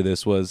follow up to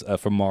this was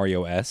from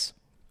Mario S.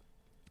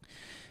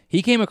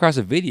 He came across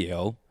a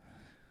video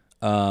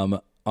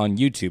on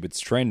YouTube. It's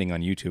trending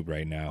on YouTube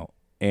right now,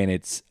 and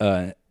it's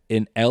an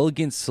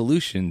elegant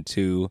solution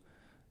to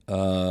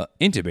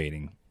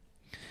intubating.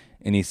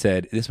 And he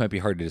said, this might be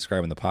hard to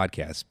describe on the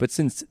podcast, but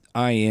since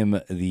I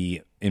am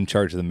in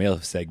charge of the mail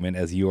segment,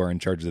 as you are in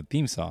charge of the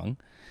theme song,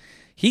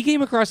 he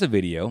came across a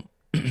video.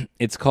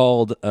 It's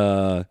called,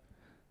 oh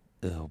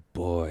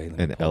boy.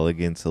 An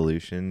elegant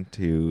solution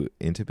to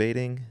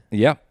intubating?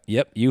 Yep,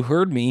 you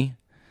heard me.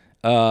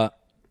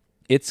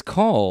 It's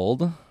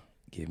called,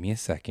 give me a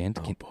second.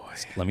 Oh, boy.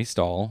 Let me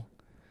stall.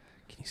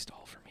 Can you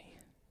stall for me?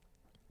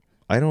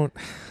 I don't...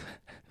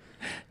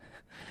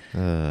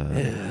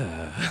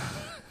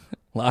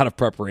 A lot of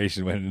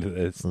preparation went into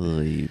this.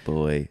 Oy,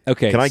 boy.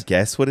 Okay. Can I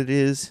guess what it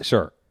is?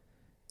 Sure.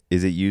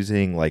 Is it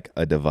using like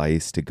a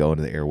device to go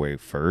into the airway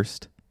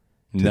first?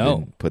 To No.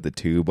 then put the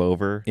tube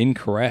over?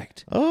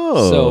 Incorrect.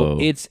 Oh. So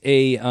it's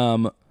a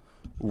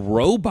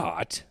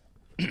robot,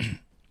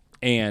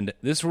 and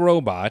this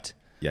robot.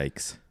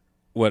 Yikes.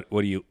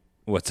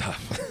 What's up?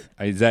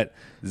 Does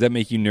that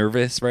make you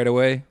nervous right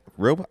away?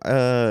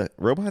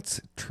 Robots.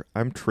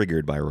 I'm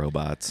triggered by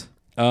robots.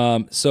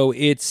 So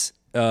it's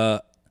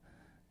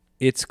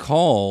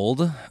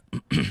called.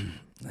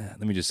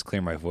 Let me just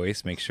clear my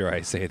voice. Make sure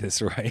I say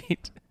this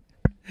right.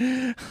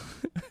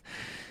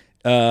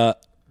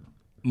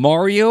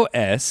 Mario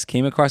S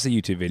came across a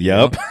YouTube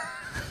video. Yep.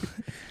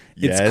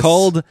 It's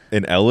called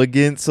an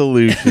elegant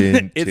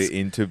solution to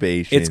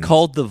intubation. It's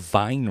called the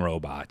Vine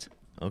robot.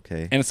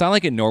 Okay. And it's not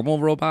like a normal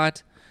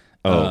robot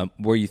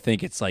where you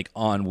think it's like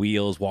on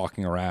wheels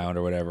walking around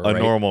or whatever. A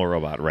right? normal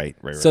robot, right.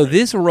 So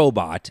this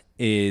robot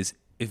is,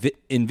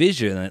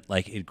 envision it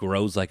like it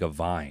grows like a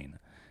vine.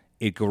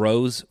 It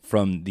grows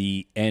from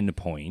the end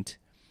point,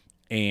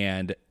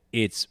 and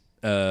it's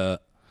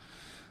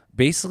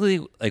basically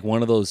like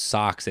one of those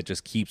socks that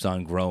just keeps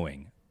on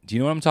growing. Do you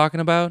know what I'm talking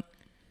about?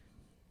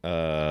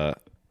 A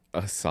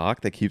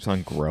sock that keeps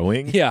on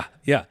growing? Yeah.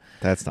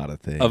 That's not a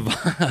thing.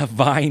 A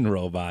vine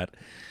robot.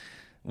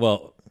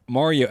 Well,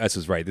 Mario S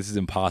was right. This is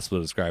impossible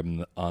to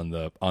describe on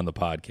the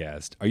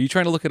podcast. Are you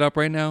trying to look it up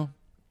right now?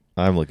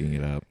 I'm looking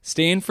it up.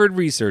 Stanford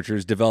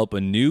researchers develop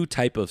a new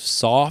type of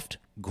soft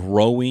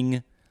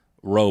growing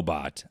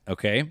robot.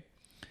 Okay,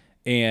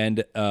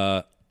 and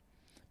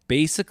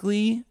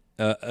basically,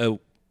 the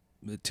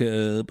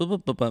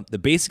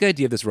basic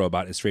idea of this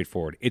robot is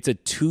straightforward. It's a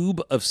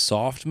tube of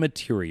soft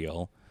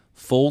material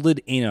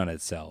folded in on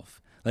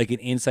itself, like an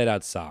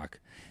inside-out sock,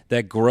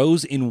 that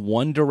grows in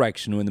one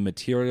direction when the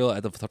material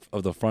at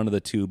the front of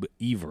the tube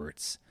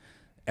everts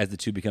as the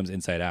tube becomes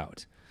inside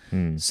out.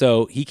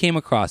 So he came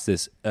across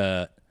this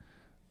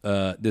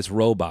this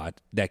robot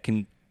that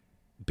can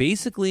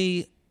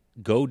basically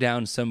go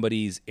down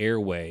somebody's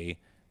airway,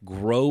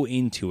 grow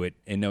into it,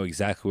 and know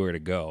exactly where to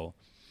go.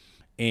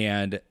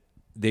 And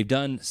they've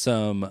done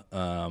some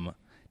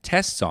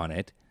tests on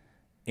it,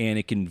 and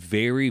it can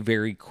very,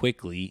 very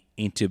quickly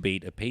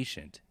intubate a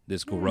patient,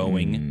 this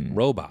growing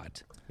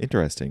robot.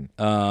 Interesting.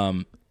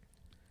 What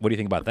do you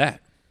think about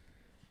that?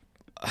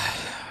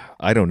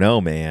 I don't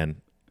know, man.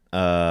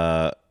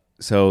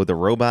 So the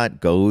robot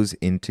goes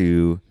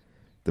into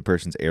the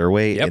person's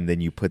airway, Yep. and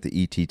then you put the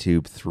ET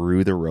tube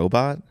through the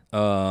robot?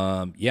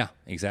 Yeah,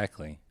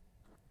 exactly.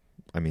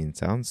 I mean,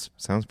 sounds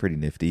pretty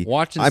nifty.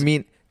 Watching I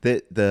mean,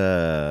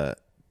 the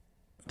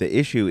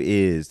issue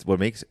is what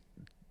makes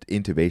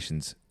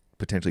intubations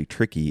potentially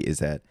tricky is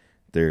that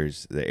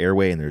there's the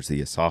airway and there's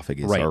the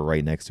esophagus are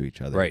right next to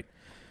each other. Right.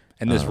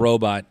 And this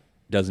robot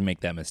doesn't make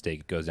that mistake.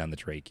 It goes down the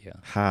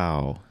trachea.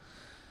 How?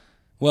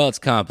 Well, it's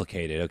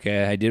complicated,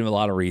 okay? I did a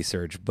lot of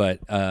research, but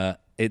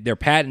they're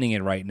patenting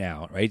it right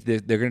now, right? They're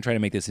going to try to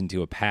make this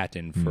into a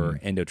patent for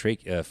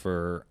endotrachea,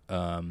 for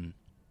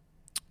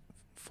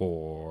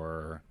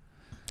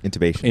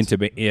Intubations.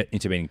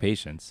 intubating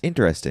patients.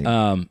 Interesting.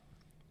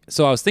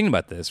 So I was thinking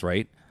about this,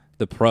 right?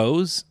 The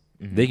pros,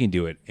 they can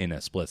do it in a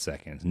split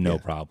second, no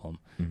problem.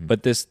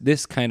 But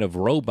this kind of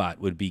robot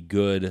would be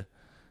good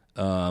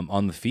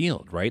on the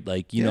field, right?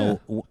 Like, you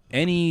know,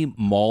 any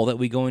mall that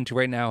we go into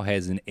right now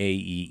has an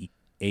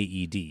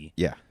AED.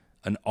 Yeah.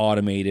 An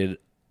automated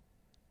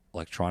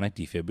electronic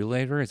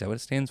defibrillator. Is that what it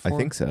stands for? I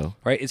think so.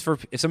 Right? It's for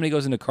if somebody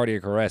goes into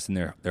cardiac arrest and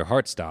their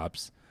heart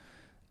stops,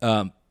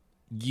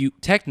 you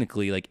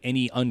technically, like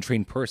any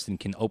untrained person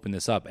can open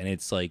this up, and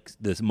it's like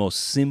the most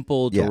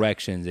simple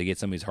directions to get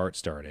somebody's heart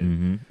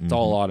started. It's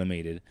all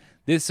automated.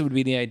 This would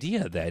be the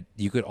idea that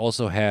you could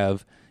also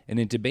have an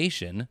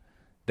intubation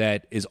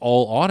that is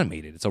all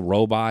automated. It's a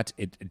robot.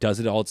 It does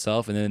it all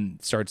itself, and then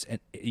starts,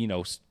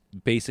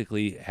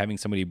 basically having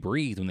somebody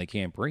breathe when they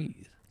can't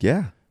breathe.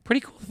 Yeah.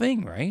 Pretty cool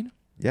thing, right?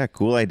 Yeah,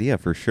 cool idea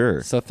for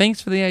sure. So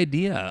thanks for the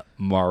idea,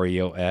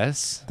 Mario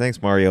S.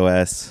 Thanks, Mario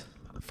S.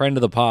 Friend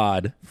of the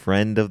pod.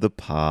 Friend of the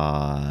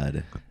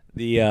pod.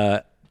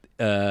 The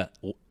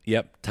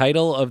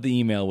title of the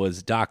email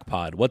was Doc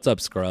Pod. What's up,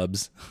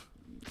 scrubs?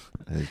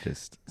 That is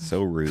just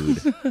so rude.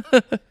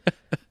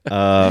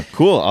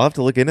 Cool. I'll have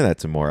to look into that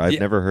some more. I've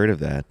never heard of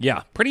that.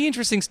 Yeah, pretty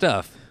interesting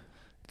stuff.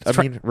 I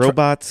mean,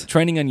 robots,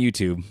 trending on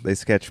YouTube. they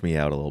sketch me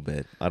out a little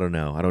bit. I don't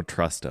know. I don't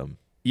trust them.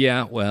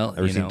 Yeah, well,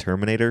 Ever seen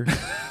Terminator?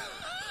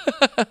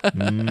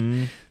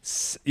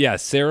 Yeah,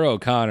 Sarah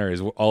O'Connor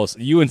is also.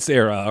 You and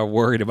Sarah are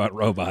worried about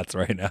robots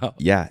right now.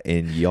 Yeah,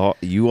 and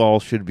you all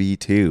should be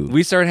too.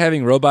 We start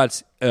having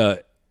robots,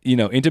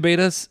 intubate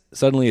us.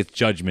 Suddenly, it's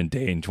Judgment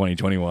Day in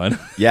 2021.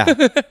 Yeah,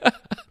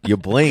 you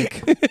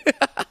blink.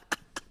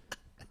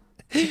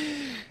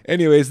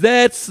 Anyways,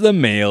 that's the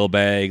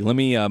mailbag. Let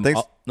me let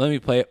me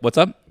play it. What's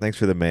up? Thanks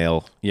for the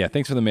mail. Yeah,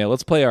 thanks for the mail.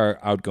 Let's play our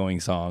outgoing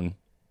song.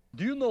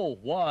 Do you know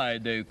why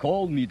they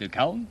call me the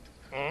Count?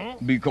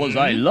 Because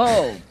I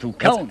love to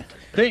count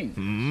things.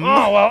 Oh,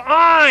 well,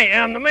 I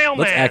am the mailman.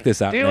 Let's act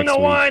this out Do you next know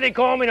week. why they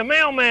call me the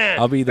mailman?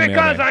 I'll be the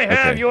because mailman. I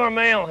have Okay. your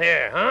mail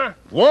here, huh?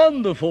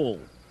 Wonderful.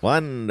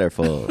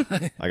 Wonderful.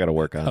 I got to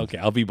work on. Okay,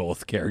 I'll be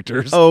both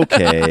characters.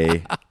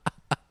 Okay.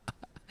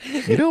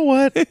 You know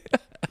what?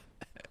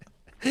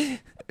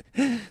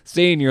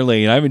 Stay in your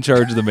lane. I'm in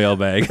charge of the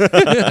mailbag.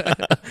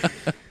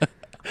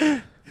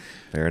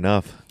 Fair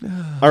enough.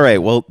 All right.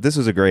 Well, this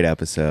was a great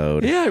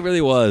episode. Yeah, it really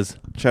was.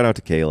 Shout out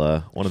to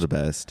Kayla, one of the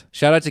best.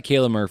 Shout out to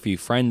Kayla Murphy,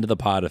 friend of the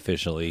pod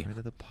officially. Friend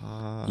of the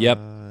pod. Yep.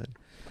 All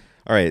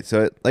right.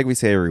 So, like we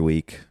say every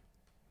week,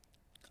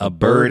 A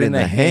bird in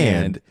the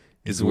hand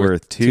is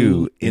worth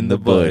two in the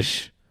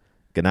bush.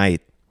 Good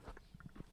night.